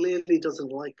clearly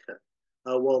doesn't like her.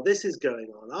 While this is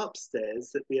going on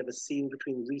upstairs, that we have a scene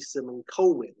between Rhysum and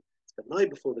Colwyn. It's the night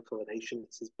before the coronation.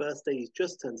 It's his birthday. He's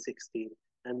just turned 16.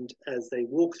 And as they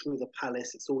walk through the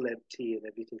palace, it's all empty and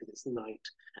everything because it's night.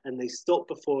 And they stop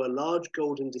before a large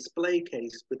golden display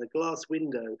case with a glass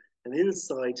window, and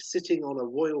inside, sitting on a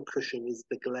royal cushion, is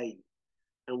the glaive.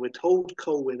 And we're told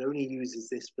Colwyn only uses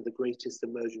this for the greatest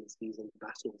emergencies and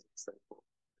battles and so forth.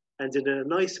 And in a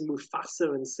nice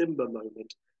Mufasa and Simba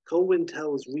moment, Colwyn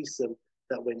tells Rhysum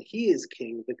that when he is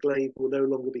king, the glaive will no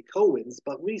longer be Colwyn's,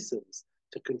 but Rhysum's,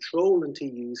 to control and to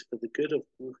use for the good of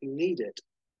who need it.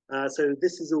 So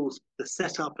this is all the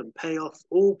setup and payoff,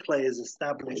 all players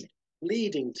established,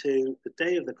 leading to the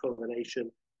day of the coronation,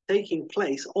 taking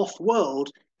place off-world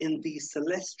in the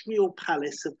celestial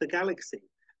palace of the galaxy,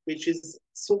 which is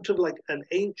sort of like an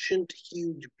ancient,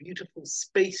 huge, beautiful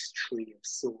space tree of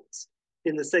sorts.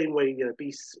 In the same way,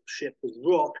 Beast's ship was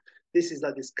rock, this is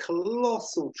like this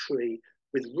colossal tree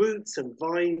with roots and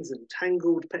vines and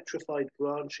tangled petrified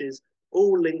branches,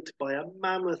 all linked by a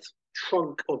mammoth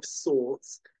trunk of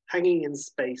sorts, hanging in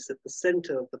space at the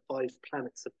center of the 5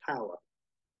 planets of power.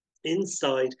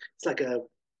 Inside, it's like a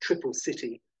triple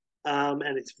city,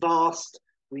 and it's vast.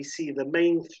 We see the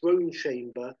main throne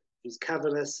chamber, which is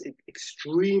cavernous,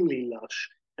 extremely lush,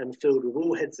 and filled with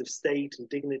all heads of state and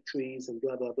dignitaries and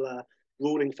blah, blah, blah,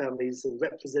 ruling families and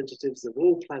representatives of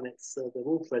all planets. They're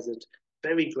all present.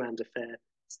 Very grand affair.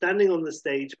 Standing on the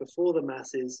stage before the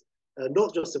masses,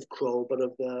 not just of Krull, but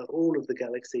of all of the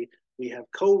galaxy, we have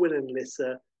Colwyn and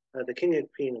Lyssa, the king and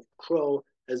queen of Krull,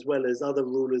 as well as other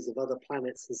rulers of other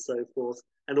planets and so forth,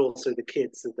 and also the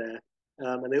kids are there.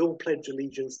 And they all pledge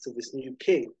allegiance to this new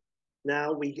king.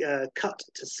 Now we cut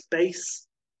to space.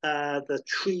 The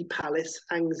tree palace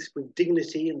hangs with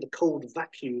dignity in the cold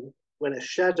vacuum when a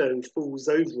shadow falls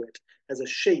over it as a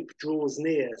shape draws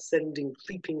near, sending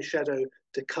creeping shadow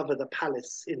to cover the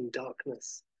palace in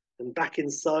darkness. And back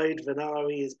inside,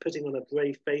 Venari is putting on a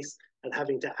brave face and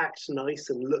having to act nice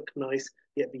and look nice,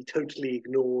 yet be totally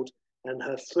ignored. And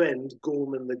her friend,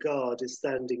 Gorman the guard, is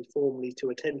standing formally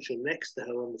to attention next to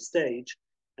her on the stage.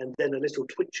 And then a little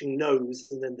twitching nose,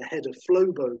 and then the head of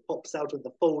Flobo pops out of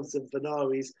the folds of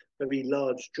Venari's very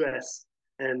large dress.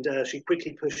 And she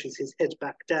quickly pushes his head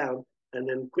back down and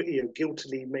then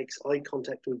guiltily makes eye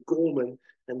contact with Gorman,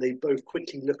 and they both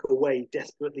quickly look away,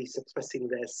 desperately suppressing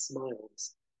their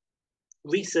smiles.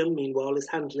 Rhysum, meanwhile, is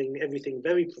handling everything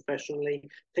very professionally,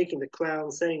 taking the crown,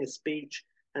 saying a speech,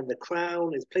 and the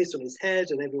crown is placed on his head,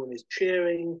 and everyone is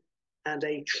cheering, and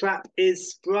a trap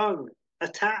is sprung.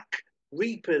 Attack!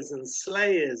 Reapers and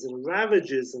slayers and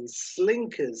ravagers and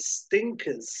slinkers,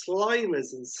 stinkers,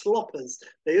 slimers and sloppers,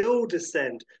 they all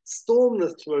descend, storm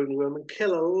the throne room and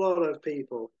kill a lot of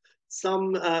people.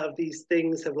 Some of these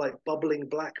things have like bubbling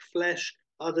black flesh,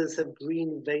 others have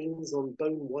green veins on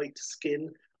bone white skin,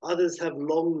 others have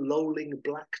long lolling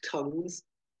black tongues,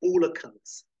 all are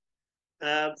cunts.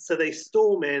 So they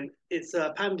storm in, it's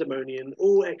a pandemonium,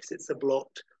 all exits are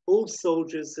blocked, all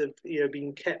soldiers have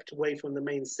been kept away from the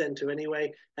main center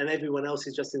anyway, and everyone else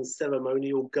is just in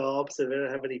ceremonial garb, so they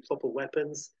don't have any proper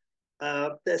weapons.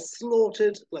 They're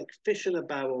slaughtered like fish in a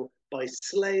barrel by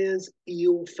slayers,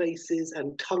 eel faces,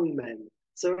 and tongue men,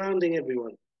 surrounding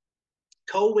everyone.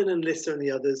 Colwyn and Lyssa and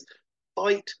the others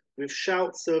fight with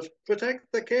shouts of "Protect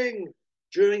the king!"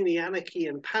 During the anarchy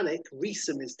and panic,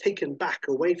 Rhysum is taken back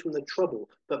away from the trouble,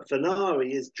 but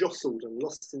Venari is jostled and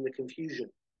lost in the confusion.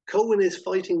 Colwyn is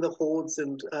fighting the hordes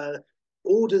and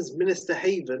orders Minister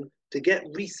Haven to get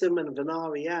Rhysum and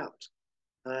Venari out.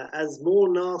 As more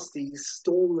nasties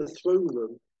storm the throne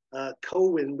room,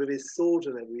 Colwyn, with his sword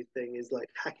and everything, is like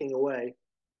hacking away.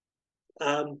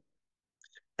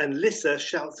 And Lissa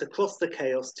shouts across the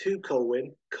chaos to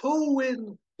Colwyn,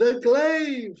 Colwyn, the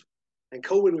glaive! And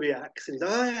Colwyn reacts and he's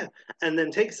like, ah, and then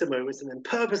takes a moment and then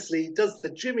purposely does the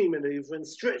Jimmy maneuver and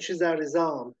stretches out his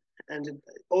arm. And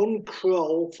on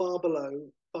Krull, far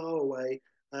below, far away,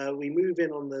 we move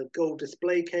in on the gold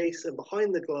display case, and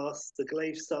behind the glass, the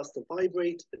glaive starts to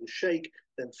vibrate and shake,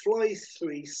 then flies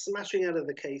free, smashing out of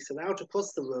the case and out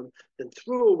across the room, then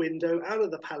through a window, out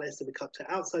of the palace, and we cut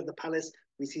to outside the palace.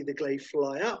 We see the glaive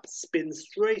fly up, spin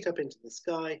straight up into the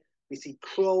sky. We see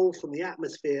Krull from the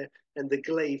atmosphere, and the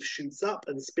glaive shoots up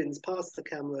and spins past the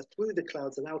camera through the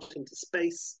clouds and out into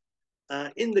space.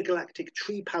 In the galactic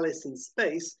tree palace in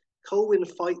space, Colwyn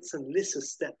fights and Lissa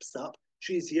steps up.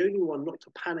 She's the only one not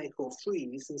to panic or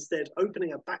freeze, instead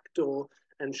opening a back door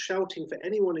and shouting for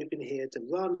anyone who'd been here to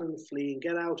run and flee and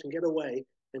get out and get away.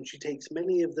 And she takes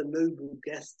many of the noble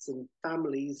guests and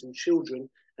families and children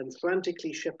and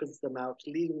frantically shepherds them out,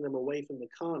 leading them away from the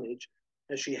carnage.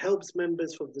 As she helps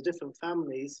members from the different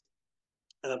families,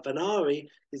 Vanari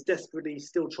is desperately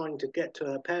still trying to get to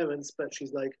her parents, but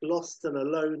she's like lost and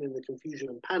alone in the confusion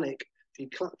and panic. She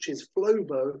clutches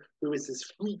Flobo, who is as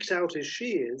freaked out as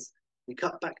she is. We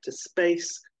cut back to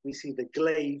space. We see the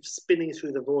glaive spinning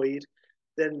through the void.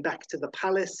 Then back to the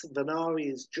palace.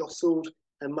 Vanari is jostled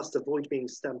and must avoid being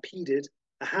stampeded.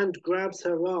 A hand grabs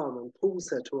her arm and pulls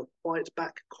her to a quiet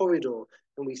back corridor,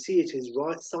 and we see it is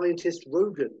scientist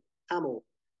Rogan Hamill.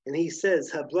 And he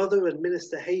says her brother and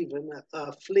Minister Haven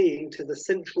are fleeing to the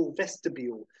central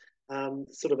vestibule,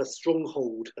 sort of a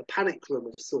stronghold, a panic room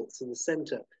of sorts in the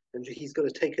center, and he's got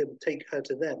to take her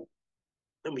to them.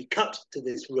 And we cut to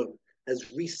this room as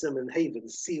Reesum and Haven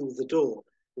seal the door.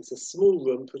 It's a small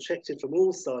room protected from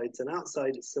all sides, and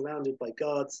outside it's surrounded by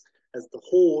guards as the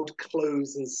horde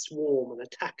close and swarm and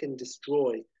attack and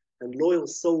destroy. And loyal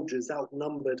soldiers,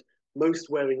 outnumbered, most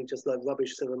wearing just like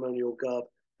rubbish ceremonial garb,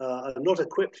 are not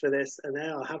equipped for this, and they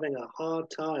are having a hard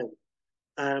time.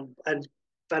 And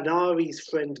Vanari's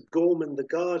friend Gorman the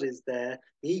guard is there.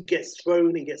 He gets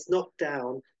thrown, he gets knocked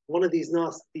down. One of these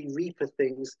nasty Reaper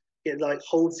things, it like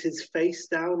holds his face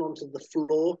down onto the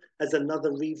floor as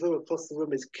another Reaver across the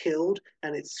room is killed,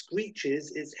 and it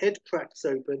screeches, its head cracks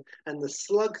open, and the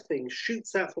slug thing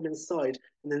shoots out from inside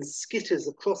and then skitters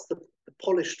across the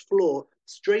polished floor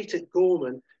straight at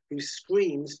Gorman, who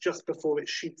screams just before it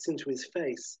shoots into his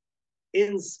face.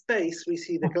 In space, we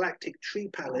see the galactic tree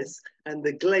palace and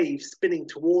the glaive spinning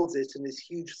towards it and this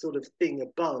huge sort of thing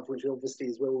above, which obviously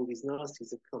is where all these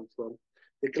nasties have come from.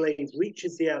 The glaive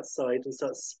reaches the outside and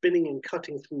starts spinning and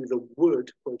cutting through the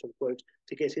wood, quote unquote,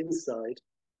 to get inside.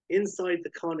 Inside, the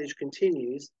carnage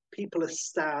continues. People are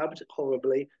stabbed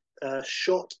horribly,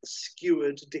 shot,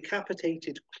 skewered,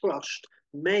 decapitated, crushed,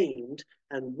 maimed,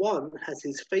 and one has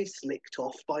his face licked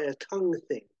off by a tongue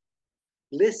thing.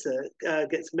 Lissa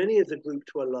gets many of the group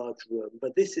to a large room,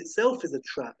 but this itself is a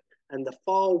trap, and the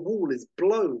far wall is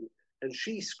blown, and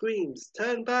she screams,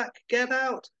 turn back, get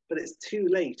out, but it's too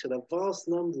late, and a vast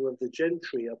number of the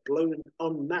gentry are blown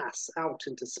en masse out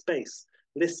into space.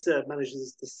 Lissa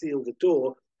manages to seal the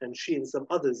door, and she and some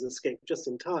others escape just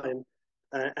in time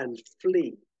and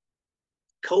flee.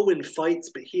 Colwyn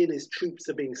fights, but he and his troops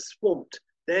are being swamped.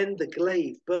 Then the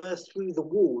glaive bursts through the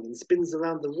wall and spins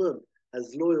around the room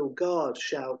as loyal guard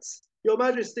shouts, Your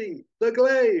Majesty, the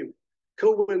glaive!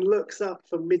 Colwyn looks up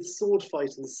from mid-sword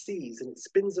fight and sees, and it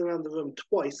spins around the room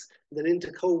twice and then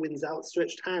into Colwyn's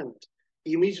outstretched hand.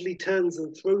 He immediately turns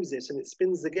and throws it, and it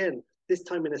spins again, this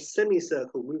time in a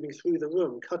semicircle, moving through the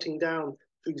room, cutting down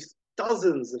through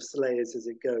dozens of slayers as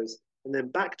it goes, and then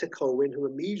back to Colwyn, who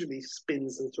immediately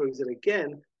spins and throws it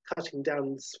again, cutting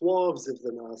down swaths of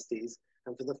the nasties,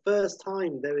 and for the first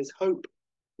time there is hope.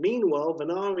 Meanwhile,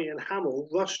 Vanari and Hamill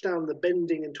rush down the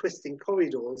bending and twisting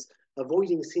corridors,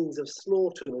 avoiding scenes of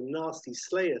slaughter and nasty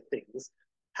slayer things.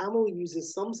 Hamill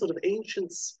uses some sort of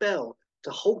ancient spell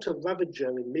to halt a Ravager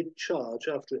in mid-charge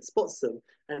after it spots them,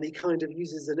 and he kind of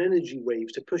uses an energy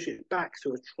wave to push it back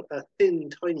through a thin,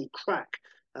 tiny crack,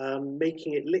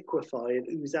 making it liquefy and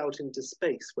ooze out into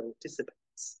space where it dissipates.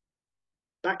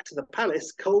 Back to the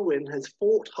palace, Colwyn has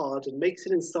fought hard and makes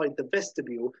it inside the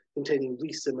vestibule containing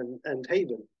Reesum and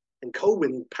Haven. And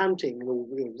Colwyn, panting and all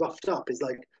roughed up, is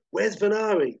like, Where's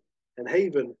Vanari? And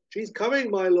Haven, She's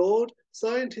coming, my lord.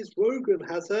 Scientist Rogan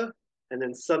has her. And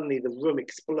then suddenly the room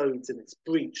explodes and it's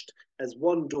breached as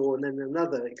one door and then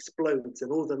another explodes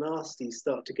and all the nasties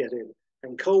start to get in.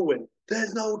 And Colwyn,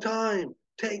 There's no time.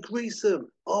 Take Reesum.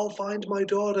 I'll find my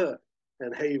daughter.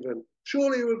 And Haven,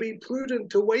 Surely it would be prudent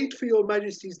to wait for your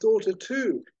Majesty's daughter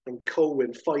too. And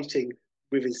Colwyn, fighting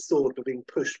with his sword but being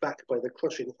pushed back by the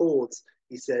crushing hordes,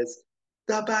 he says,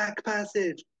 The back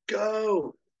passage,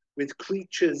 go. With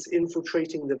creatures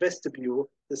infiltrating the vestibule,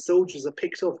 the soldiers are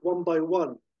picked off one by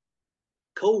one.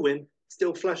 Colwyn,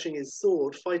 still flashing his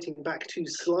sword, fighting back two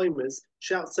Slimers,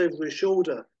 shouts over his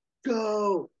shoulder,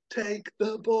 "Go! Take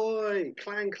the boy!"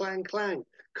 Clang, clang, clang.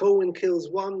 Colwyn kills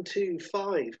 1, 2,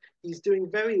 5. He's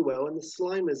doing very well, and the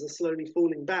Slimers are slowly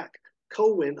falling back.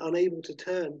 Colwyn, unable to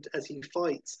turn as he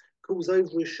fights, calls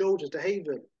over his shoulder to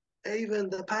Haven. "Haven,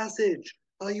 the passage!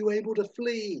 Are you able to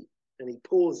flee?" And he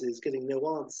pauses, getting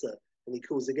no answer, and he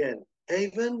calls again,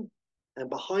 "Haven?" And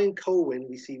behind Colwyn,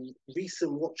 we see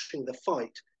Reesum watching the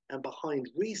fight. And behind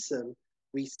Reesum,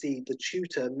 we see the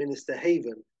tutor, Minister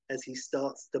Haven, as he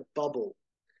starts to bubble.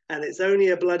 And it's only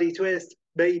a bloody twist,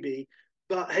 maybe,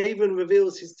 but Haven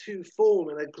reveals his true form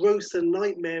in a gross and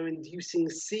nightmare-inducing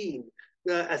scene.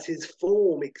 As his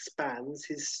form expands,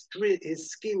 his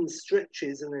skin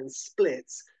stretches and then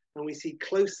splits, and we see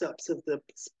close-ups of the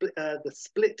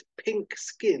split pink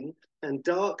skin and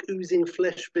dark oozing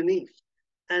flesh beneath.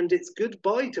 And it's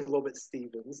goodbye to Robert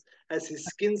Stevens as his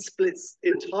skin splits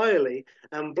entirely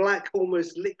and black,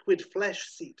 almost liquid flesh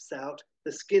seeps out.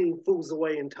 The skin falls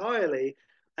away entirely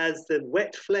as the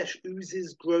wet flesh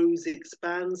oozes, grows,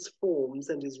 expands, forms,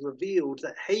 and is revealed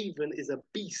that Haven is a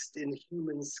beast in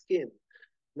human skin.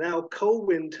 Now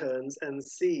Colwyn turns and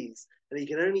sees, and he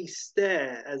can only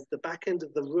stare as the back end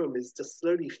of the room is just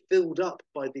slowly filled up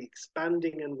by the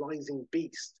expanding and rising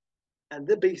beast. And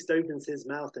the beast opens his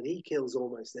mouth and he kills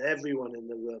almost everyone in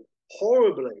the room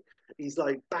horribly. He's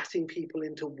like batting people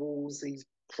into walls. He's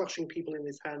crushing people in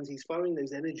his hands. He's firing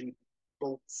those energy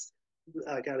bolts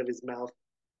out of his mouth.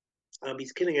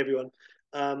 He's killing everyone.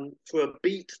 For a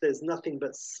beat, there's nothing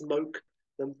but smoke.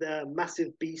 The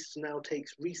massive beast now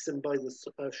takes Reesum by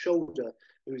the shoulder,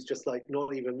 who's just like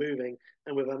not even moving,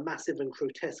 and with a massive and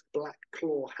grotesque black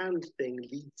claw hand thing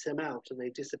leads him out, and they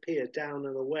disappear down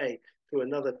and away through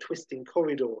another twisting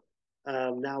corridor,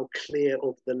 now clear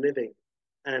of the living.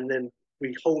 And then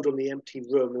we hold on the empty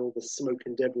room and all the smoke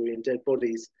and debris and dead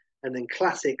bodies. And then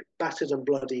classic, battered and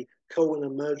bloody, Colwyn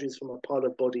emerges from a pile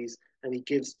of bodies and he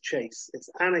gives chase. It's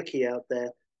anarchy out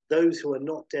there. Those who are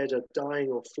not dead are dying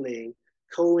or fleeing.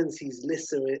 Colwyn sees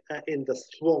Lissa in the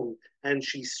throng and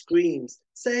she screams,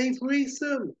 "Save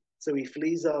Reesum!" So he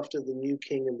flees after the new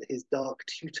king and his dark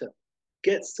tutor.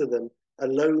 Gets to them,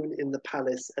 alone in the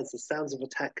palace as the sounds of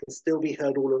attack can still be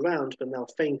heard all around, but now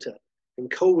fainter. And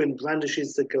Colwyn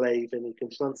brandishes the glaive and he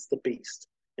confronts the beast.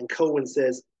 And Colwyn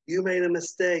says, "You made a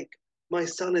mistake. My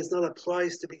son is not a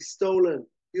prize to be stolen.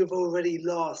 You've already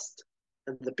lost."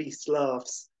 And the beast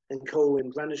laughs, and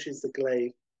Colwyn brandishes the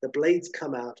glaive. The blades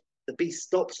come out. The beast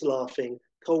stops laughing.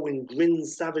 Colwyn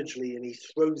grins savagely and he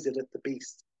throws it at the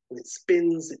beast. And it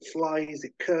spins, it flies,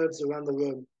 it curves around the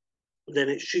room. Then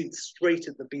it shoots straight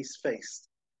at the beast's face.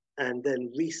 And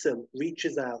then Reesum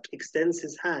reaches out, extends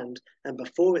his hand, and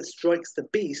before it strikes the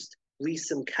beast,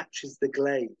 Reesum catches the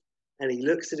glaive. And he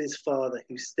looks at his father,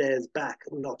 who stares back,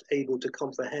 not able to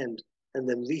comprehend. And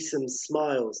then Reesum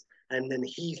smiles, and then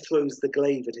he throws the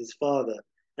glaive at his father.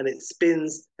 And it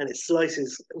spins and it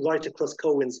slices right across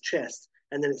Colwyn's chest.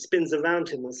 And then it spins around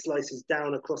him and slices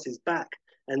down across his back.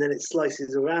 And then it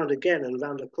slices around again and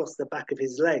around across the back of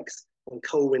his legs. And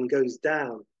Colwyn goes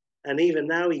down. And even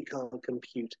now he can't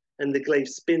compute. And the glaive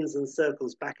spins and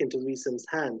circles back into Reesum's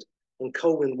hand. And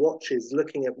Colwyn watches,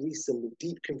 looking at Reesum with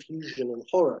deep confusion and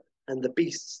horror. And the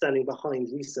beast standing behind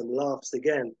Reesum laughs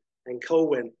again. And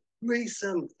Colwyn,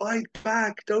 "Reesum, fight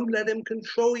back! Don't let him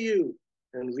control you!"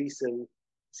 And Reesum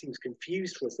seems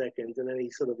confused for a second, and then he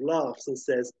sort of laughs and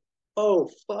says, "Oh,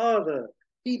 father,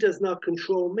 he does not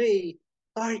control me.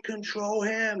 I control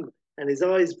him." And his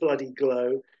eyes bloody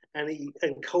glow,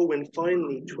 and Colwyn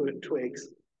finally twigs.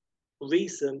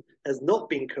 Reesum has not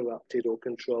been corrupted or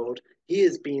controlled. He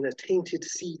has been a tainted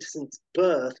seed since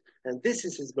birth, and this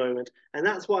is his moment. And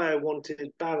that's why I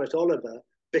wanted Barrett Oliver,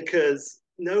 because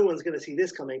no one's going to see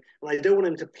this coming, and I don't want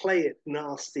him to play it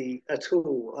nasty at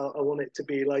all. I want it to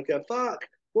be like a fuck,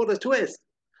 what a twist.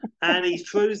 And he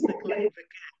throws the glaive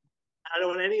again. I don't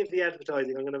want any of the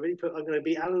advertising. I'm going to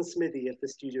be Alan Smithy if the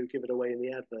studio give it away in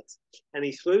the adverts. And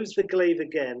he throws the glaive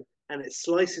again, and it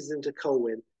slices into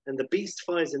Colwyn. And the beast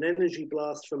fires an energy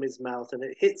blast from his mouth, and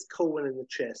it hits Colwyn in the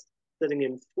chest, setting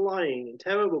him flying in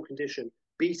terrible condition,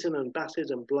 beaten and battered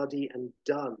and bloody and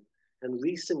done. And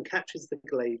Reesum catches the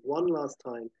glaive one last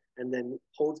time, and then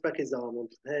holds back his arm and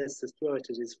prepares to throw it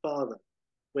at his father.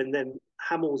 When then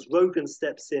Hamill's Rogan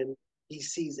steps in, he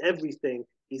sees everything.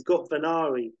 He's got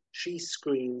Venari. She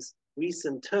screams.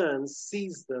 Reesum turns,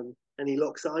 sees them, and he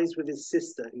locks eyes with his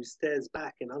sister, who stares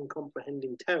back in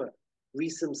uncomprehending terror.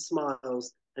 Reesum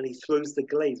smiles, and he throws the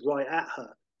glaive right at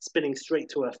her, spinning straight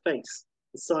to her face.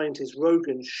 The scientist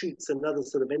Rogan shoots another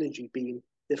sort of energy beam,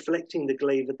 deflecting the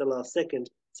glaive at the last second,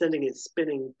 sending it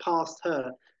spinning past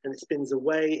her, and it spins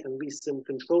away, and Reesum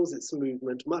controls its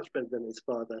movement much better than his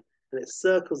father, and it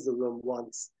circles the room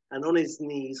once, and on his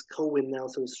knees, Colwyn now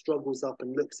sort of struggles up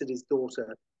and looks at his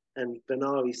daughter, and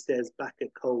Venari stares back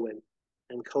at Colwyn,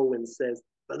 and Colwyn says,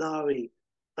 Venari,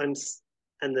 I'm...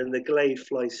 And then the glaive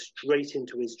flies straight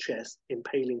into his chest,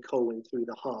 impaling Colwyn through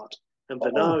the heart, and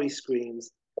Venari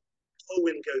screams,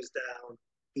 Colwyn goes down,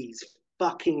 he's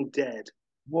fucking dead.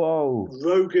 Whoa.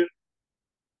 Rogan,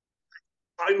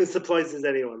 I'm as surprised as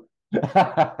anyone.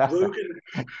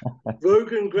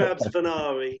 Rogan grabs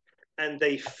Venari and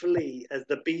they flee as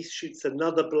the beast shoots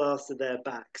another blast at their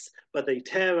backs, but they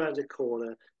tear around a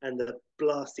corner and the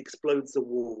blast explodes the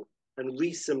wall. And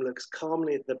Reesum looks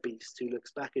calmly at the beast, who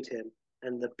looks back at him,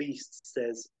 and the beast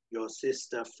says, your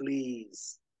sister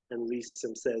flees. And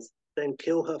Reesum says, then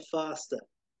kill her faster.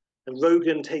 And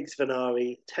Rogan takes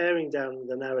Venari, tearing down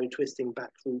the narrow, twisting back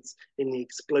routes in the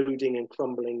exploding and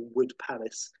crumbling wood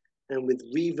palace. And with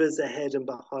reavers ahead and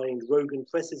behind, Rogan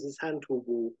presses his hand to a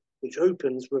wall, which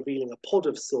opens, revealing a pod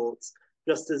of sorts,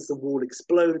 just as the wall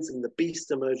explodes and the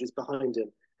beast emerges behind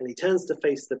him. And he turns to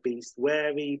face the beast,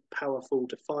 wary, powerful,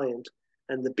 defiant.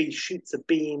 And the beast shoots a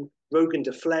beam. Rogan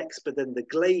deflects, but then the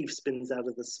glaive spins out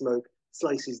of the smoke,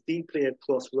 slices deeply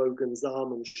across Rogan's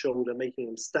arm and shoulder, making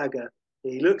him stagger.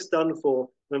 And he looks done for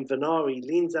when Venari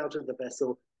leans out of the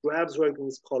vessel, grabs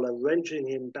Rogan's collar, wrenching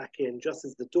him back in just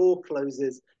as the door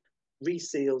closes,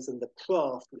 reseals, and the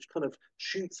craft, which kind of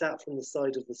shoots out from the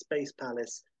side of the space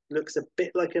palace, looks a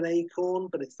bit like an acorn,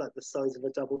 but it's like the size of a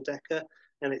double-decker,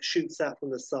 and it shoots out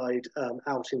from the side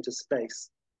out into space.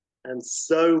 And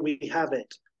so we have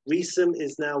it. Reesum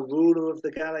is now ruler of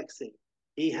the galaxy.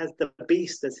 He has the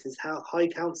beast as his high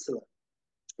counselor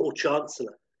or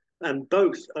chancellor, and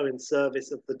both are in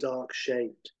service of the dark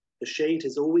shade. The shade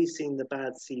has always seen the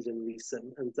bad seed in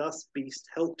Reesum, and thus Beast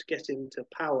helped get into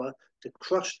power to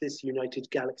crush this united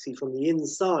galaxy from the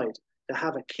inside, to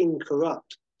have a king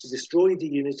corrupt, to destroy the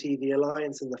unity, the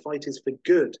alliance, and the fight is for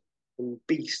good. And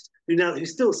Beast, who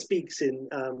still speaks in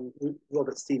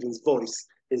Robert Stevens' voice,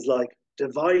 is like,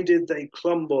 divided they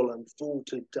crumble and fall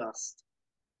to dust.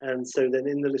 And so then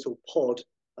in the little pod,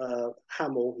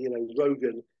 Hamill,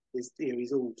 Rogan,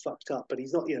 he's all fucked up, but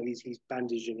he's not, he's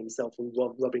bandaging himself and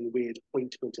rubbing weird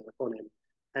ointment on him.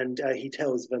 And he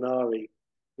tells Venari,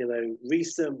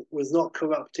 Reesum was not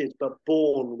corrupted, but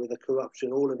born with a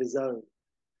corruption all of his own.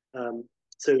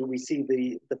 So we see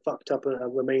the fucked up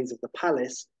remains of the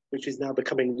palace, which is now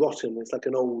becoming rotten. It's like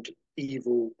an old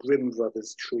evil Grimm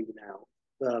Brothers tree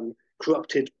now,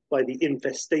 corrupted by the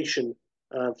infestation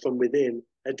from within.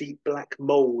 A deep black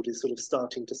mold is sort of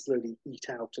starting to slowly eat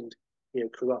out and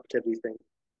corrupt everything,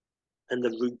 and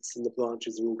the roots and the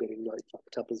branches are all getting like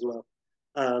fucked up as well.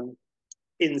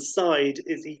 Inside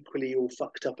is equally all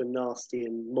fucked up and nasty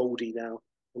and moldy now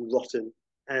and rotten.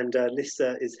 And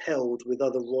Lissa is held with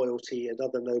other royalty and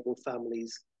other noble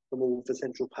families from all the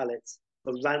central palates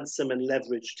for ransom and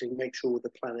leverage to make sure the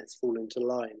planets fall into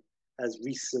line as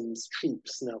Reesum's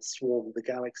troops now swarm the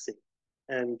galaxy.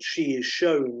 And she is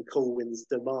shown Colwyn's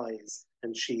demise,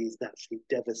 and she is naturally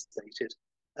devastated.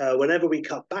 Whenever we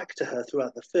cut back to her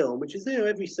throughout the film, which is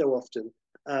every so often,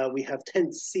 we have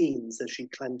tense scenes as she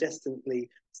clandestinely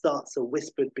starts a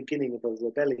whispered beginning of a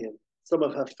rebellion. Some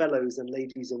of her fellows and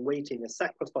ladies in waiting are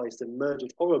sacrificed and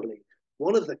murdered horribly.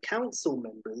 One of the council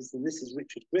members, and this is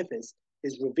Richard Griffiths,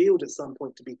 is revealed at some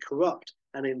point to be corrupt,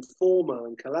 an informer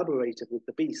and collaborator with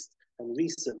the Beast and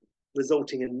Reesum,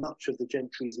 resulting in much of the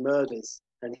gentry's murders.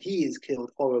 And he is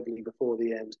killed horribly before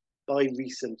the end by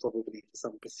Reesum, probably for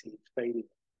some perceived failure.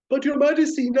 But your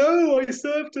majesty, no, I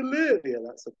serve to live. Yeah,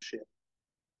 that sort of shit.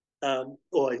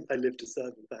 Or I live to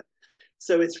serve, in fact.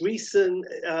 So it's Reesum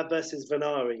versus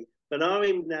Venari.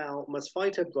 Venari now must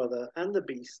fight her brother and the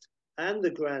Beast and the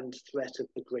grand threat of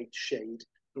the great shade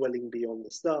dwelling beyond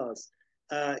the stars.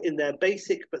 In their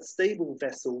basic but stable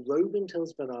vessel, Rogan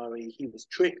tells Venari he was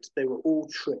tricked. They were all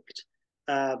tricked.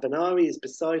 Venari is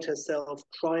beside herself,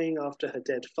 crying after her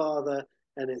dead father,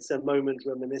 and it's a moment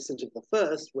reminiscent of the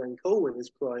first when Colwyn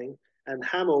is crying, and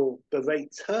Hamill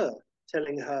berates her,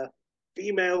 telling her,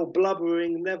 female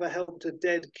blubbering never helped a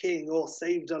dead king or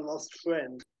saved a lost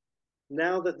friend.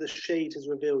 Now that the shade has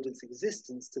revealed its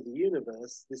existence to the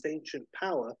universe, this ancient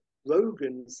power,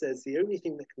 Rogan says the only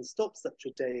thing that can stop such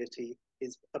a deity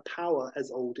is a power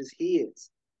as old as he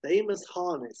is. They must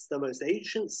harness the most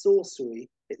ancient sorcery,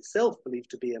 itself believed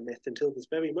to be a myth until this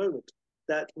very moment,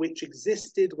 that which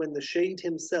existed when the shade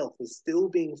himself was still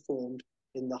being formed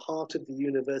in the heart of the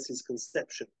universe's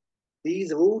conception.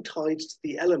 These are all tied to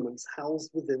the elements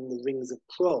housed within the rings of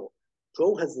Krull.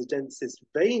 Krull has the densest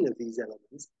vein of these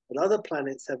elements, but other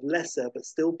planets have lesser but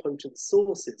still potent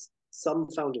sources, some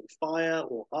found in fire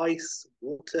or ice,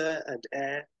 water, and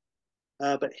air.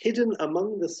 But hidden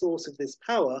among the source of this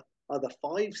power are the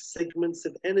 5 segments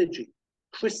of energy,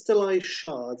 crystallized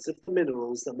shards of the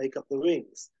minerals that make up the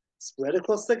rings. Spread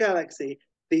across the galaxy,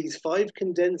 these 5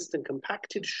 condensed and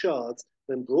compacted shards,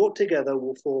 when brought together,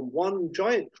 will form one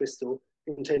giant crystal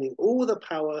containing all the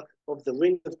power of the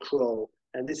Ring of Krull,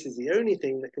 and this is the only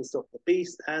thing that can stop the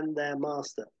beast and their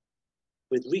master.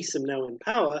 With Rhysum now in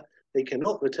power, they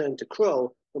cannot return to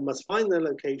Krull, but must find the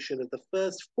location of the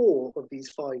first 4 of these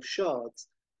 5 shards,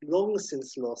 long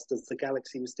since lost as the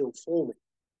galaxy was still forming.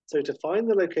 So to find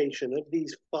the location of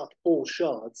these 4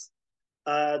 shards,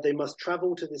 they must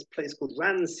travel to this place called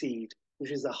Ranseed,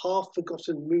 which is a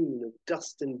half-forgotten moon of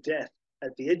dust and death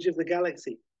at the edge of the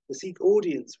galaxy, to seek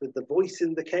audience with the voice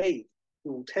in the cave,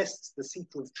 who will test the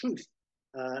seeker of truth.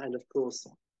 And of course,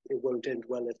 it won't end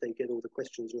well if they get all the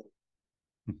questions wrong.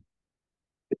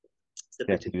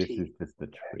 Jeffy, this is just a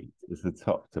treat. It's a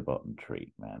top to bottom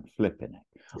treat, man. Flipping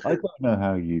it. I don't know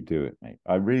how you do it, mate.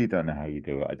 I really don't know how you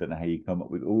do it. I don't know how you come up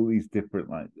with all these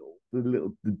different, like,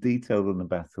 the details on the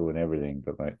battle and everything.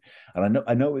 But like, and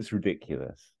I know it's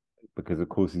ridiculous because of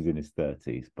course he's in his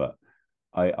 30s, but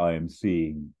I am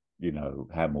seeing, you know,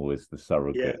 Hamill as the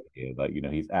surrogate here. Like, you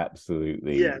know, he's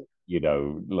absolutely, last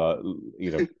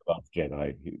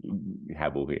Jedi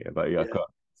Hamill here. Like, I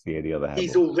can't see any other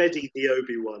He's Hamill. already the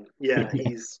Obi-Wan. Yeah,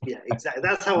 exactly.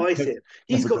 That's how I see it.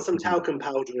 He's got some talcum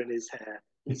powder in his hair.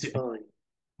 He's fine.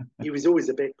 He was always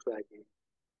a bit craggy.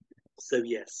 So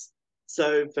yes.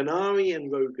 So Venari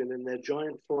and Rogan and their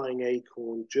giant flying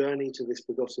acorn journey to this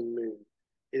forgotten moon.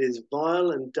 It is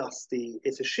vile and dusty.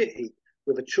 It's a shit heap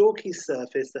with a chalky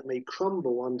surface that may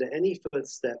crumble under any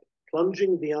footstep,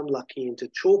 plunging the unlucky into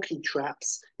chalky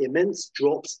traps, immense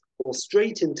drops, or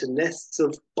straight into nests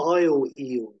of bile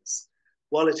eels.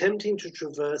 While attempting to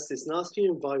traverse this nasty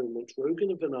environment, Rogan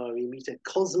and Venari meet a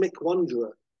cosmic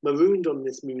wanderer marooned on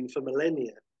this moon for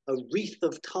millennia, a wreath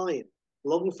of time,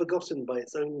 long forgotten by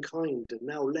its own kind and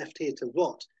now left here to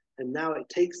rot, and now it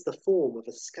takes the form of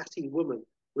a scatty woman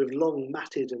with long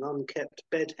matted and unkept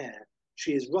bed hair.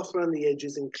 She is rough around the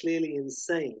edges and clearly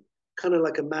insane, kind of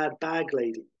like a mad bag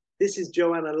lady. This is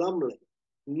Joanna Lumley.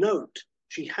 Note,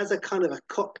 she has a kind of a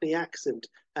Cockney accent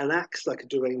and acts like a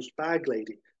deranged bag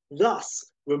lady,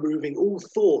 thus removing all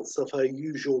thoughts of her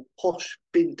usual posh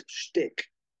bint shtick.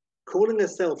 Calling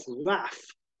herself Raff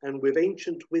and with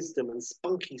ancient wisdom and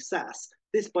spunky sass,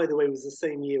 this, by the way, was the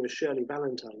same year as Shirley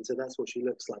Valentine, so that's what she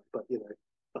looks like, but, you know,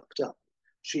 fucked up.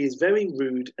 She is very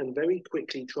rude and very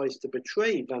quickly tries to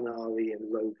betray Venari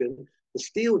and Rogan to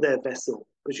steal their vessel,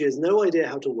 but she has no idea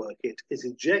how to work it, is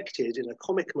ejected in a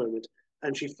comic moment,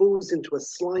 and she falls into a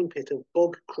slime pit of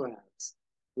bog crabs.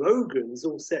 Rogan's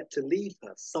all set to leave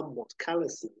her somewhat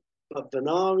callously, but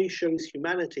Venari shows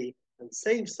humanity and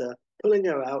saves her, pulling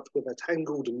her out with a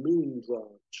tangled moon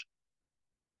branch.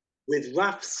 With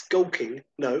Raph skulking,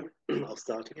 no, I'll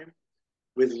start again.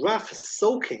 With Raph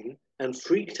sulking and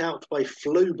freaked out by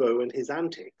Flobo and his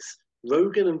antics,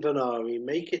 Rogan and Venari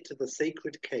make it to the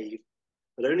sacred cave,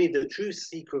 but only the true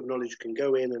seeker of knowledge can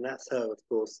go in, and that's her, of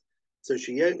course. So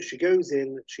she goes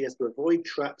in, she has to avoid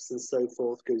traps and so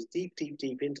forth, goes deep, deep,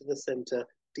 deep into the center,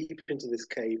 deep into this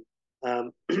cave,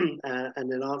 and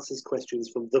then answers questions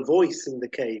from the voice in the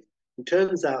cave, who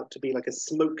turns out to be like a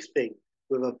smoke thing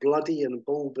with a bloody and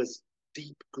bulbous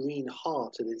deep green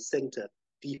heart in its center,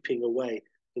 deeping away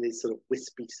in its sort of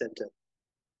wispy center.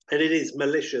 And it is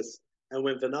malicious. And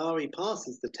when Venari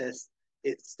passes the test,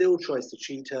 it still tries to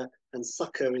cheat her and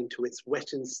suck her into its wet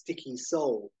and sticky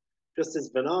soul. Just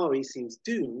as Venari seems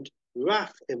doomed,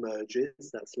 Raph emerges,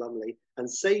 that's Lumley,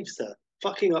 and saves her,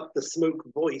 fucking up the smoke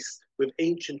voice with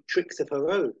ancient tricks of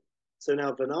her own. So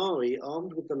now Venari,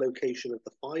 armed with the location of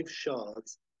the 5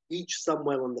 shards, each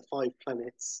somewhere on the 5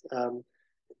 planets,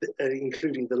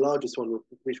 including the largest one,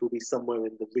 which will be somewhere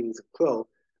in the rings of Krull,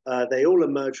 they all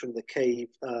emerge from the cave,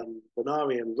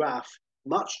 Venari and Raph,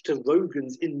 much to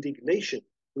Rogan's indignation,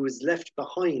 who is left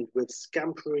behind with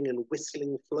scampering and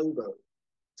whistling Flobo.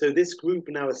 So this group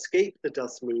now escape the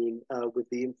Dust Moon with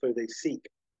the info they seek.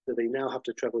 So they now have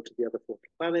to travel to the other 4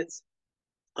 planets.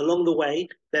 Along the way,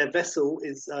 their vessel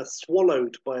is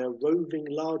swallowed by a roving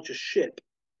larger ship,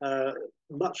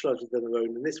 much larger than their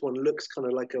own. And this one looks kind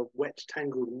of like a wet,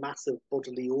 tangled mass of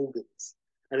bodily organs.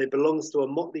 And it belongs to a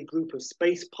motley group of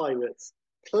space pirates,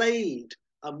 played,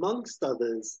 amongst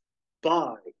others,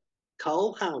 by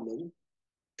Carl Howman,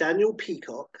 Daniel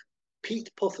Peacock, Pete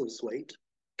Postlethwaite,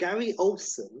 Gary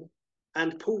Olson,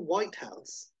 and Paul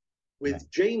Whitehouse, Yeah.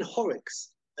 with Jane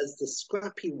Horrocks as the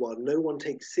scrappy one no one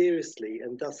takes seriously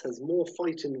and thus has more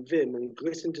fight and vim and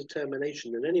grit and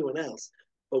determination than anyone else,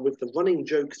 but with the running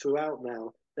joke throughout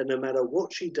now that no matter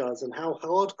what she does and how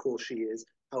hardcore she is,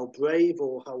 how brave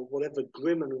or how whatever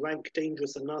grim and rank,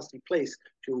 dangerous and nasty place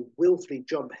she'll willfully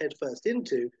jump headfirst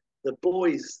into, the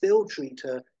boys still treat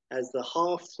her as the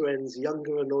half-friend's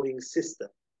younger annoying sister,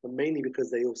 and mainly because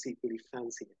they all secretly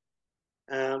fancy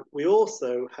her. We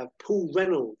also have Paul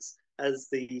Reynolds as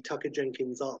the Tucker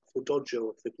Jenkins Artful Dodger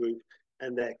of the group,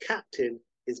 and their captain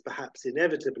is perhaps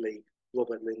inevitably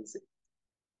Robert Lindsay.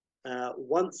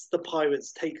 Once the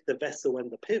pirates take the vessel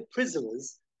and the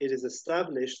prisoners, it is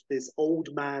established this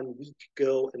old man, weak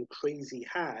girl, and crazy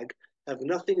hag have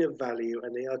nothing of value,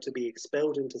 and they are to be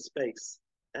expelled into space.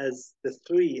 As the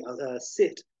three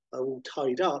sit all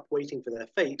tied up, waiting for their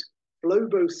fate,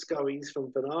 Flobo scurries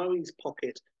from Venari's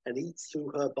pocket and eats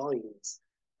through her binds.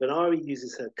 Venari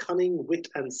uses her cunning, wit,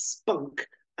 and spunk,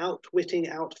 outwitting,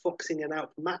 outfoxing, and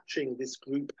outmatching this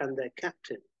group and their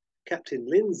captain. Captain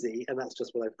Lindsay, and that's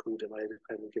just what I've called him. I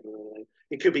haven't given him a name.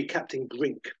 It could be Captain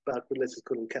Brink, but let's just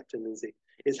call him Captain Lindsay.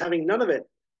 Is having none of it.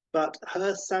 But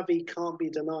her savvy can't be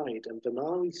denied, and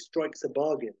Venari strikes a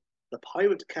bargain. The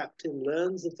pirate captain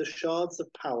learns of the shards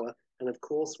of power and, of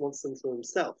course, wants them for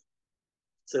himself.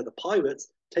 So the pirates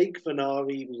take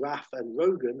Venari, Raff, and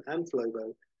Rogan and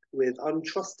Flobo with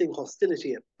untrusting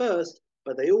hostility at first,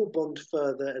 but they all bond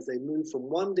further as they move from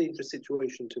one dangerous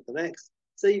situation to the next,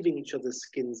 saving each other's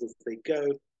skins as they go,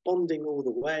 bonding all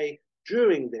the way.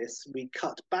 During this, we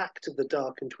cut back to the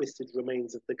dark and twisted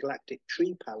remains of the Galactic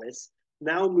Tree Palace,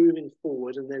 now moving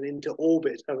forward and then into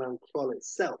orbit around Krull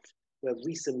itself, where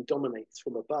Reesum dominates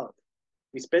from above.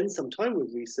 We spend some time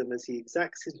with Reesum as he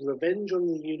exacts his revenge on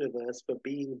the universe for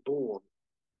being born.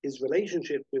 His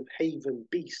relationship with Haven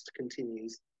Beast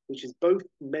continues, which is both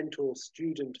mentor,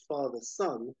 student, father,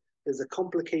 son. There's a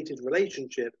complicated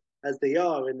relationship as they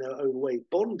are in their own way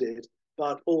bonded,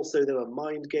 but also there are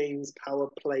mind games, power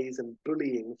plays, and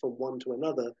bullying from one to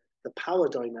another, the power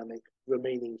dynamic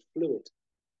remaining fluid.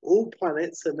 All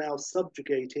planets are now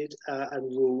subjugated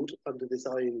and ruled under this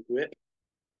iron grip.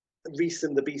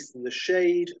 Reesum, the Beast, and the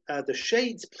Shade. The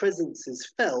Shade's presence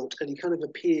is felt, and he kind of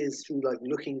appears through like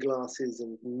looking glasses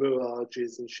and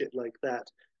mirages and shit like that,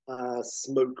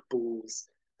 smoke balls.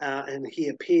 And he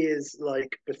appears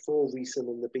like before Reesum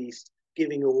and the Beast,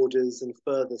 giving orders and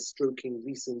further stroking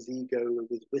Reesum's ego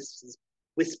with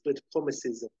whispered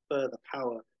promises of further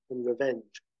power and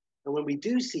revenge. And when we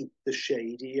do see the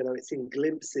Shade, you know, it's in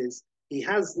glimpses. He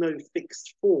has no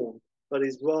fixed form, but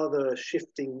is rather a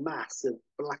shifting mass of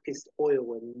blackest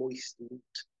oil and moist meat.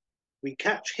 We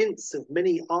catch hints of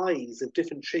many eyes of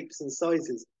different shapes and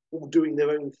sizes, all doing their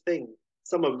own thing.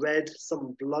 Some are red,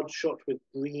 some bloodshot with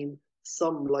green,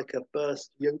 some like a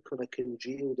burst yolk on a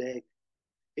congealed egg.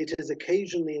 It is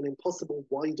occasionally an impossible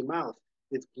wide mouth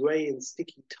with grey and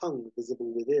sticky tongue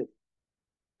visible within.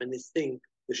 And this thing,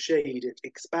 the Shade, it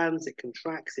expands, it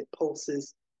contracts, it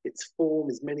pulses. Its form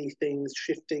is many things,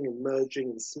 shifting and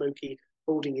merging and smoky,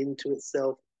 holding into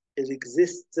itself. It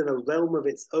exists in a realm of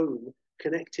its own,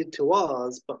 connected to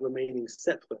ours, but remaining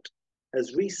separate.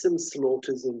 As Reesum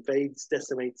slaughters, invades,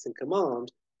 decimates, and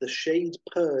command, the Shade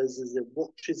purrs as it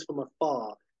watches from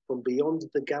afar, from beyond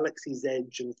the galaxy's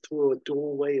edge and through a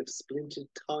doorway of splintered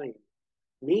time.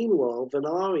 Meanwhile,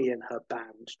 Venari and her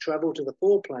band travel to the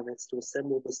four planets to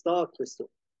assemble the star crystal.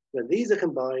 When these are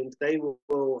combined, they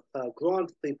will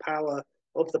grant the power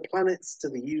of the planets to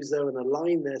the user and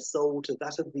align their soul to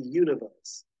that of the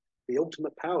universe, the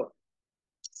ultimate power.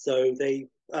 So they,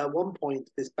 at one point,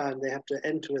 this band, they have to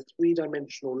enter a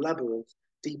three-dimensional labyrinth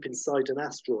deep inside an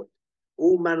asteroid.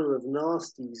 All manner of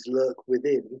nasties lurk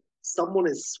within. Someone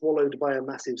is swallowed by a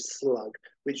massive slug,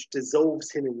 which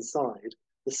dissolves him inside.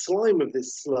 The slime of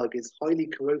this slug is highly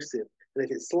corrosive, and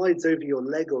if it slides over your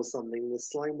leg or something, the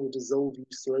slime will dissolve you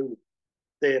slowly.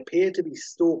 They appear to be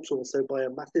stalked also by a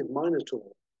massive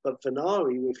minotaur, but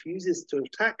Venari refuses to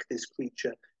attack this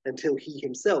creature until he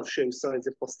himself shows signs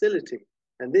of hostility.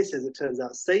 And this, as it turns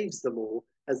out, saves them all,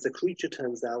 as the creature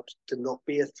turns out to not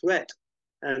be a threat.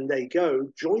 And they go,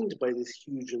 joined by this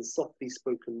huge and softly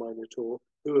spoken minotaur,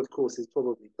 who of course is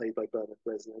probably played by Bernard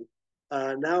Bresnan,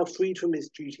 now freed from his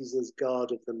duties as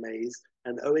guard of the maze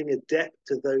and owing a debt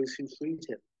to those who freed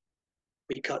him.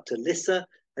 We cut to Lissa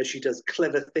as she does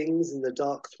clever things in the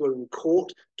Dark Throne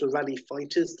court to rally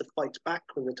fighters to fight back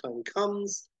when the time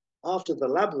comes. After the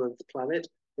Labyrinth planet,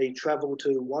 they travel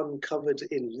to one covered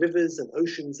in rivers and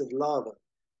oceans of lava.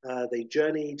 They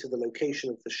journey to the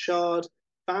location of the Shard,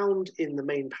 found in the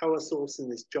main power source in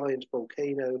this giant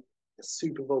volcano, a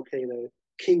super volcano.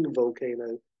 king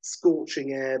volcano,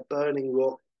 scorching air, burning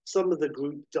rock. Some of the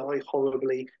group die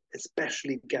horribly,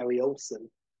 especially Gary Olsen.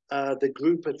 The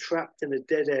group are trapped in a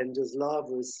dead end as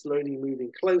lava is slowly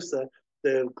moving closer.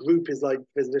 The group is like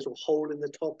there's a little hole in the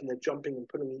top, and they're jumping and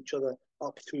pulling each other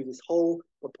up through this hole.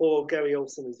 But poor Gary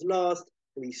Olsen is last,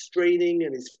 and he's straining,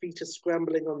 and his feet are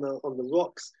scrambling on the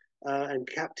rocks. And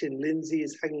Captain Lindsay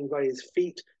is hanging by his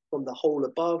feet from the hole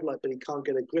above, like, but he can't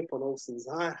get a grip on Olsen's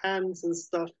hands and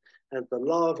stuff. And the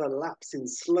lava laps in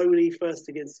slowly, first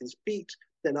against his feet,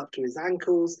 then up to his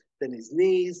ankles, then his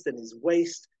knees, then his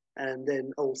waist, and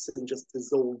then Olsen just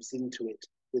dissolves into it,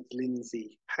 with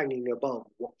Lindsay hanging above,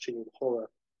 watching in horror.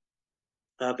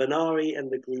 Venari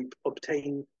and the group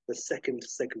obtain the second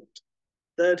segment.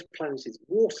 Third planet is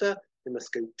water. They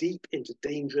must go deep into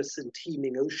dangerous and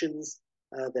teeming oceans.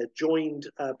 They're joined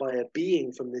by a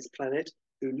being from this planet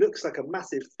who looks like a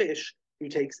massive fish, who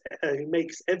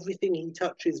makes everything he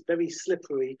touches very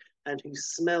slippery, and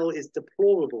whose smell is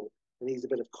deplorable, and he's a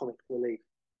bit of comic relief.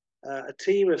 A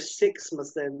team of 6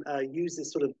 must then use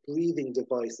this sort of breathing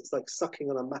device. It's like sucking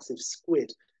on a massive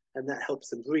squid, and that helps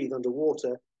them breathe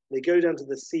underwater. They go down to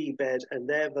the seabed, and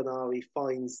there Venari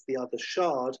finds the other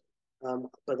shard,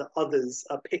 but the others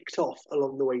are picked off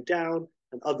along the way down,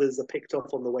 and others are picked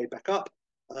off on the way back up.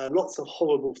 Lots of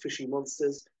horrible fishy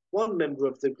monsters. One member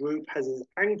of the group has his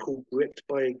ankle gripped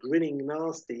by a grinning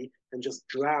nasty and just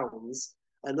drowns.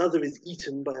 Another is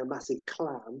eaten by a massive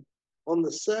clam. On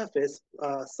the surface,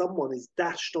 someone is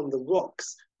dashed on the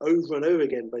rocks over and over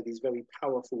again by these very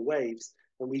powerful waves.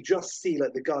 And we just see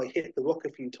like the guy hit the rock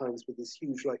a few times with this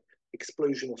huge like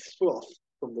explosion of froth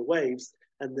from the waves.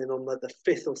 And then on like the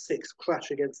 5th or 6th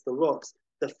crash against the rocks,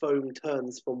 the foam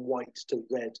turns from white to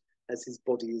red as his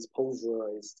body is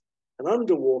pulverized. And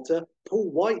underwater, Paul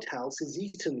Whitehouse is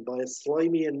eaten by a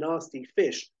slimy and nasty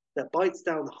fish that bites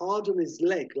down hard on his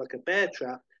leg like a bear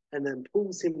trap, and then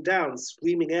pulls him down,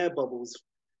 screaming air bubbles,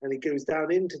 and he goes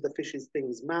down into the fish's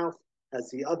thing's mouth as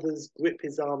the others grip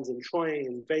his arms and try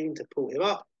in vain to pull him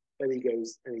up, but he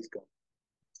goes and he's gone.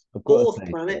 I've got to Fourth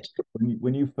say, planet.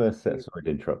 when you first set, sorry to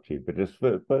interrupt you, but just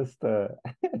first,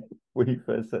 when you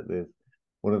first set this,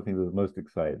 one of the things I was most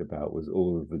excited about was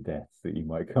all of the deaths that you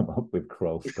might come up with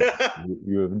Krull stuff.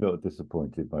 You have not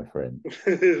disappointed, my friend.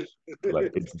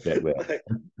 Like, interject there.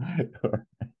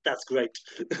 That's great.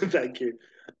 Thank you.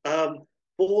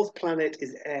 Fourth planet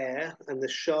is air, and the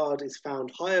shard is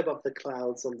found high above the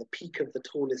clouds on the peak of the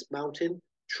tallest mountain,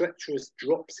 treacherous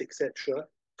drops, etc.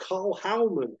 Carl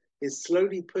Howman is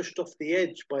slowly pushed off the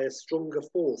edge by a stronger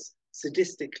force,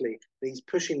 sadistically. He's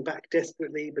pushing back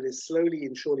desperately, but is slowly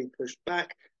and surely pushed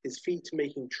back, his feet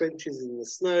making trenches in the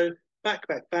snow, back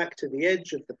to the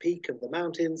edge of the peak of the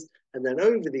mountains, and then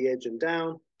over the edge and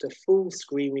down to full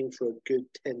screaming for a good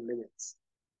 10 minutes.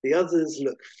 The others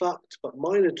look fucked, but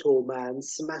Minotaur Man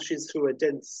smashes through a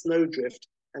dense snowdrift,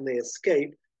 and they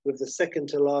escape with the second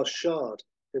to last shard.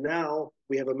 So now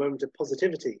we have a moment of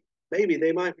positivity. Maybe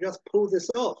they might just pull this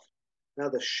off. Now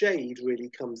the Shade really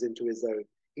comes into his own.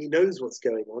 He knows what's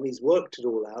going on, he's worked it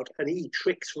all out, and he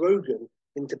tricks Rogan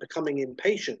into becoming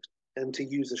impatient and to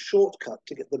use a shortcut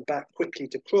to get them back quickly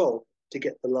to Krull to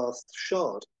get the last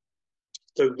shard.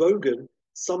 So Rogan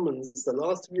summons the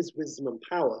last of his wisdom and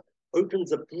power,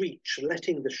 opens a breach,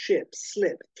 letting the ship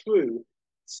slip through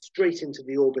straight into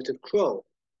the orbit of Krull.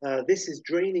 This is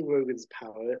draining Rogan's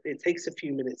power. It takes a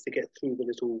few minutes to get through the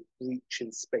little breach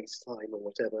in space-time or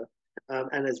whatever.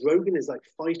 And as Rogan is like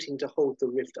fighting to hold the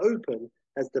rift open,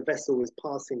 as the vessel is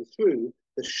passing through,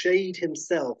 the Shade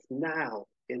himself now,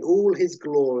 in all his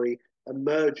glory,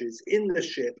 emerges in the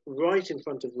ship right in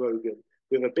front of Rogan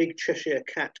with a big Cheshire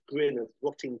cat grin of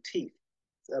rotting teeth.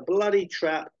 It's a bloody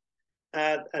trap,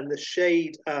 and the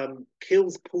Shade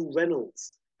kills Paul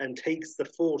Reynolds and takes the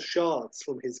 4 shards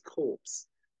from his corpse.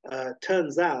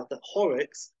 Turns out that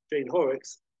Jane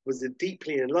Horrocks, was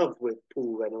deeply in love with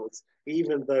Paul Reynolds,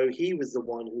 even though he was the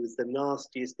one who was the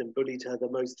nastiest and bullied her the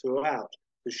most throughout,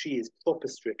 because she is proper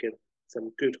stricken.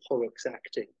 Some good Horrocks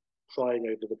acting, crying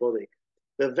over the body.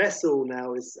 The vessel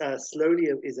now is slowly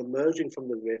emerging from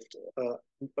the rift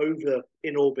over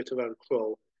in orbit around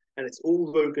Krull, and it's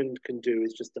all Rogan can do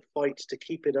is just to fight to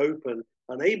keep it open,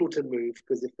 unable to move,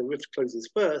 because if the rift closes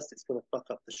first, it's going to fuck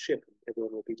up the ship and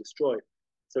everyone will be destroyed.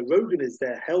 So Rogan is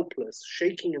there helpless,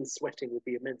 shaking and sweating with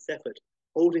the immense effort,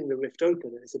 holding the rift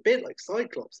open. And it's a bit like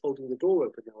Cyclops holding the door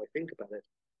open now I think about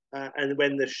it. And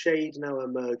when the Shade now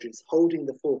emerges, holding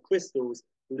the 4 crystals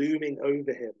looming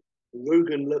over him,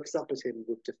 Rogan looks up at him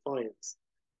with defiance.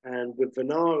 And with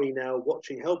Venari now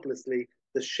watching helplessly,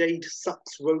 the Shade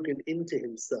sucks Rogan into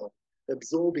himself,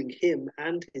 absorbing him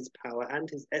and his power and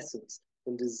his essence,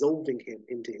 and dissolving him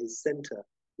into his center.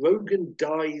 Rogan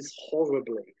dies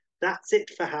horribly. That's it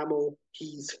for Hamill.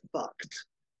 He's fucked.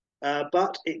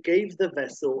 But it gave the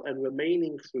vessel and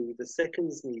remaining crew the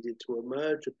seconds needed to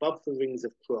emerge above the rings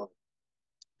of Krull.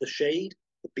 The Shade,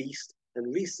 the Beast,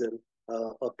 and Rhysson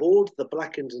aboard the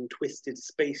blackened and twisted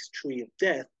space tree of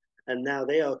death, and now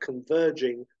they are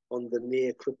converging on the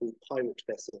near crippled pirate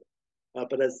vessel.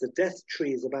 But as the death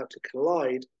tree is about to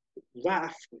collide,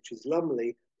 Raph, which is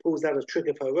Lumley, pulls out a trick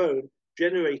of her own,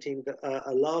 generating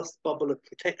a last bubble of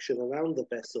protection around the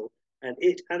vessel, and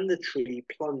it and the tree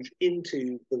plunge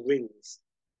into the rings.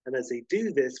 And as they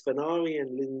do this, Venari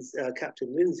and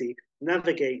Captain Lindsay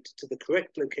navigate to the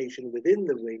correct location within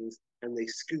the rings, and they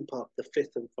scoop up the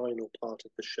fifth and final part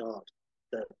of the shard,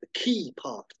 the key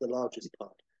part, the largest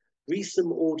part.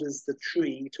 Rhysson orders the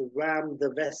tree to ram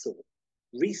the vessel.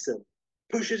 Rhysson,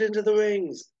 push it into the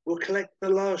rings. We'll collect the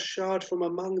last shard from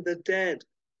among the dead.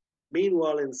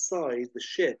 Meanwhile, inside the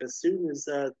ship, as soon as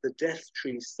the death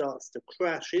tree starts to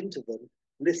crash into them,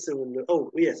 Lyssa and so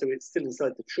it's still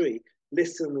inside the tree.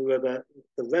 Lyssa and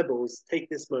the rebels take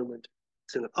this moment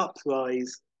to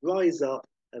rise up,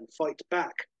 and fight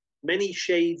back. Many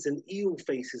shades and eel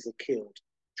faces are killed.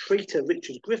 Traitor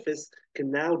Richard Griffiths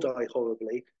can now die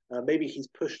horribly. Maybe he's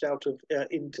pushed out of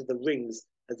into the rings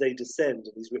as they descend,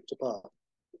 and he's ripped apart.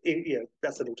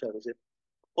 That's an alternative.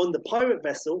 On the pirate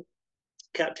vessel,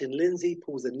 Captain Lindsay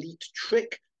pulls a neat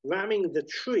trick, ramming the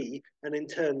tree and in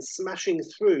turn smashing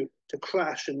through to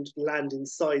crash and land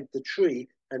inside the tree,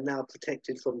 and now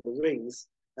protected from the rings,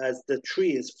 as the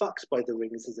tree is fucked by the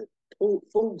rings as it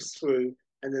falls through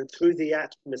and then through the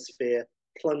atmosphere,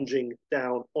 plunging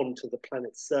down onto the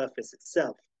planet's surface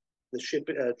itself.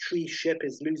 The tree ship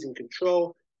is losing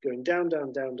control, going down,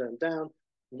 down, down, down, down,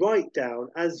 right down,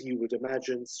 as you would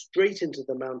imagine, straight into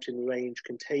the mountain range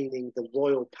containing the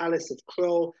royal palace of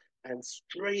Krull, and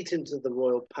straight into the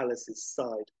royal palace's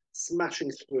side,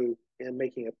 smashing through and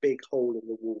making a big hole in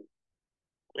the wall.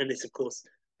 And this, of course,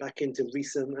 back into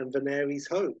Rhysson and Venari's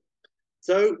home.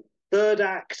 So, third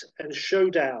act and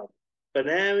showdown.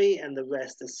 Venari and the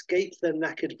rest escape their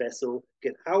knackered vessel,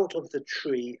 get out of the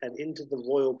tree and into the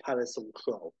royal palace on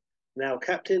Krull. Now,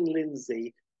 Captain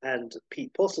Lindsay and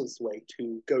Pete Postlethwaite,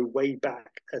 who go way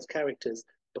back as characters,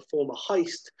 perform a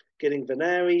heist, getting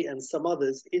Venari and some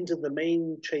others into the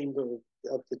main chamber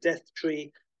of the death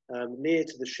tree, near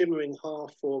to the shimmering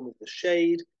half form of the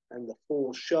Shade and the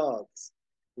four shards.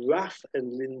 Raph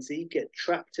and Lindsay get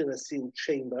trapped in a sealed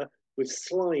chamber with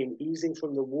slime oozing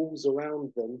from the walls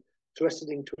around them,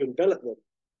 threatening to envelop them.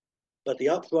 But the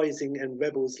uprising and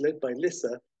rebels led by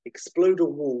Lyssa explode a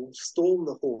wall, storm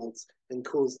the halls, and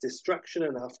cause destruction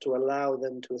enough to allow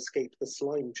them to escape the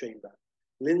slime chamber.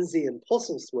 Lindsay and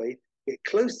Postlethwaite get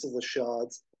close to the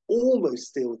shards, almost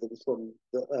steal them from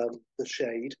the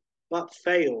Shade, but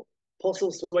fail.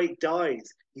 Postlethwaite dies.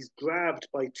 He's grabbed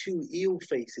by two eel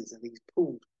faces and he's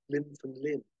pulled limb from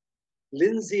limb.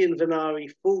 Lindsay and Venari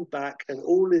fall back and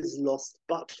all is lost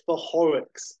but for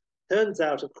Horrocks. Turns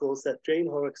out, of course, that Jane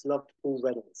Horrocks loved Paul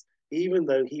Reynolds, even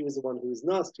though he was the one who was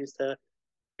nastiest to her.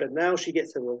 But now she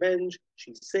gets her revenge.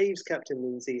 She saves Captain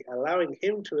Lindsay, allowing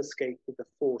him to escape with the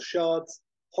four shards.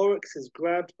 Horrocks is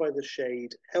grabbed by the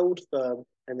Shade, held firm,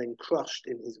 and then crushed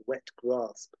in his wet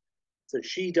grasp. So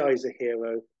she dies a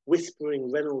hero, whispering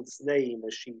Reynolds' name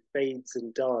as she fades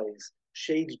and dies.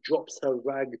 Shade drops her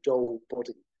rag doll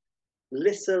body.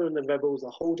 Lyssa and the rebels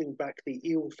are holding back the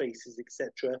eel faces,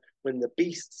 etc., when the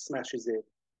beast smashes in.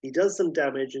 He does some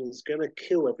damage and is going to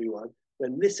kill everyone,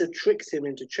 when Lyssa tricks him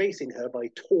into chasing her by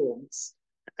taunts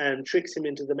and tricks him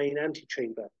into the main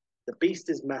antechamber. The beast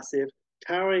is massive,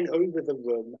 towering over the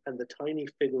room and the tiny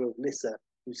figure of Lyssa,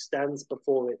 who stands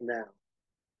before it now.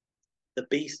 The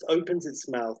beast opens its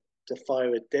mouth to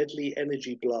fire a deadly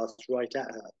energy blast right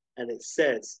at her, and it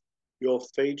says, "Your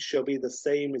fate shall be the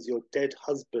same as your dead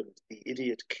husband, the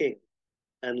idiot king."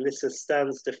 And Lyssa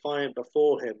stands defiant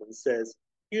before him and says,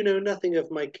 "You know nothing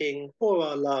of my king or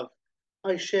our love.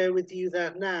 I share with you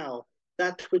that now,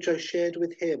 that which I shared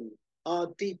with him, our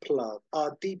deep love,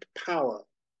 our deep power.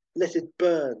 Let it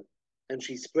burn." And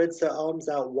she spreads her arms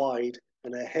out wide,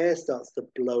 and her hair starts to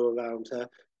blow around her,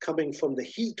 coming from the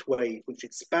heat wave, which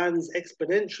expands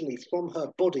exponentially from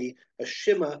her body, a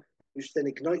shimmer which then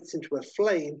ignites into a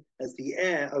flame as the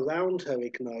air around her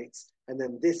ignites, and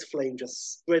then this flame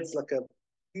just spreads like a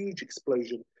huge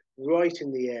explosion right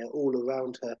in the air all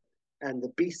around her. And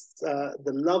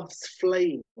the love's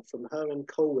flame from her and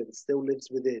Colwyn still lives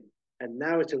within, and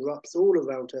now it erupts all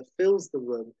around her, fills the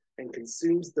room, and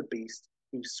consumes the beast,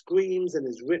 who screams and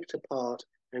is ripped apart,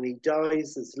 and he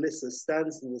dies as Lyssa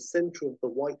stands in the center of the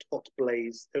white-hot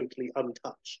blaze, totally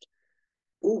untouched.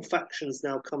 All factions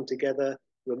now come together,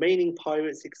 remaining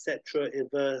pirates, etc.,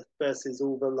 versus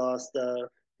all the last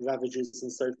ravages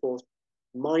and so forth.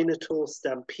 Minotaur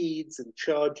stampedes and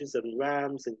charges and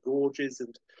rams and gorges,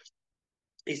 and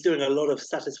he's doing a lot of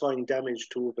satisfying damage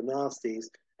to all the nasties,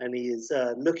 and he is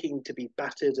looking to be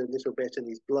battered a little bit, and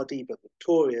he's bloody but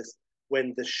victorious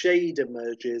when the Shade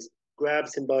emerges,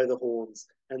 grabs him by the horns,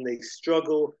 and they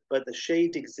struggle, but the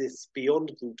Shade exists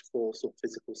beyond brute force or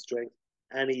physical strength,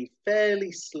 and he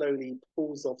fairly slowly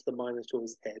pulls off the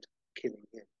Minotaur's head, killing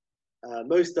him.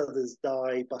 Most others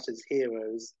die, but as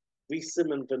heroes.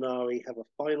 Rhysum and Venari have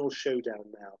a final showdown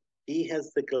now. He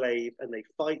has the glaive, and they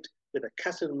fight with a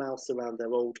cat and mouse around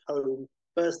their old home,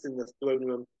 first in the throne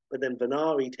room, but then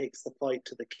Venari takes the fight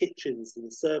to the kitchens and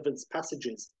the servants'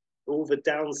 passages, all the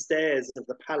downstairs of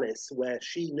the palace where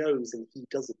she knows and he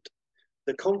doesn't.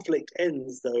 The conflict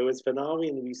ends, though, as Venari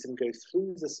and Rhysum go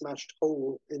through the smashed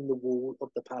hole in the wall of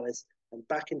the palace and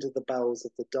back into the bowels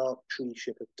of the dark tree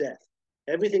ship of death.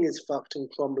 Everything is fucked and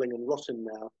crumbling and rotten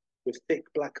now, with thick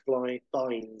black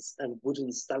vines and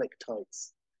wooden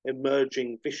stalactites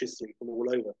emerging viciously from all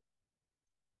over.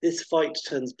 This fight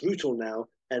turns brutal now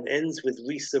and ends with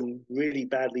Rhysum really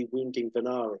badly wounding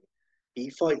Venari. He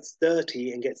fights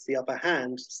dirty and gets the upper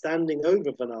hand, standing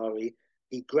over Venari.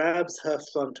 He grabs her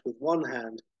front with one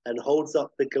hand and holds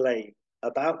up the glaive,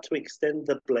 about to extend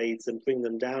the blades and bring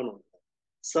them down on her.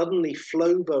 Suddenly,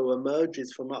 Flobo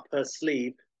emerges from up her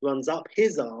sleeve, runs up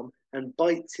his arm, and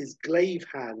bites his glaive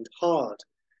hand hard.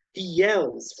 He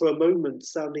yells for a moment,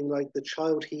 sounding like the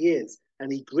child he is,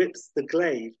 and he grips the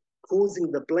glaive,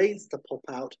 causing the blades to pop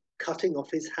out, cutting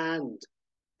off his hand.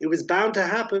 It was bound to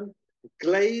happen.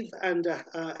 Glaive and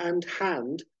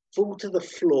hand fall to the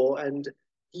floor, and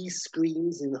he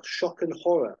screams in shock and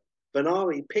horror.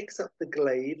 Venari picks up the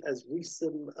glaive as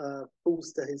Rhysum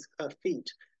falls to her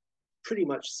feet, pretty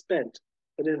much spent.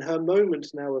 But in her moment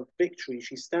now of victory,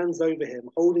 she stands over him,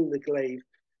 holding the glaive,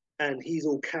 and he's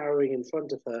all cowering in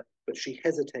front of her, but she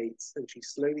hesitates and she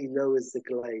slowly lowers the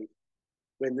glaive.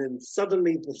 When then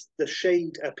suddenly the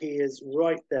Shade appears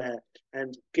right there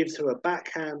and gives her a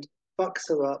backhand, fucks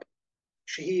her up.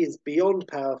 She is beyond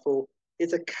powerful.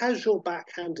 It's a casual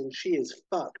backhand and she is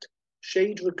fucked.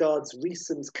 Shade regards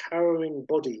Rhysum's cowering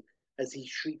body as he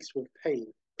shrieks with pain,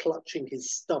 clutching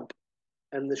his stump.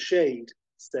 And the Shade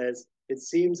says, "It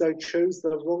seems I chose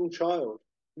the wrong child.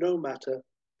 No matter,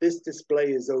 this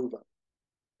display is over."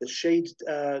 The Shade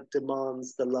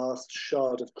demands the last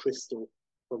shard of crystal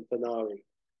from Venari.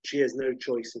 She has no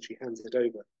choice and she hands it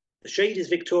over. The Shade is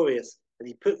victorious and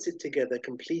he puts it together,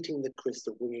 completing the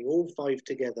crystal, bringing all five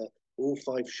together, all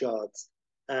five shards.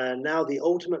 Now the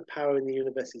ultimate power in the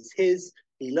universe is his.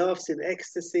 He laughs in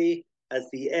ecstasy as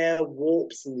the air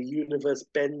warps and the universe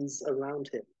bends around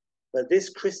him. But this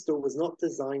crystal was not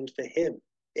designed for him.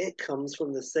 It comes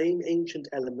from the same ancient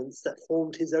elements that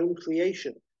formed his own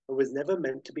creation and was never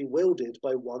meant to be wielded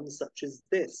by one such as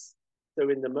this. So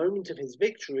in the moment of his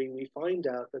victory, we find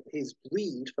out that his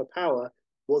greed for power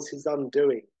was his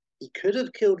undoing. He could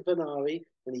have killed Venari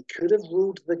and he could have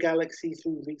ruled the galaxy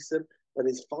through Rhysum, but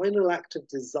his final act of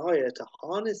desire to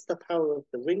harness the power of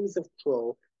the rings of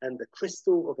Krull and the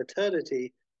crystal of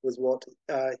eternity was what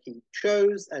he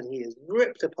chose, and he is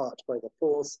ripped apart by the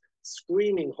Force,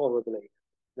 screaming horribly.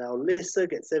 Now Lyssa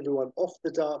gets everyone off the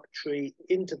dark tree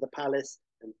into the palace,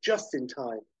 and just in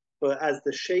time, for as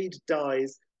the Shade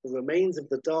dies, the remains of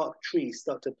the dark tree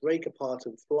start to break apart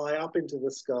and fly up into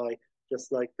the sky,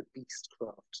 just like the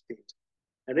Beastcraft did.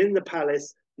 And in the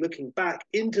palace, looking back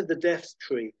into the Death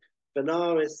Tree,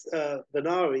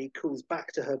 Venari calls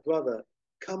back to her brother,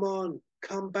 "Come on,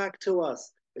 come back to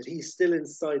us." But he's still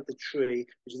inside the tree,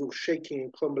 which is all shaking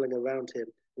and crumbling around him,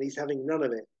 and he's having none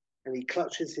of it. And he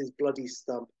clutches his bloody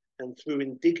stump, and through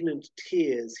indignant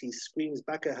tears, he screams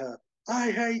back at her,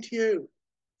 "I hate you."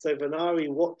 So Venari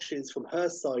watches from her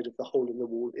side of the hole in the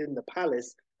wall in the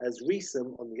palace, as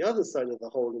Rhysum, on the other side of the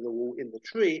hole in the wall in the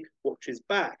tree, watches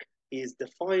back. He is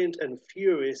defiant and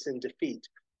furious in defeat,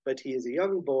 but he is a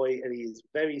young boy and he is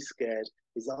very scared.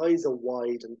 His eyes are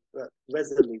wide and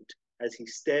resolute as he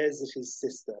stares at his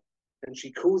sister, and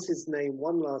she calls his name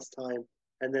one last time,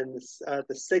 and then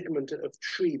the segment of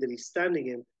tree that he's standing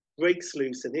in breaks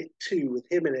loose, and it too,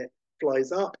 with him in it,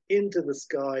 flies up into the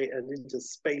sky and into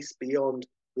space beyond,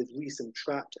 with Rhysum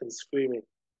trapped and screaming.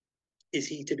 Is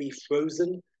he to be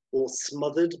frozen or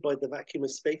smothered by the vacuum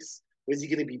of space? Or is he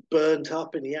going to be burnt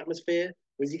up in the atmosphere?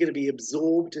 Or is he going to be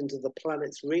absorbed into the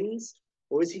planet's rings?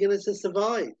 Or is he going to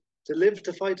survive? To live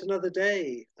to fight another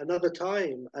day, another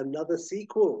time, another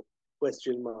sequel?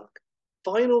 Question mark.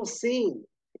 Final scene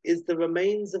is the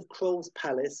remains of Krull's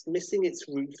palace, missing its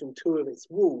roof and two of its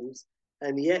walls,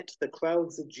 and yet the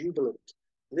crowds are jubilant.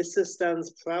 Lissa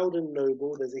stands proud and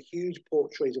noble. There's a huge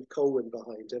portrait of Colwyn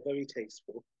behind her, very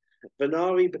tasteful.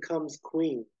 Venari becomes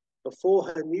queen. Before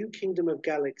her new kingdom of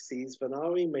galaxies,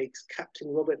 Venari makes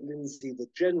Captain Robert Lindsay the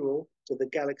general to the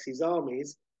galaxy's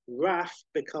armies. Raph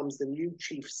becomes the new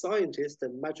chief scientist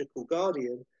and magical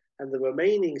guardian, and the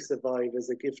remaining survivors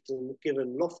are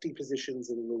given lofty positions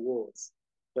and rewards.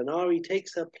 Venari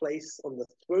takes her place on the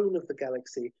throne of the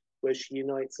galaxy, where she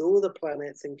unites all the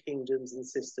planets and kingdoms and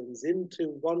systems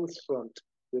into one front,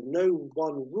 with no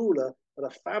one ruler, but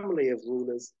a family of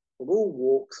rulers from all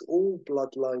walks, all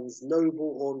bloodlines,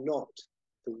 noble or not,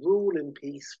 to rule in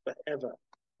peace forever.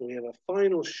 And we have a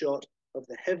final shot of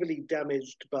the heavily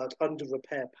damaged but under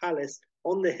repair palace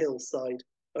on the hillside,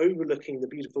 overlooking the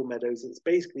beautiful meadows. It's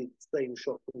basically the same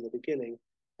shot from the beginning.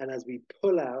 And as we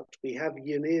pull out, we have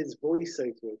Ynir's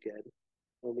voiceover again,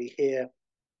 and we hear,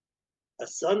 "A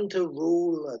son to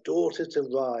rule, a daughter to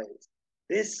rise.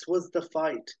 This was the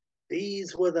fight.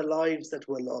 These were the lives that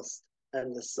were lost,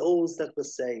 and the souls that were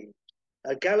saved.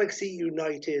 A galaxy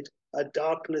united, a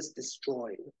darkness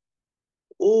destroyed.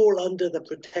 All under the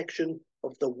protection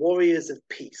of the warriors of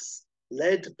peace,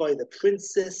 led by the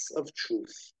Princess of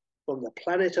Truth, from the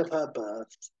planet of her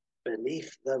birth,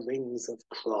 beneath the rings of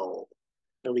Krull."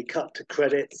 And we cut to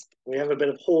credits. We have a bit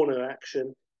of Horner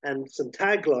action and some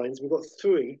taglines. We've got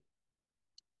three.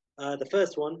 The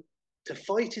first one, "To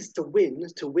fight is to win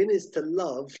is to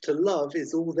love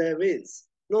is all there is."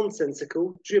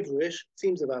 Nonsensical, gibberish,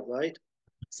 seems about right.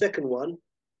 Second one,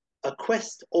 "A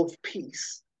quest of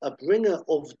peace, a bringer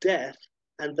of death,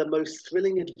 and the most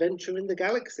thrilling adventure in the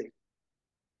galaxy."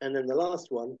 And then the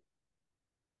last one,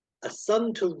 "A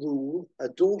son to rule, a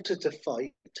daughter to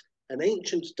fight, an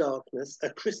ancient darkness,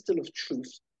 a crystal of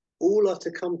truth, all are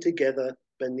to come together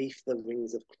beneath the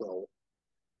rings of Krull."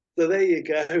 So there you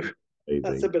go.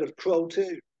 That's a bit of Krull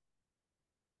too.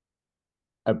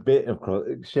 A bit of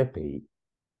Sheppy.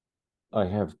 I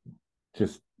have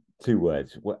just two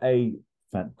words. Well,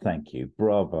 thank you,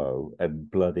 bravo,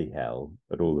 and bloody hell,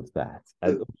 and all of that.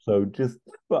 And also, just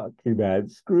fuck you, man,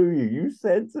 screw you. You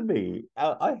said to me,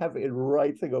 I have it in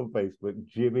writing on Facebook,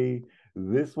 "Jimmy,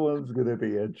 this one's going to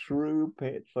be a true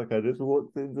pitch." Like I just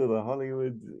walked into the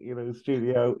Hollywood,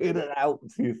 studio, in and out.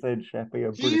 You said, "Sheppy,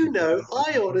 I'm pretty You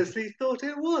I honestly thought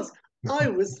it was. I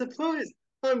was surprised.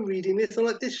 I'm reading this, I'm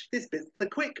like, this bit's the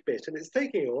quick bit, and it's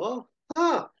taking a while.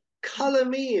 Colour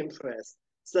me impressed.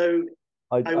 So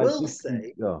I will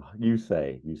say, you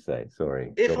say.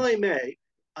 Sorry, if I may,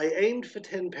 I aimed for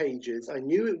 10 pages. I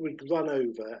knew it would run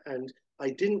over, and I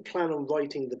didn't plan on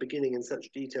writing the beginning in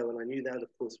such detail, and I knew that,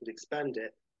 of course, would expand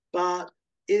it. But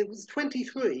it was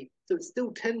 23, so it's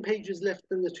still 10 pages left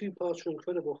in the two-parter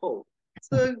Incredible Hulk.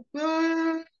 So,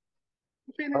 I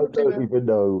don't even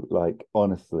know, like,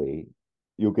 honestly,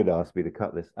 you're going to ask me to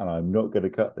cut this, and I'm not going to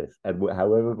cut this. And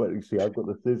however, but you see, I've got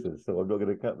the scissors, so I'm not going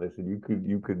to cut this. And you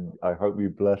can. I hope you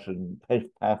blush and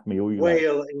paff me all you like.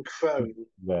 Wail and crow.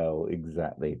 Well,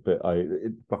 exactly. But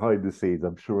behind the scenes,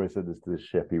 I'm sure I said this to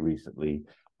Sheppy recently.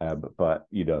 But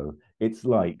it's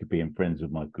like being friends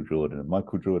with Michael Jordan. And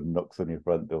Michael Jordan knocks on your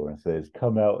front door and says,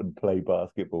 "Come out and play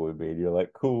basketball with me." And you're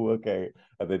like, "Cool, okay."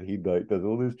 And then he like does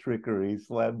all this trickery,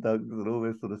 slam dunks, and all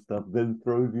this sort of stuff. Then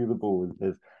throws you the ball and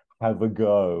says, "Have a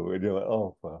go." And you're like,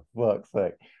 "Oh, for fuck's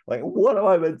sake! Like, what am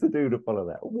I meant to do to follow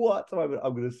that? What am I?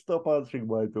 I'm going to stop answering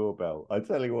my doorbell. I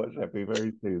tell you what, Sheppy,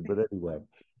 very soon. But anyway,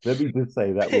 let me just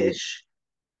say that was Pish.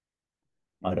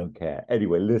 I don't care.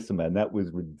 Anyway, listen, man, that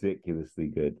was ridiculously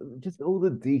good. Just all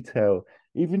the detail,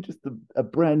 even just a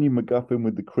brand new MacGuffin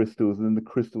with the crystals, and then the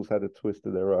crystals had a twist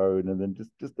of their own, and then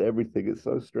just everything. It's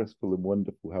so stressful and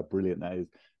wonderful how brilliant that is.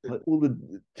 Like all the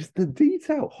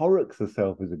detail. Horrocks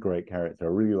herself is a great character. I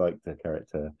really liked her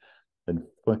character. And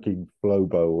fucking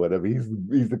Flobo, whatever. He's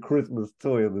the Christmas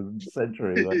toy of the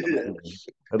century. Like,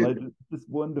 and like just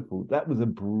wonderful. That was a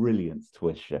brilliant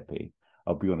twist, Sheppy.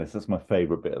 I'll be honest, that's my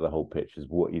favorite bit of the whole pitch is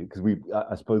what you because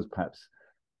I suppose perhaps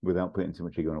without putting too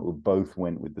much ego on it, we both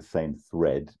went with the same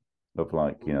thread of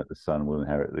like, the son will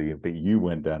inherit but you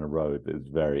went down a road that was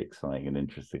very exciting and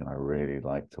interesting, and I really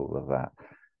liked all of that.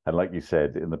 And like you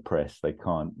said, in the press, they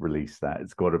can't release that.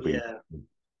 It's got to be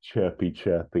chirpy,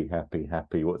 chirpy, happy,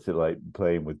 happy. What's it like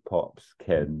playing with pops,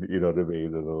 Ken? You know what I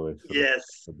mean? And all this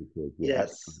Yes. yeah,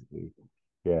 Yes. absolutely.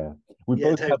 Yeah, we Yeah,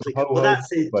 both have totally. ho Well, ho,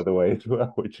 that's it. by the way, as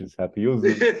well, which is happy. Yours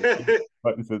is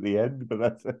right at the end, but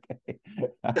that's okay.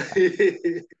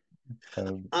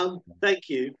 Thank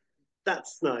you.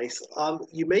 That's nice.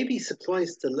 You may be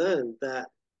surprised to learn that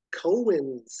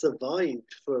Colwyn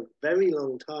survived for a very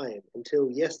long time until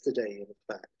yesterday, in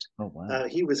fact. Oh wow.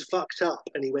 He was fucked up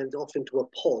and he went off into a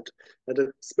pod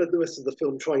and spent the rest of the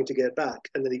film trying to get back.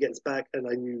 And then he gets back, and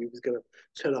I knew he was going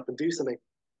to turn up and do something.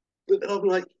 But I'm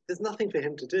like, there's nothing for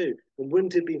him to do. And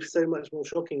wouldn't it be so much more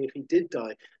shocking if he did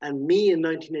die? And me in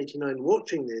 1989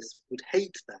 watching this would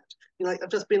hate that. You're like, I've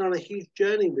just been on a huge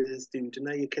journey with this dude, and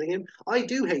now you're killing him. I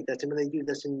do hate that, and they do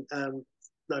that in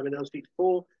Nightmare on Elm Street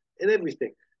 4, in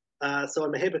everything. So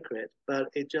I'm a hypocrite, but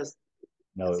No, it's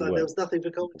it like there works. was nothing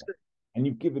for Cole to do. And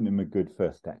you've given him a good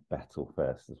first act battle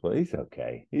first as well. He's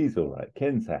okay. He's all right.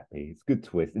 Ken's happy. It's a good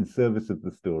twist in service of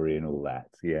the story and all that.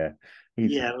 Yeah. He's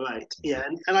Yeah, right. Yeah,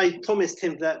 and I promised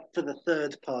him that for the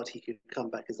third part he could come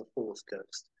back as a Force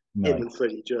ghost, him nice. and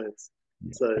Freddie Jones.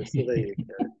 Yeah. So there you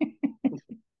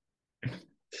go.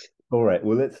 All right.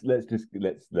 Well, let's just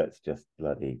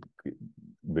bloody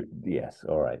yes.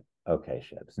 All right. Okay,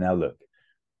 Shebs. Now look.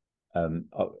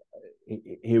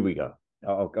 Here we go.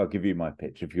 I'll give you my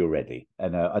pitch if you're ready,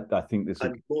 and I think this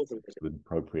will I'm more than be an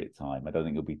appropriate time. I don't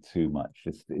think it'll be too much.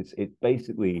 It's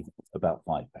basically about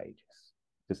 5 pages.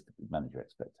 Just to manage your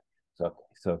expectations.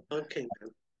 So okay.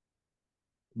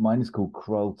 mine is called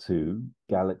Krull 2,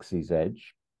 Galaxy's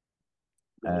Edge,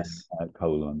 Nice.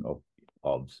 colon of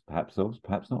odds, perhaps odds,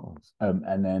 perhaps not odds.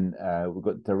 And then we've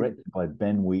got directed by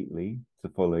Ben Wheatley to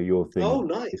follow your thing. Oh,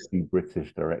 nice. 50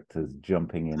 British directors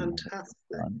jumping in. Fantastic.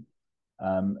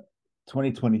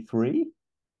 2023.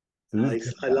 So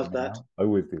Nice. I love that. I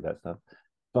always do that stuff.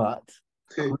 But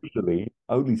crucially,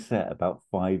 only set about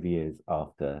 5 years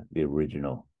after the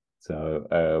original.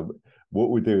 So what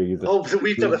we're doing is so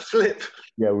we've done a flip.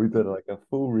 Yeah, we've done like a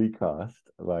full recast,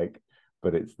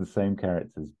 but it's the same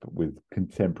characters but with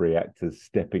contemporary actors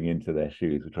stepping into their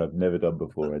shoes, which I've never done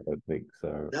before, I don't think.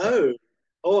 So No.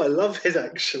 Oh, I love it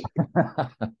actually.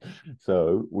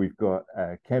 so we've got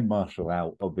Ken Marshall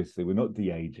out. Obviously, we're not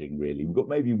de-aging really. We've got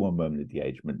maybe one moment of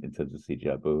de-agement in terms of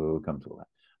CGI, but we'll come to all that.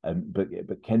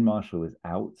 But Ken Marshall is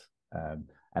out,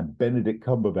 and Benedict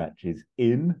Cumberbatch is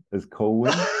in as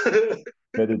Colwyn.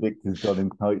 Benedict has gone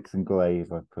in tights and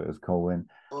glaive. I put as Colwyn.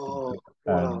 Oh,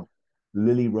 wow.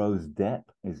 Lily Rose Depp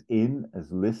is in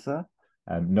as Lissa.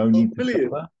 No need to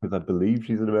tell her because I believe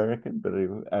she's an American. But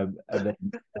anyway, and then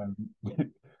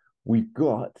we've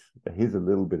got here's a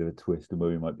little bit of a twist of where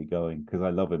we might be going because I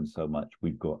love him so much.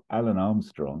 We've got Alan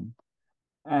Armstrong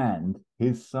and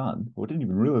his son, who I didn't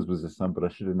even realize was his son, but I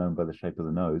should have known by the shape of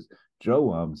the nose,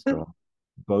 Joe Armstrong,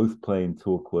 both playing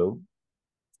Torquil.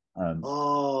 And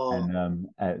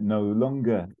no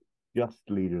longer just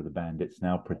leader of the bandits,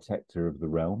 now protector of the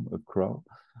realm of Krull.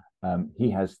 He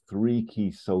has 3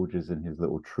 key soldiers in his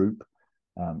little troop.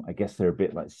 I guess they're a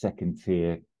bit like second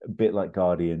tier, a bit like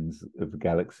Guardians of the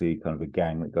Galaxy, kind of a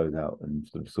gang that goes out and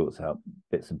sort of sorts out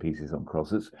bits and pieces on Krull.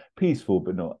 So it's peaceful,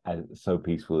 but not so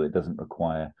peaceful that it doesn't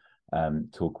require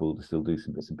Torquil to still do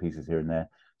some bits and pieces here and there.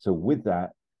 So with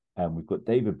that, we've got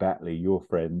David Batley, your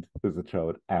friend as a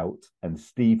child, out, and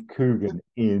Steve Coogan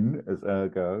in as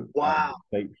Ergo. Wow.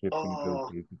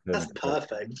 Shape-shifting that's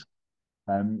perfect.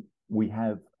 We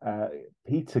have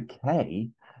Peter Kay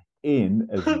in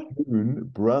as Rune,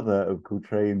 brother of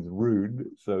Coltrane's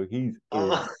Rune. So he's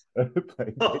in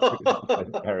playing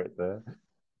a character.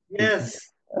 Yes.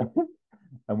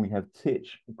 And we have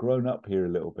Titch grown up here a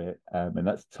little bit, and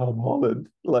that's Tom Holland.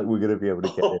 Like we're going to be able to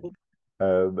get him.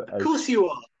 Of course you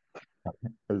are.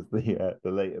 As the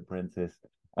late apprentice.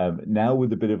 Now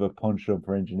with a bit of a penchant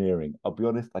for engineering. I'll be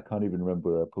honest, I can't even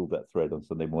remember where I pulled that thread on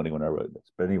Sunday morning when I wrote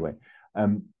this. But anyway,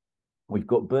 we've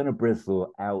got Bernard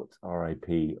Bristow out,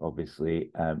 R.I.P.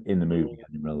 obviously, in the movie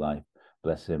and in real life,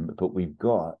 bless him. But we've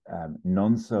got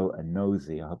Nonso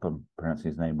Anozi, I hope I'm pronouncing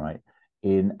his name right,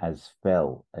 in as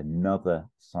Fell, another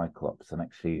Cyclops, and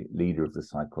actually leader of the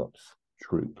Cyclops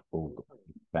troop or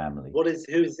family. Who is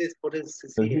this? What is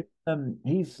so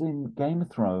he's in Game of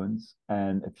Thrones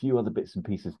and a few other bits and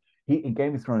pieces. In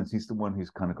Game of Thrones, he's the one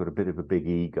who's kind of got a bit of a big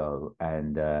ego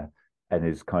and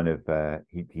is kind of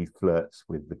he flirts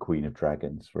with the Queen of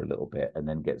Dragons for a little bit and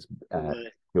then gets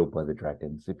killed by the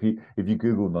dragons. If you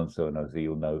Google Nonso Anozi,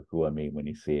 you'll know who I mean when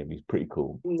you see him. He's pretty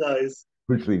cool. Nice.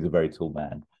 Crucially, he's a very tall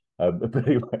man. But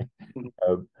anyway,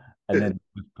 and then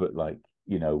we put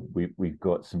we've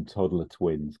got some toddler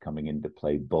twins coming in to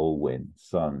play Bolwyn,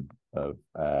 son of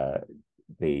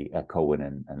the Colwyn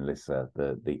and Lissa,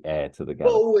 the heir to the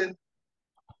galaxy. Bolwyn.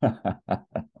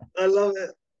 I love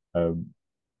it.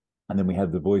 And then we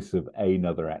have the voice of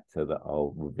another actor that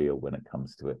I'll reveal when it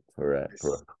comes to it for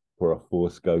a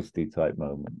Force ghosty type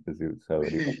moment. So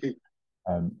anyway,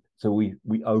 so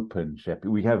we open Sheppy.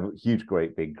 We have huge,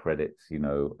 great big credits,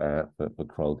 for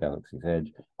Krull Galaxy's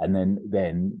Edge, and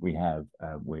then we have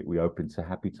we open to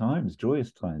Happy Times,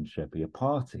 Joyous Times, Sheppy, a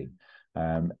party,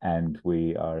 and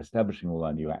we are establishing all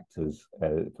our new actors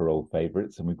for old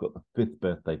favourites, and we've got the fifth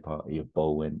birthday party of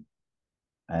Bolwyn,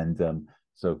 and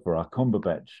so for our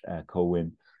Cumberbatch,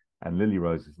 Colwyn, and Lily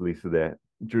Rose as Lisa, there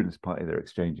during this party they're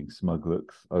exchanging smug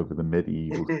looks over the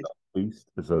medieval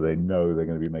feast, so they know they're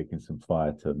going to be making some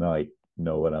fire tonight.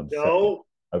 Know what I'm saying? No.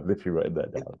 I've literally written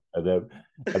that down.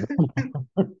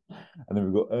 And then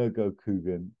we've got Ergo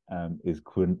Coogan is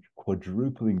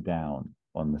quadrupling down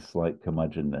on the slight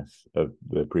curmudgeonness of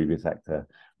the previous actor,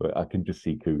 but I can just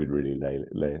see Coogan really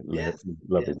Yes.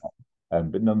 loving Yes.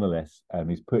 that. But nonetheless,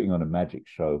 he's putting on a magic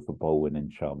show for Bolwyn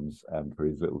and Chums for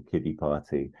his little kiddie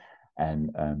party.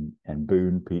 And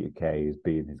Boone, Peter Kay, is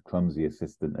being his clumsy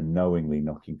assistant and knowingly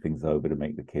knocking things over to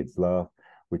make the kids laugh,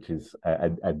 which is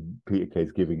and Peter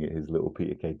Kay's giving it his little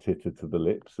Peter Kay titter to the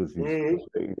lips as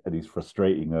he's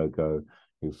frustrating Ergo,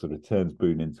 who sort of turns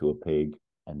Boone into a pig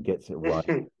and gets it right.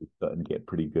 He's starting to get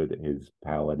pretty good at his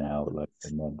power now.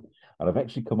 And I've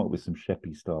actually come up with some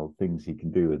Sheppy style things he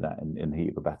can do with that in the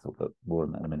heat of a battle, but more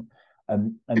on that in a minute.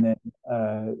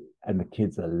 And the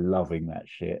kids are loving that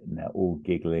shit, and they're all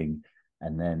giggling,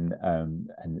 and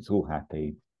it's all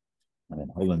happy. And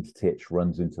then Holland's Titch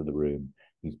runs into the room.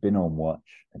 He's been on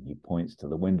watch, and he points to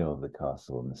the window of the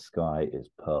castle, and the sky is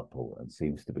purple and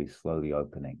seems to be slowly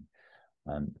opening.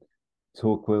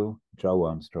 Torquil, Joe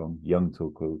Armstrong, young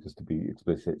Torquil, just to be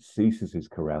explicit, ceases his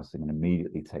carousing and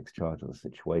immediately takes charge of the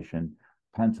situation.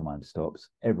 Pantomime stops.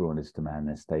 Everyone is to man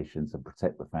their stations and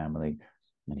protect the family.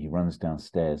 And he runs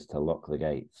downstairs to lock the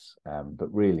gates.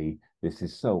 But really, this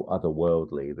is so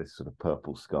otherworldly, this sort of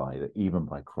purple sky, that even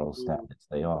by Krull standards,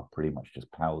 they are pretty much just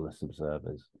powerless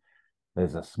observers.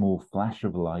 There's a small flash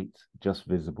of light just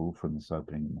visible from this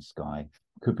opening in the sky,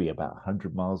 could be about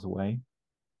 100 miles away.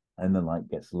 And the light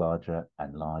gets larger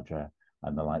and larger,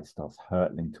 and the light starts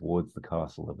hurtling towards the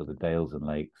castle over the dales and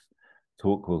lakes.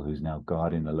 Torquil, who's now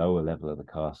guarding the lower level of the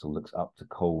castle, looks up to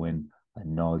Colwyn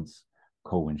and nods.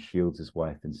 Colwyn shields his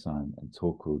wife and son, and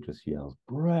Torquil just yells,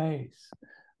 "Brace!"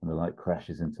 And the light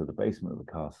crashes into the basement of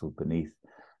the castle beneath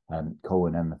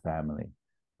Colwyn and the family.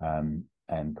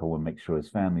 And Colwyn makes sure his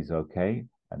family's okay,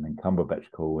 and then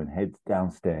Cumberbatch Colwyn heads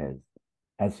downstairs.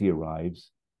 As he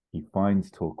arrives, he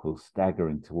finds Torquil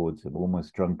staggering towards him,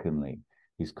 almost drunkenly.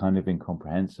 He's kind of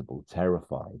incomprehensible,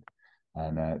 terrified,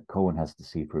 and Colwyn has to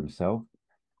see for himself.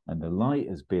 And the light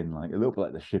has been like a little bit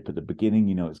like the ship at the beginning.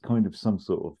 It's kind of some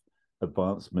sort of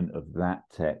advancement of that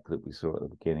tech that we saw at the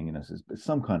beginning. It's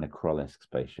some kind of Krull-esque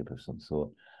spaceship of some sort.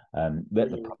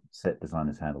 Let the set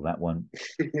designers handle that one.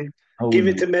 Give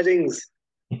it to Meddings.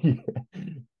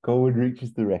 Colwyn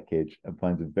reaches the wreckage and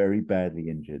finds a very badly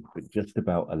injured but just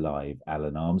about alive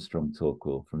Alan Armstrong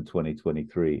Torquil from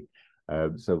 2023.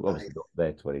 So obviously not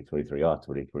their 2023, our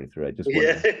 2023. I just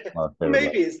wanted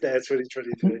maybe it's their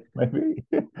 2023. Maybe,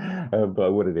 but I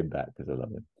wanted him back because I love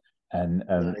him. And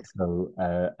Nice.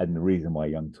 and the reason why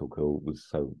young Torquil was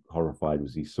so horrified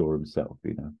was he saw himself,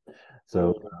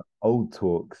 So Old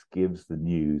Talks gives the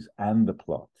news and the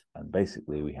plot, and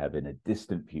basically we have in a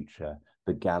distant future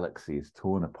the galaxy is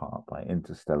torn apart by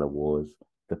interstellar wars.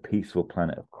 The peaceful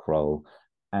planet of Krull,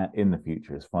 in the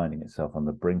future, is finding itself on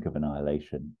the brink of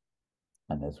annihilation.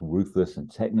 And there's ruthless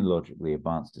and technologically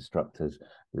advanced destructors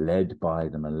led by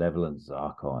the malevolent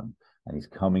Zarkon. And he's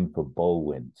coming for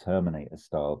Bolwyn, Terminator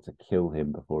style, to kill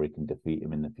him before he can defeat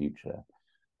him in the future.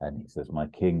 And he says, "My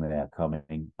king, they are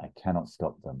coming. I cannot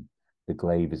stop them. The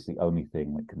glaive is the only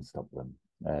thing that can stop them."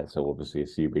 So obviously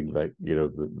assuming that,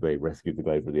 they rescued the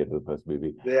glaive at the end of the first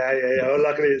movie. Yeah. Oh,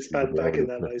 luckily it's found back in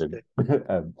that nice bit.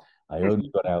 I only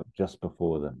got out just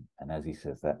before them. And as he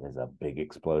says that, there's a big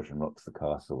explosion rocks the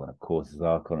castle. And of course,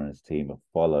 Zarkon and his team have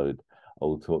followed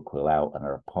Old Torquil out and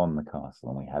are upon the castle.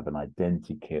 And we have an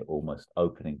identikit, almost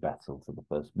opening battle to the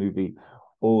first movie.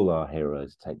 All our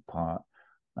heroes take part.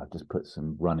 I've just put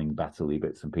some running battle-y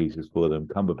bits and pieces for them.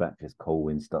 Cumberbatch as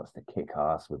Colwyn starts to kick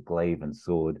ass with glaive and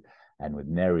sword, and with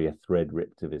nary a thread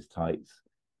ripped of his tights.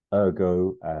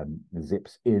 Ergo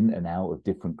zips in and out of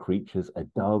different creatures. A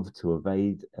dove to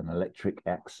evade an electric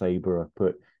axe saber. I've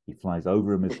put he flies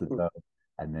over him as the dove,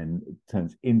 and then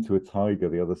turns into a tiger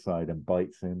the other side and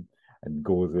bites him and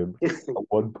gores him. At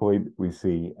one point, we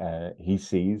see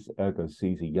Ergo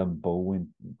sees a young Bolwyn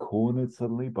cornered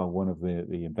suddenly by one of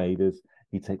the invaders.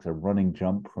 He takes a running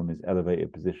jump from his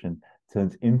elevated position,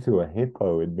 turns into a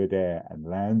hippo in midair, and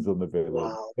lands on the villain.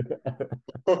 Wow.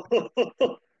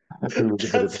 Who was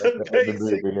a bit of That's the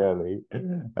amazing. movie early.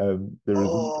 There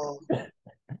is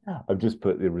I've just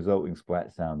put the resulting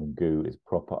splat sound and goo is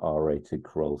proper R-rated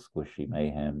Krull squishy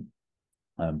mayhem.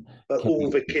 But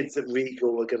all Kate, the kids at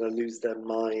Regal are going to lose their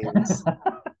minds.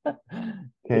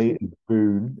 Kate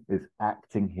Boone is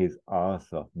acting his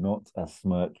arse off, not a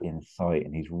smirk in sight,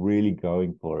 and he's really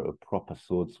going for it with proper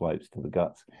sword swipes to the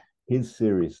guts. His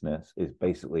seriousness is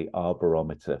basically our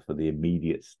barometer for the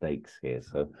immediate stakes here.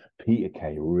 So Peter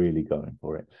Kay really going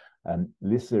for it.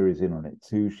 Lyssa is in on it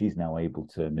too. She's now able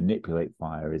to manipulate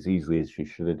fire as easily as she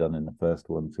should have done in the first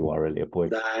one, to our earlier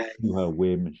point. To her Nice.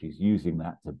 whim, she's using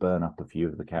that to burn up a few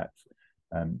of the cats.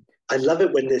 I love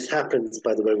it when this happens,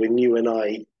 by the way, when you and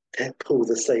I pull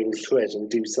the same thread and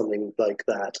do something like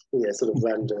that. Yeah, sort of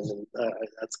random. And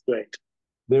that's great.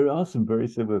 There are some very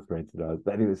similar threads to ours.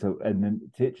 But anyway, so and then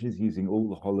Titch is using all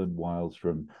the Holland wilds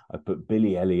from I put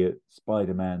Billy Elliot,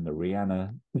 Spider Man, the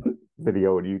Rihanna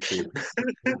video on YouTube.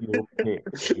 Your kit.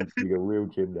 He's being a real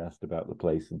gymnast about the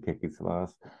place and kicking some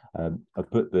ass. I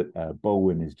put that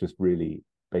Bolwyn is just really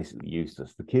basically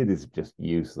useless. The kid is just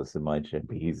useless in my chip.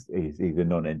 He's a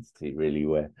non-entity really,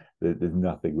 where there's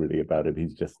nothing really about him.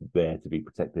 He's just there to be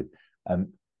protected.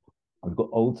 We've got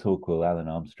old Torquil Alan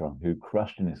Armstrong, who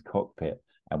crushed in his cockpit,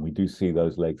 and we do see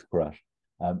those legs crushed,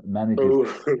 manages Oh,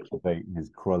 to activate his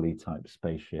Crowley type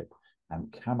spaceship, and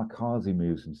kamikaze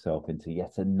moves himself into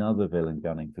yet another villain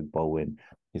gunning for Bolwyn.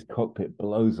 His cockpit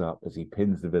blows up as he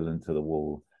pins the villain to the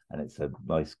wall, and it's a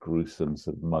nice, gruesome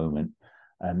sort of moment.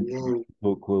 And mm,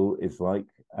 Torquil is like,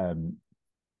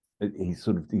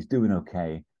 he's doing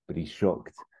okay, but he's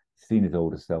shocked. Seen his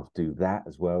older self do that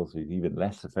as well, so he's even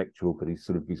less effectual. But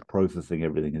he's processing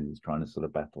everything as he's trying to sort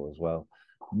of battle as well.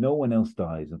 No one else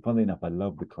dies, and funnily enough, I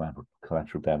love the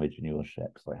collateral damage in your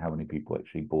ships. Like how many people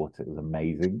actually bought it was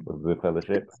amazing of the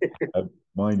Fellowship.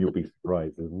 Mine, you'll be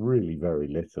surprised. There's really very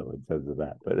little in terms of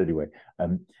that. But anyway,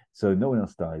 so no one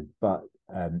else dies, but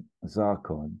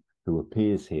Zarkon, who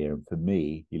appears here. And for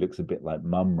me, he looks a bit like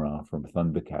Mumra from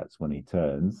Thundercats when he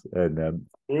turns. mm.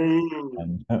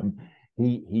 And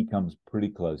he comes pretty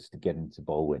close to getting to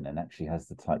Bolwyn and actually has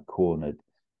the type cornered.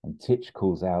 And Titch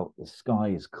calls out, the sky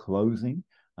is closing.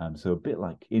 So a bit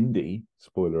like Indy,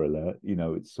 spoiler alert,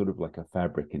 it's sort of like a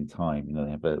fabric in time.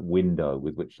 They have a window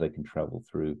with which they can travel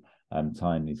through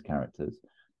time, these characters.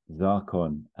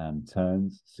 Zarkon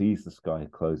turns, sees the sky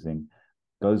closing,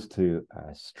 goes to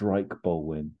strike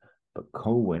Bolwyn, but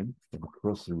Colwyn from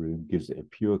across the room gives it a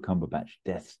pure Cumberbatch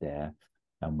death stare,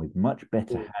 and with much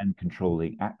better hand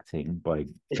controlling acting by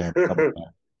Cumberbatch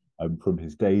from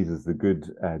his days as the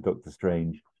good Doctor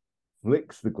Strange,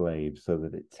 flicks the glaive so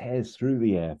that it tears through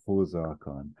the air for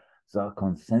Zarkon.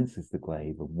 Zarkon senses the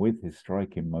glaive and, with his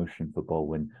striking motion for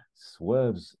Bolwyn,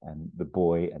 swerves and the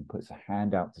boy and puts a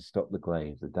hand out to stop the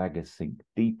glaive. The daggers sink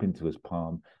deep into his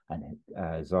palm, and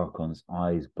Zarkon's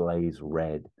eyes blaze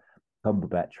red.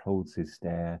 Cumberbatch holds his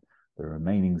stare. The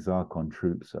remaining Zarkon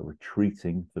troops are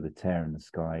retreating for the tear in the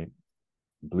sky.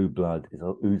 Blue blood is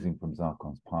oozing from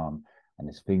Zarkon's palm, and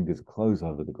his fingers close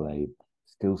over the glaive.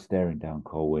 Still staring down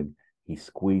Colwyn, he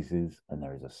squeezes, and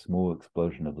there is a small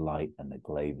explosion of light, and the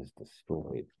glaive is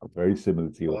destroyed. Very similar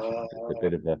to your chart. It's a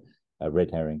bit of a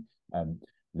red herring.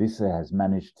 Lyssa has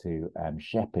managed to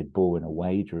shepherd Bolwyn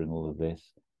away during all of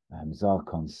this.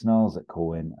 Zarkon snarls at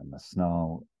Colwyn, and the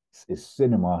snarl is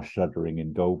cinema shuddering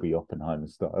in Dolby Oppenheimer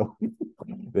style.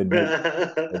 Then makes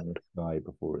in the sky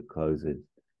before it closes.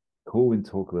 Colwyn,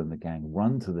 Torquil, and the gang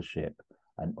run to the ship,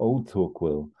 and old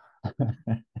Torquil,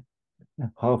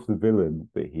 half the villain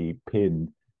that he pinned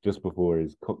just before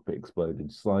his cockpit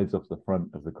exploded, slides off the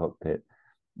front of the cockpit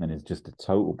and is just a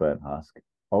total burnt husk.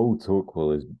 Old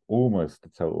Torquil is almost a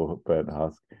total burnt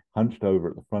husk, hunched over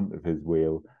at the front of his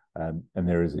wheel, and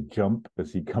there is a jump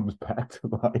as he comes back to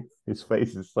life. His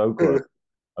face is so close.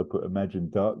 I put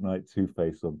imagine Dark Knight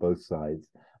Two-Face on both sides,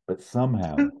 but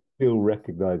somehow still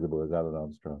recognizable as Alan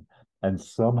Armstrong, and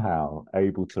somehow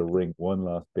able to wring one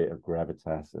last bit of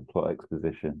gravitas and plot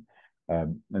exposition,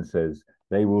 and says,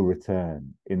 they will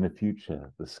return. In the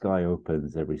future, the sky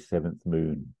opens every seventh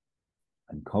moon.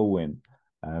 And Colwyn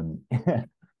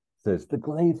says, the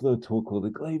glaive, though, Torquil, the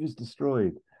glaive is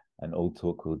destroyed. And old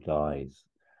Torquil dies.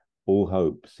 All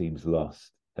hope seems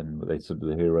lost. And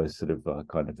the heroes sort of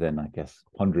kind of then, I guess,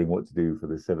 pondering what to do for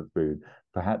the seventh moon.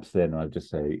 Perhaps then I'd just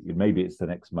say, maybe it's the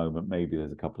next moment. Maybe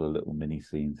there's a couple of little mini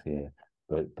scenes here.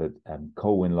 But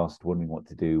Colwyn lost, wondering what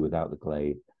to do without the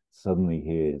glaive, suddenly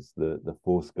hears the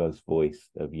Force Ghost voice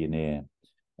of Ynir.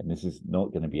 And this is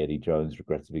not going to be Eddie Jones,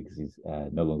 regrettably, because he's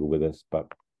no longer with us.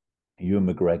 But Ewan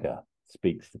McGregor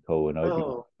speaks to Colwyn Obi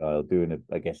Oh, style, doing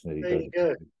I guess, that he there does. you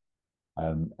go.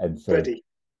 And says, Ready.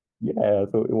 Yeah, I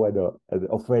thought, why not?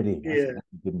 Oh, Freddie, I said Yeah.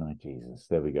 that, didn't I? Jesus,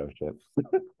 there we go, chef.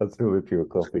 I still with your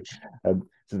coffee.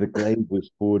 So the glaive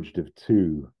was forged of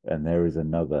two, and there is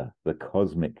another, the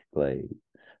cosmic glaive,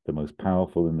 the most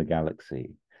powerful in the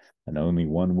galaxy. And only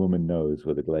one woman knows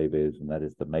where the glaive is, and that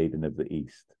is the Maiden of the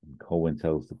East. And Colwyn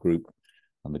tells the group,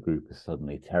 and the group is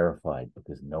suddenly terrified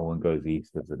because no one goes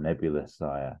east of the nebula,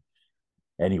 sire.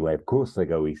 Anyway, of course they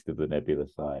go east of the nebula,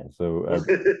 sire. So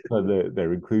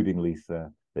they're including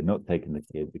Lisa. They're not taking the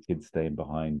kid. The kid's staying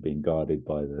behind, being guarded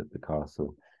by the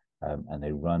castle, and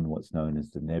they run what's known as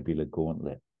the Nebula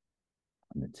Gauntlet.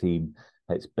 And the team,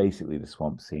 it's basically the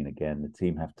swamp scene again. The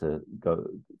team have to go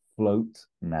float,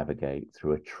 navigate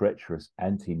through a treacherous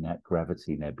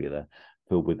anti-gravity nebula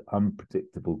filled with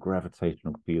unpredictable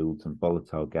gravitational fields and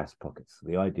volatile gas pockets. So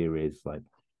the idea is like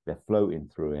they're floating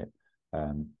through it,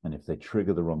 and if they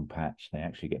trigger the wrong patch, they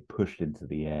actually get pushed into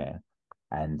the air.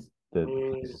 And the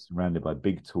place Mm, is surrounded by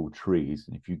big, tall trees.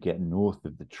 And if you get north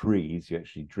of the trees, you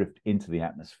actually drift into the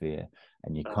atmosphere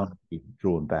and you ah. can't be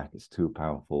drawn back. It's too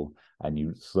powerful. And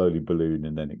you slowly balloon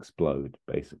and then explode,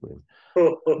 basically.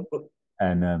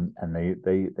 And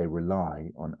they rely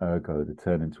on Ergo to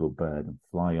turn into a bird and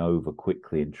fly over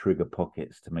quickly and trigger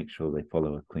pockets to make sure they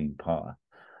follow a clean path.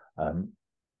 Um,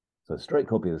 so a straight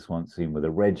copy of the Swan scene with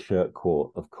a red shirt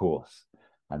court, of course,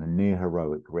 and a near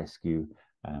heroic rescue.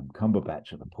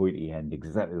 Cumberbatch at the pointy end,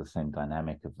 exactly the same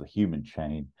dynamic of the human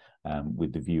chain,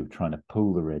 with the view of trying to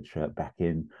pull the red shirt back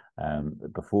in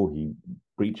before he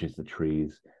breaches the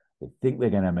trees. They think they're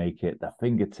going to make it. The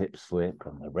fingertips slip,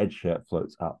 and the red shirt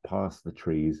floats up past the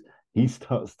trees. He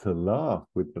starts to laugh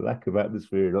with the lack of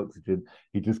atmosphere and oxygen.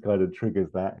 He just kind of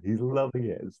triggers that. He's loving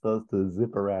it and starts to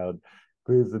zip around,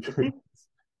 clears the trees.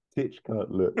 Titch can't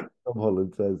look. Tom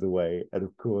Holland turns away, and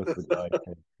of course, the guy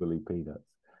takes Billy Peanuts.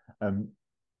 Um,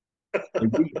 they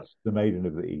reach the Maiden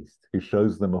of the East, who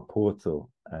shows them a portal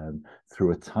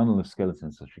through a tunnel of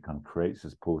skeletons. So she kind of creates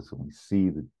this portal. We see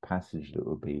the passage that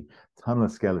would be a tunnel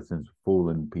of skeletons,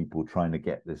 fallen people trying to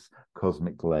get this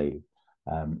cosmic glaive.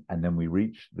 And then we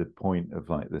reach the point of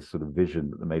like this sort of vision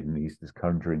that the Maiden of the East is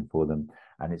conjuring for them.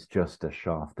 And it's just a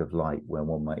shaft of light where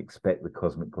one might expect the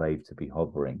cosmic glaive to be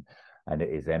hovering. And it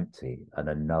is empty, and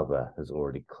another has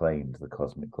already claimed the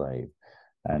cosmic glaive.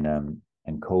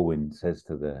 And Colwyn says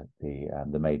to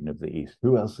the Maiden of the East,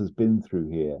 "Who else has been through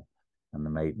here?" And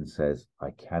the maiden says, "I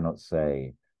cannot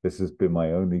say. This has been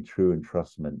my only true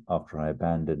entrustment after I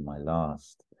abandoned my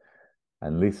last."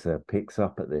 And Lisa picks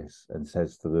up at this and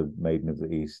says to the Maiden of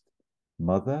the East,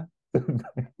 "Mother."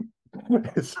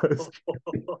 So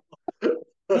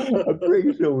I'm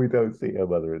pretty sure we don't see her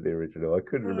mother in the original. I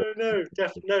couldn't remember. No,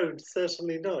 no, no,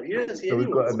 certainly not. You don't see So we've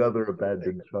got anyone's another mother, do they?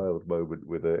 abandoned child moment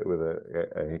with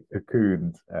a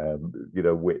cocooned,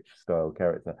 witch style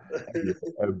character. Anyway,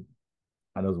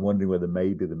 and I was wondering whether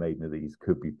maybe the Maiden of these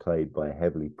could be played by a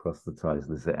heavily proselytized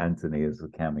Lisa Anthony as a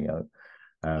cameo.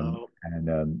 Oh,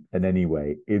 And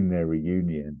anyway, in their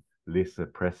reunion, Lisa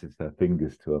presses her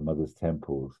fingers to her mother's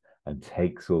temples and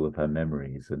takes all of her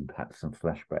memories and perhaps some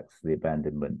flashbacks to the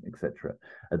abandonment, etc.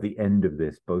 At the end of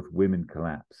this, both women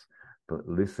collapse, but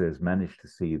Lissa has managed to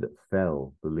see that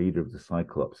Fell, the leader of the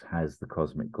Cyclops, has the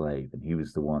cosmic glaive, and he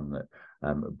was the one that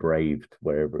braved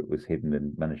wherever it was hidden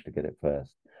and managed to get it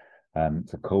first.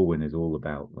 So Colwyn is all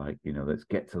about like, let's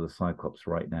get to the Cyclops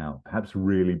right now. Perhaps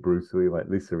really brutally, like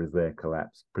Lisa is there,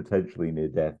 collapsed, potentially near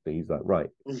death, but he's like, right,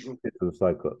 get to the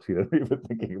Cyclops. Not even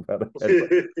thinking about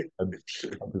it. I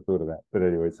just thought of that. But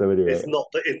anyway, it's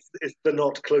not that it's the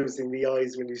not closing the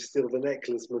eyes when you steal the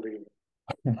necklace, Marina.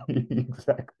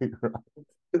 exactly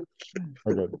right.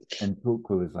 Okay. And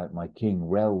Torquil is like, my king.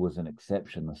 Rel was an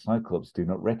exception. The Cyclops do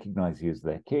not recognize you as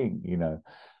their king.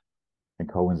 And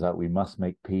Colwyn's like, we must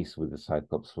make peace with the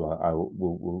Cyclops. So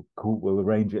we'll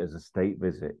arrange it as a state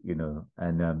visit.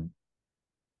 And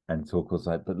Torquil's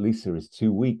like, but Lisa is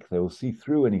too weak. They will see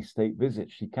through any state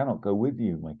visit. She cannot go with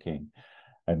you, my king.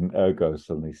 And Ergo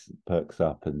suddenly perks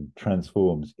up and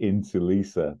transforms into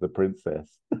Lisa, the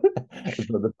princess.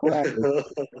 So the plan is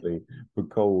basically for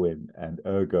Colwyn and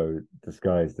Ergo,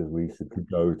 disguised as Lisa, to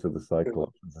go to the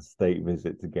Cyclops as a state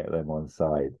visit to get them on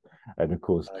side. And of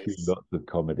course, cue Nice. lots of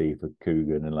comedy for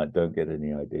Coogan and like, don't get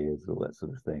any ideas, all that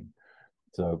sort of thing.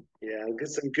 So, Yeah, and get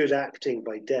some good acting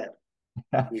by Depp.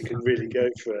 You can really absolutely. go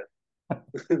for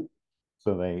it.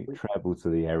 So they travel to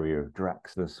the area of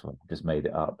Draxus. I just made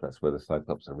it up. That's where the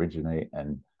Cyclops originate,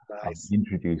 and are Nice.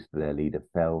 introduced to their leader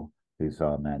Fell, who's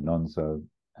our man Nonso.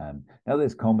 Now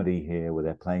there's comedy here where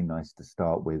they're playing nice to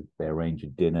start with. They arrange a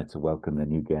dinner to welcome their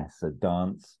new guests, a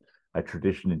dance, a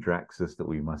tradition in Draxus that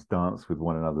we must dance with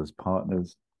one another's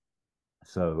partners.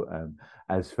 So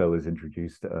as Phil is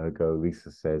introduced to Ergo,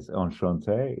 Lisa says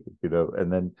 "Enchanté,"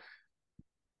 and then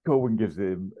Colwyn gives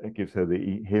her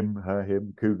the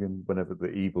him, Coogan, whenever the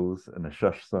evils, and a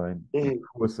shush sign. And of Mm.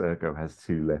 course, Ergo has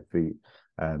two left feet,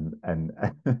 and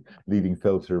leading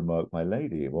Phil to remark, "My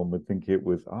lady." One would think it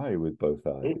was I with both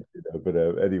eyes, but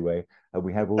anyway,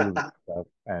 we have all of this stuff,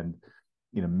 and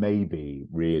maybe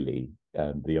really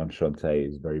the Enchanté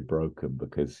is very broken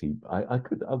because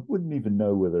I wouldn't even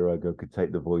know whether Ergo could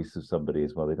take the voice of somebody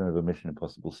as well. They don't have a Mission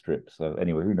Impossible strip, so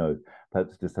anyway, who knows?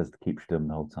 Perhaps just has to keep stum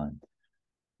the whole time.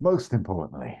 Most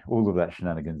importantly, all of that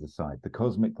shenanigans aside, the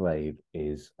cosmic glaive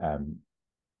is,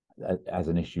 as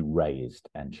an issue, raised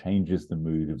and changes the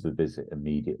mood of the visit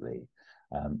immediately.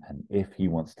 And if he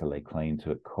wants to lay claim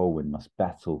to it, Colwyn must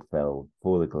battle Fell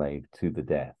for the glaive to the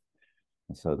death.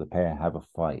 And so the pair have a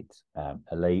fight.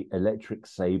 Electric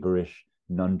saber-ish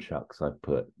nunchucks, I've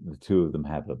put. The two of them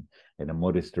have them in a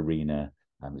modest arena.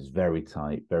 It's very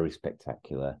tight, very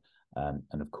spectacular.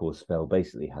 And of course, Fell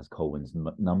basically has Colwyn's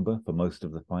number for most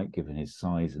of the fight, given his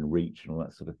size and reach and all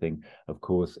that sort of thing. Of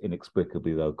course,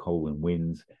 inexplicably, though, Colwyn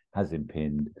wins, has him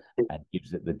pinned, and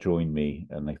gives it the join me,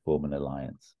 and they form an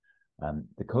alliance.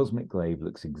 The Cosmic Glaive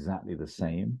looks exactly the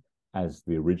same as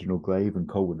the original glaive, and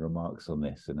Colwyn remarks on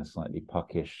this in a slightly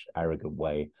puckish, arrogant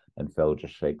way, and Fell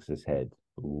just shakes his head.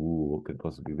 Ooh, what could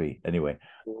possibly be? Anyway,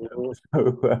 so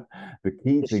the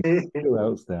key thing still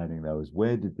outstanding though is,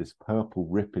 where did this purple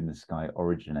rip in the sky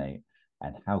originate,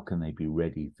 and how can they be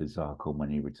ready for Zarkon when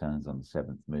he returns on the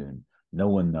seventh moon? No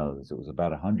one knows. It was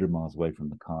about 100 miles away from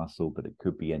the castle, but it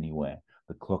could be anywhere.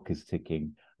 The clock is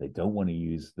ticking. They don't want to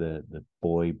use the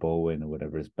boy Bowen or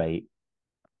whatever as bait.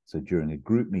 So during a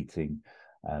group meeting,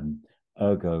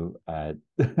 Ergo,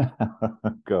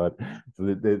 God, so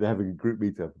they're having a group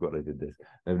meeting. I forgot I did this.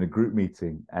 They're having a group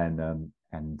meeting and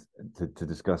to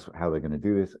discuss how they're going to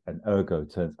do this. And Ergo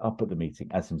turns up at the meeting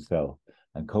as himself,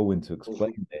 and Colwyn, to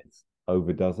explain this,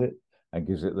 overdoes it and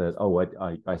gives it the, "Oh,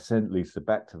 I sent Lisa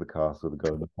back to the castle to go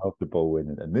and look after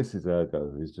Bolwyn, and this is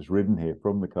Ergo, who's just ridden here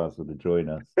from the castle to join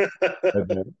us."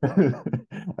 And,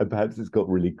 and perhaps it's got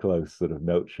really close, sort of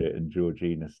Melchett and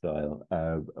Georgina style,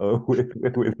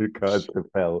 with regards to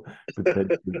Fell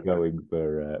potentially going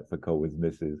for Colwyn's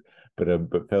missus.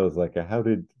 But Fell's like, how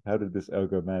did this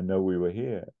Ergo man know we were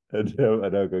here? And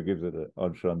Ergo gives it an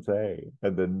enchanté,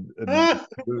 and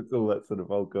it's all that sort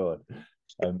of, oh god.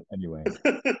 Anyway,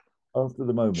 after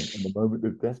the moment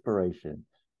of desperation,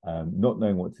 not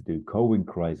knowing what to do, Colwyn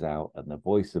cries out, and the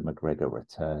voice of McGregor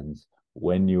returns.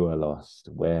 "When you are lost,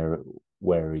 where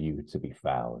are you to be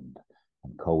found?"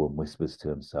 And Colwyn whispers to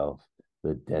himself,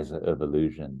 "The desert of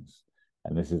illusions."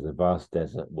 And this is a vast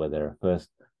desert where there are first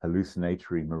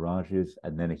hallucinatory mirages,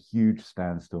 and then a huge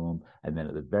sandstorm, and then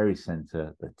at the very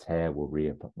center, the tear will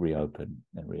reopen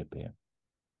and reappear.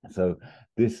 So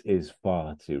this is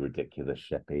far too ridiculous,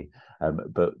 Sheppy.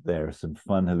 But there are some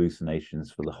fun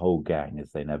hallucinations for the whole gang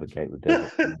as they navigate the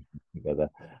desert together.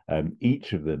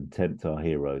 Each of them tempt our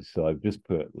heroes. So I've just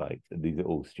put, like, these are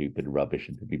all stupid rubbish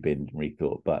and to be binned and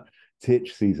rethought. But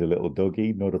Titch sees a little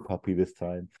doggy, not a puppy this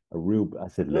time. I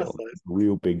said That's little, nice.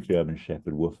 real big German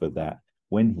Shepherd woofer that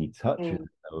when he touches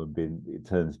Mm. it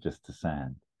turns just to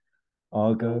sand.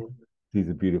 Argo Mm. sees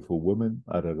a beautiful woman.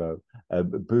 I don't know.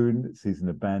 Boone sees an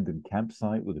abandoned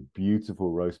campsite with a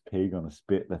beautiful roast pig on a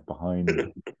spit left behind,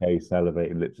 and Kay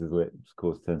salivating, lips his lips, of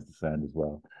course, turns to sand as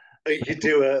well. You could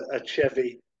do a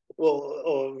Chevy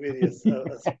or really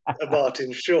a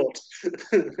Martin Short.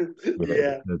 Whatever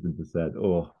Yeah. turns into sand.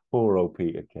 Oh, poor old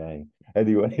Peter Kay.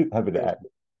 Anyway, having it.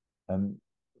 Um,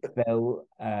 Fell,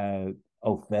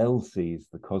 Fell sees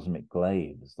the cosmic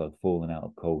glaive as though fallen out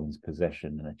of Colwyn's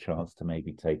possession and a chance to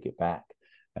maybe take it back.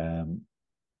 Um,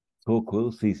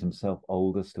 Torquil sees himself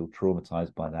older, still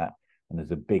traumatized by that. And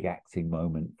there's a big acting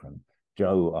moment from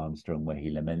Joe Armstrong where he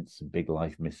laments some big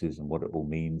life misses and what it all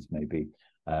means, maybe,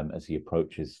 as he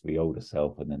approaches the older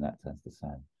self, and then that turns to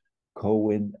sand.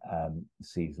 Colwyn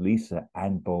sees Lisa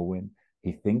and Bolwyn.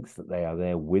 He thinks that they are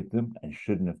there with them and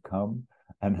shouldn't have come.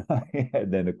 And,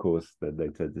 and then, of course, then they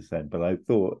turn to sand. But I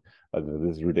thought, I know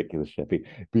this is ridiculous, Sheppy.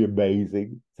 It'd be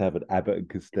amazing to have an Abbott and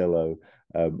Costello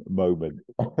moment.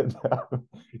 And,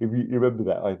 if you remember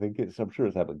that, I'm sure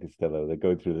it's Abbott and Costello. They're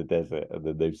going through the desert, and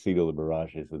then they've seen all the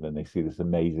mirages, and then they see this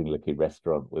amazing looking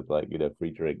restaurant with, like,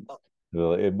 free drinks.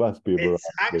 Like, it must be a mirage. It's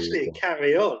actually a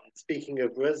Carry On. Speaking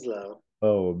of Breslau,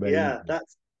 Oh, yeah, amazing.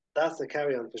 that's a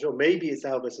Carry On for sure. Maybe it's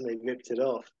Albert and they ripped it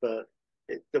off, but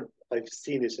I've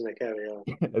seen it in a carry-on.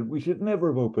 And we should never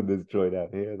have opened this joint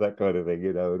out here, that kind of thing,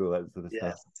 and all that sort of stuff.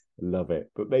 Yes. Love it.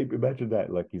 But maybe imagine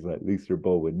that, like he's like Lisa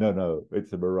Baldwin. No, no,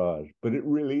 it's a mirage. But it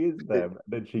really is them. And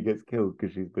then she gets killed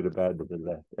because she's been abandoned and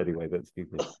left. Anyway, that's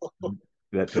stupid.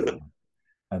 That doesn't.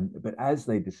 But as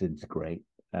they disintegrate,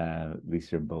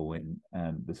 Lisa and Baldwin,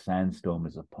 the sandstorm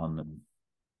is upon them.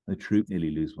 The troop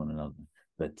nearly lose one another.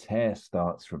 The tear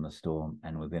starts from the storm,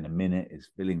 and within a minute is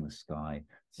filling the sky.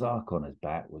 Zarkon is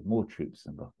back with more troops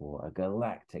than before, a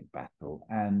galactic battle,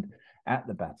 and at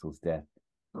the battle's death,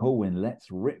 Colwyn lets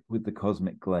rip with the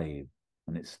cosmic glaive,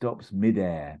 and it stops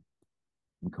mid-air.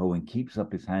 And Colwyn keeps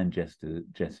up his hand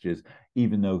gestures,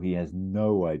 even though he has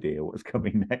no idea what's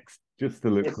coming next, just to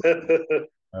look.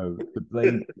 The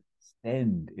blades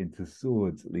extend into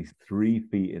swords at least 3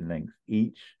 feet in length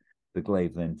each. The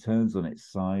glaive then turns on its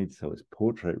side, so it's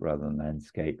portrait rather than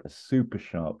landscape, a super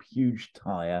sharp, huge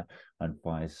tire, and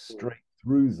fires straight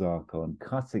through Zarkon,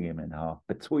 cutting him in half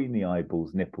between the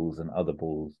eyeballs, nipples, and other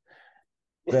balls.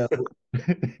 That's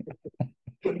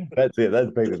it.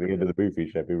 That's basically the end of the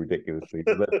movie, Sheppy, ridiculously.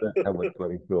 That's how much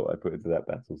bloody thought I put into that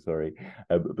battle, sorry.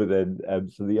 But then,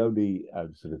 so the only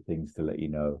sort of things to let you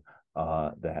know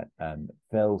are that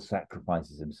Fell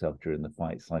sacrifices himself during the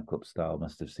fight. Cyclops style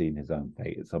must have seen his own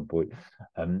fate at some point.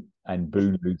 And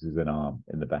Boone loses an arm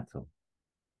in the battle.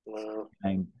 Wow.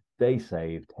 And they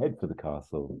saved, head for the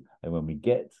castle. And when we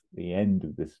get the end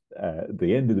of this,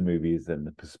 the end of the movie is then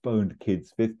the postponed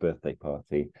kid's 5th birthday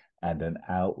party and an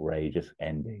outrageous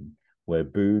ending where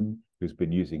Boone, who's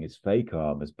been using his fake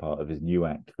arm as part of his new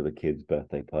act for the kid's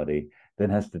birthday party,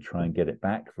 then has to try and get it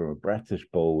back from a bratish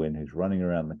Baldwin who's running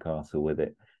around the castle with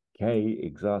it. Kay,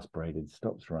 exasperated,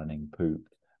 stops running,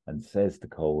 pooped, and says to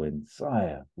Colwyn,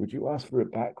 "Sire, would you ask for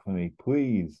it back for me,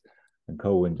 please?" And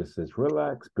Colwyn just says,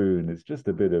 "Relax, Boone. It's just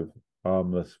a bit of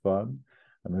harmless fun."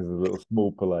 And there's a little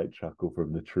small polite chuckle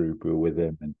from the troop who are with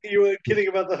him. And You were kidding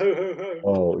about the ho ho ho.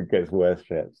 oh, it gets worse,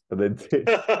 chaps. And then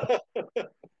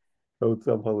old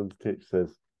Tom Holland's Titch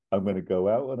says, "I'm going to go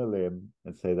out on a limb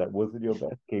and say that wasn't your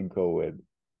best, King Colwyn."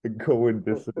 And Colwyn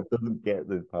just sort of doesn't get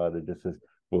this part and just says,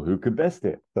 "Well, who could best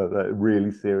it?" So that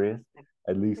really serious.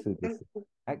 And Lisa just says,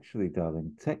 "Actually,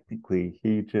 darling, technically,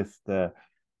 he just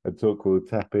and Talk will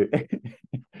tap it,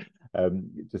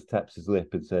 just taps his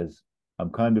lip and says,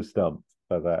 'I'm kind of stumped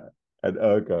by that.' And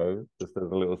Ergo just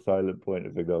has a little silent point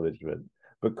of acknowledgement.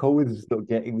 But Colwyn's just not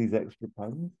getting these extra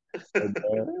puns. And,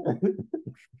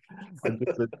 and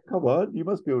just said, 'Come on, you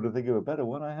must be able to think of a better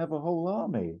one. I have a whole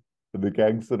army.' And the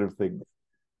gang sort of thinks,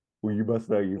 'Well, you must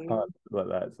know you can't,' like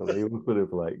that. So they all sort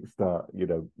of like start,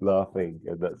 laughing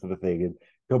and that sort of thing. And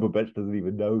Cumberbatch doesn't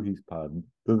even know he's punned,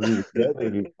 doesn't even get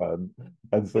that he's punned,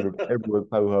 and sort of everyone's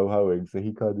ho ho hoing. So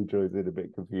he kind of joins in a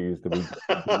bit confused, and we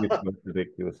get this most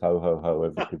ridiculous ho ho ho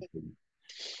ever could see.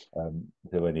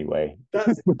 So anyway,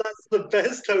 that's the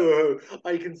best ho ho.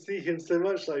 I can see him so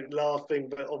much like laughing,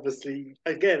 but obviously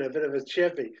again a bit of a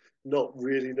Chevy, not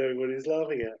really knowing what he's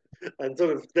laughing at, and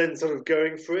sort of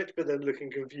going for it, but then looking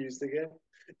confused again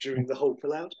during the whole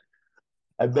pullout.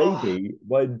 and Oh maybe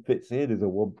one fits in as a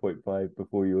 1.5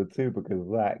 before you were two because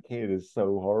that kid is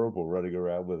so horrible running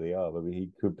around with the arm. I mean, he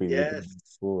could be the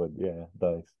yes, forward. Yeah,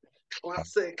 nice.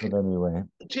 classic. But anyway,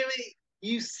 Jimmy,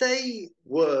 you say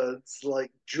words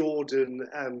like Jordan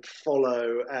and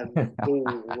follow and ball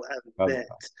and net.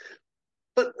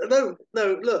 But no,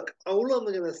 no, look, all I'm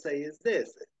going to say is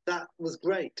this. That was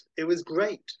great. It was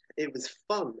great. It was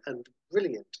fun and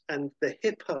brilliant. And the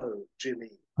hippo,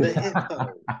 Jimmy, the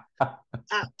hippo.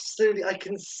 Absolutely. I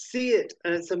can see it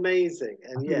and it's amazing.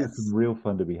 I And think there's some yes, real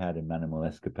fun to be had in manimal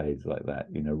escapades like that.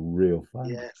 Real fun,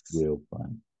 yes. real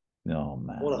fun. Oh I want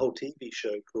a man. whole TV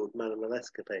show called Manimal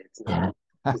Escapades now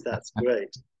because that's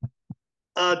great.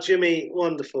 Jimmy,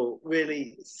 wonderful.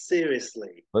 Really,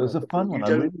 seriously, But it was a wonderful. fun one. You I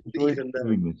don't really enjoyed even know.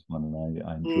 doing this one, and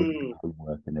I enjoyed the Mm,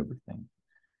 homework and everything.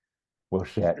 Well,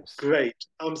 Sheps. great.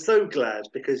 I'm so glad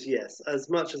because, yes, as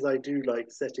much as I do like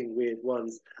setting weird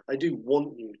ones, I do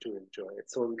want you to enjoy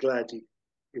it. So I'm glad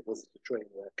it wasn't a train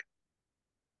wreck.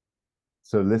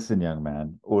 So listen, young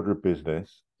man, order of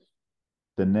business.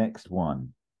 The next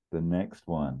one,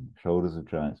 Shoulders of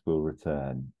Giants will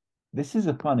return. This is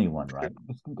a funny one, right?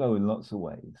 This can go in lots of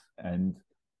ways. And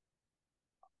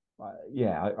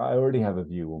yeah, I already have a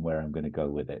view on where I'm going to go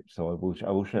with it. So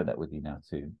I will share that with you now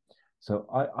too. So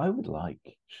I would like,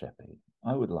 Sheppy,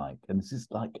 I would like, and this is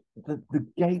like the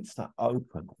gates are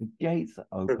open,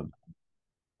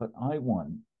 but I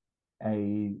want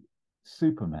a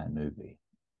Superman movie.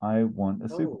 I want a Oh,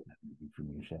 Superman movie from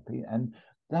you, Sheppy, and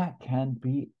that can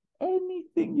be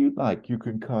anything you like. You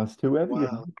can cast whoever you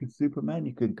Wow. like as Superman.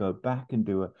 You could go back and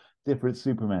do a different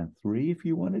Superman 3 if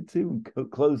you wanted to,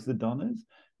 and close the Donnas.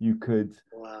 You could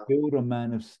Wow. build a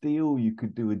Man of Steel. You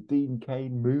could do a Dean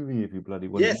Cain movie if you bloody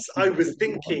wanted. Yes, You I could do was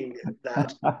whatever you thinking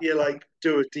that. want. You like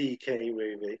do a DK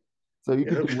movie. So you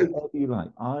could do whatever you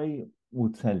like. I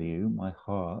will tell you, my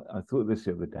heart. I thought this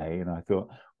the other day, and I thought,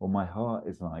 well, my heart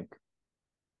is like,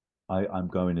 I'm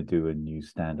going to do a new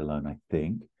standalone. I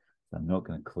think so. I'm not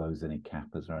going to close any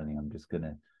cappers or anything. I'm just going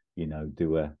to,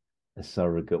 do a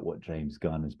surrogate what James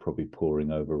Gunn is probably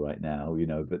pouring over right now.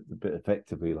 But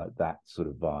effectively like that sort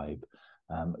of vibe.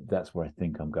 That's where I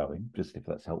think I'm going. Just if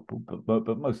that's helpful.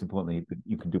 But most importantly,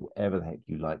 you can do whatever the heck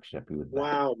you like, Sheppy, with that.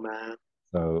 Wow, man.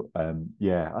 So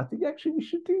yeah, I think actually we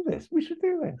should do this. We should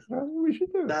do this. We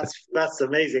should do it. That's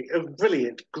amazing.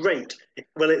 Brilliant. Great.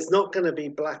 Well, it's not going to be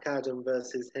Black Adam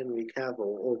versus Henry Cavill,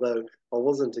 although I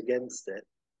wasn't against it.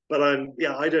 But I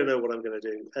don't know what I'm going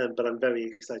to do. But I'm very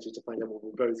excited to find out what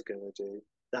we're both going to do.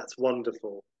 That's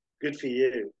wonderful. Good for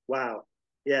you. Wow.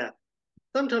 Yeah.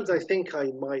 Sometimes I think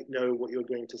I might know what you're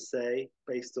going to say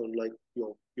based on like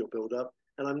your build up,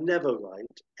 and I'm never right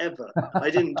ever. I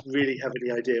didn't really have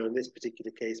any idea in this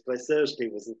particular case, but I certainly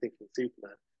wasn't thinking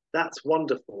Superman. That's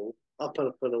wonderful, up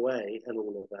and away, and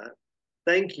all of that.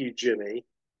 Thank you, Jimmy.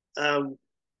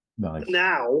 Nice.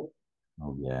 Now,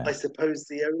 Oh yeah. I suppose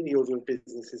the only order of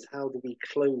business is how do we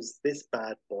close this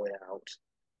bad boy out?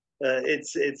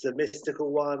 It's a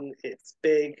mystical one. It's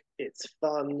big. It's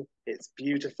fun. It's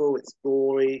beautiful. It's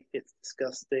gory. It's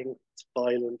disgusting. It's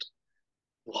violent.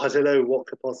 Well, I don't know what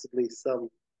could possibly sum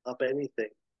up anything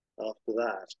after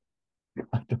that.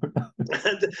 I don't know.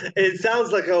 And it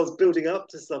sounds like I was building up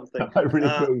to something. I really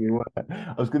thought you were.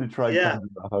 I was going to try and Yeah, come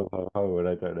with a ho ho ho, and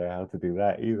I don't know how to do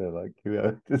that either. Like,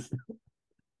 just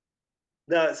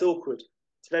no, it's awkward.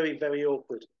 It's very, very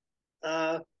awkward.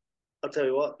 I'll tell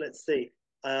you what. Let's see.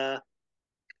 I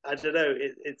don't know.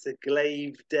 It's a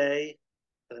glaive day.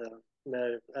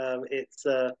 No, it's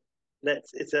a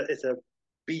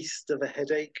beast of a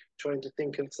headache. Trying to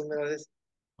think of something like this.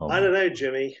 oh I my. don't know,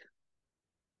 Jimmy.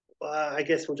 I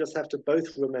guess we'll just have to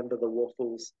both remember the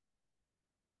waffles.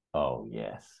 Oh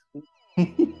yes.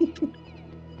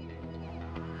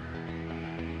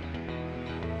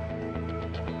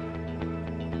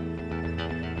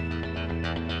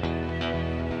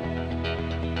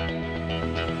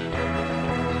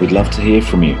 We'd love to hear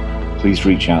from you. Please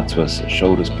reach out to us at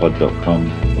shoulderspod.com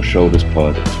or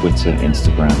shoulderspod at Twitter,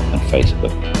 Instagram, and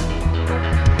Facebook.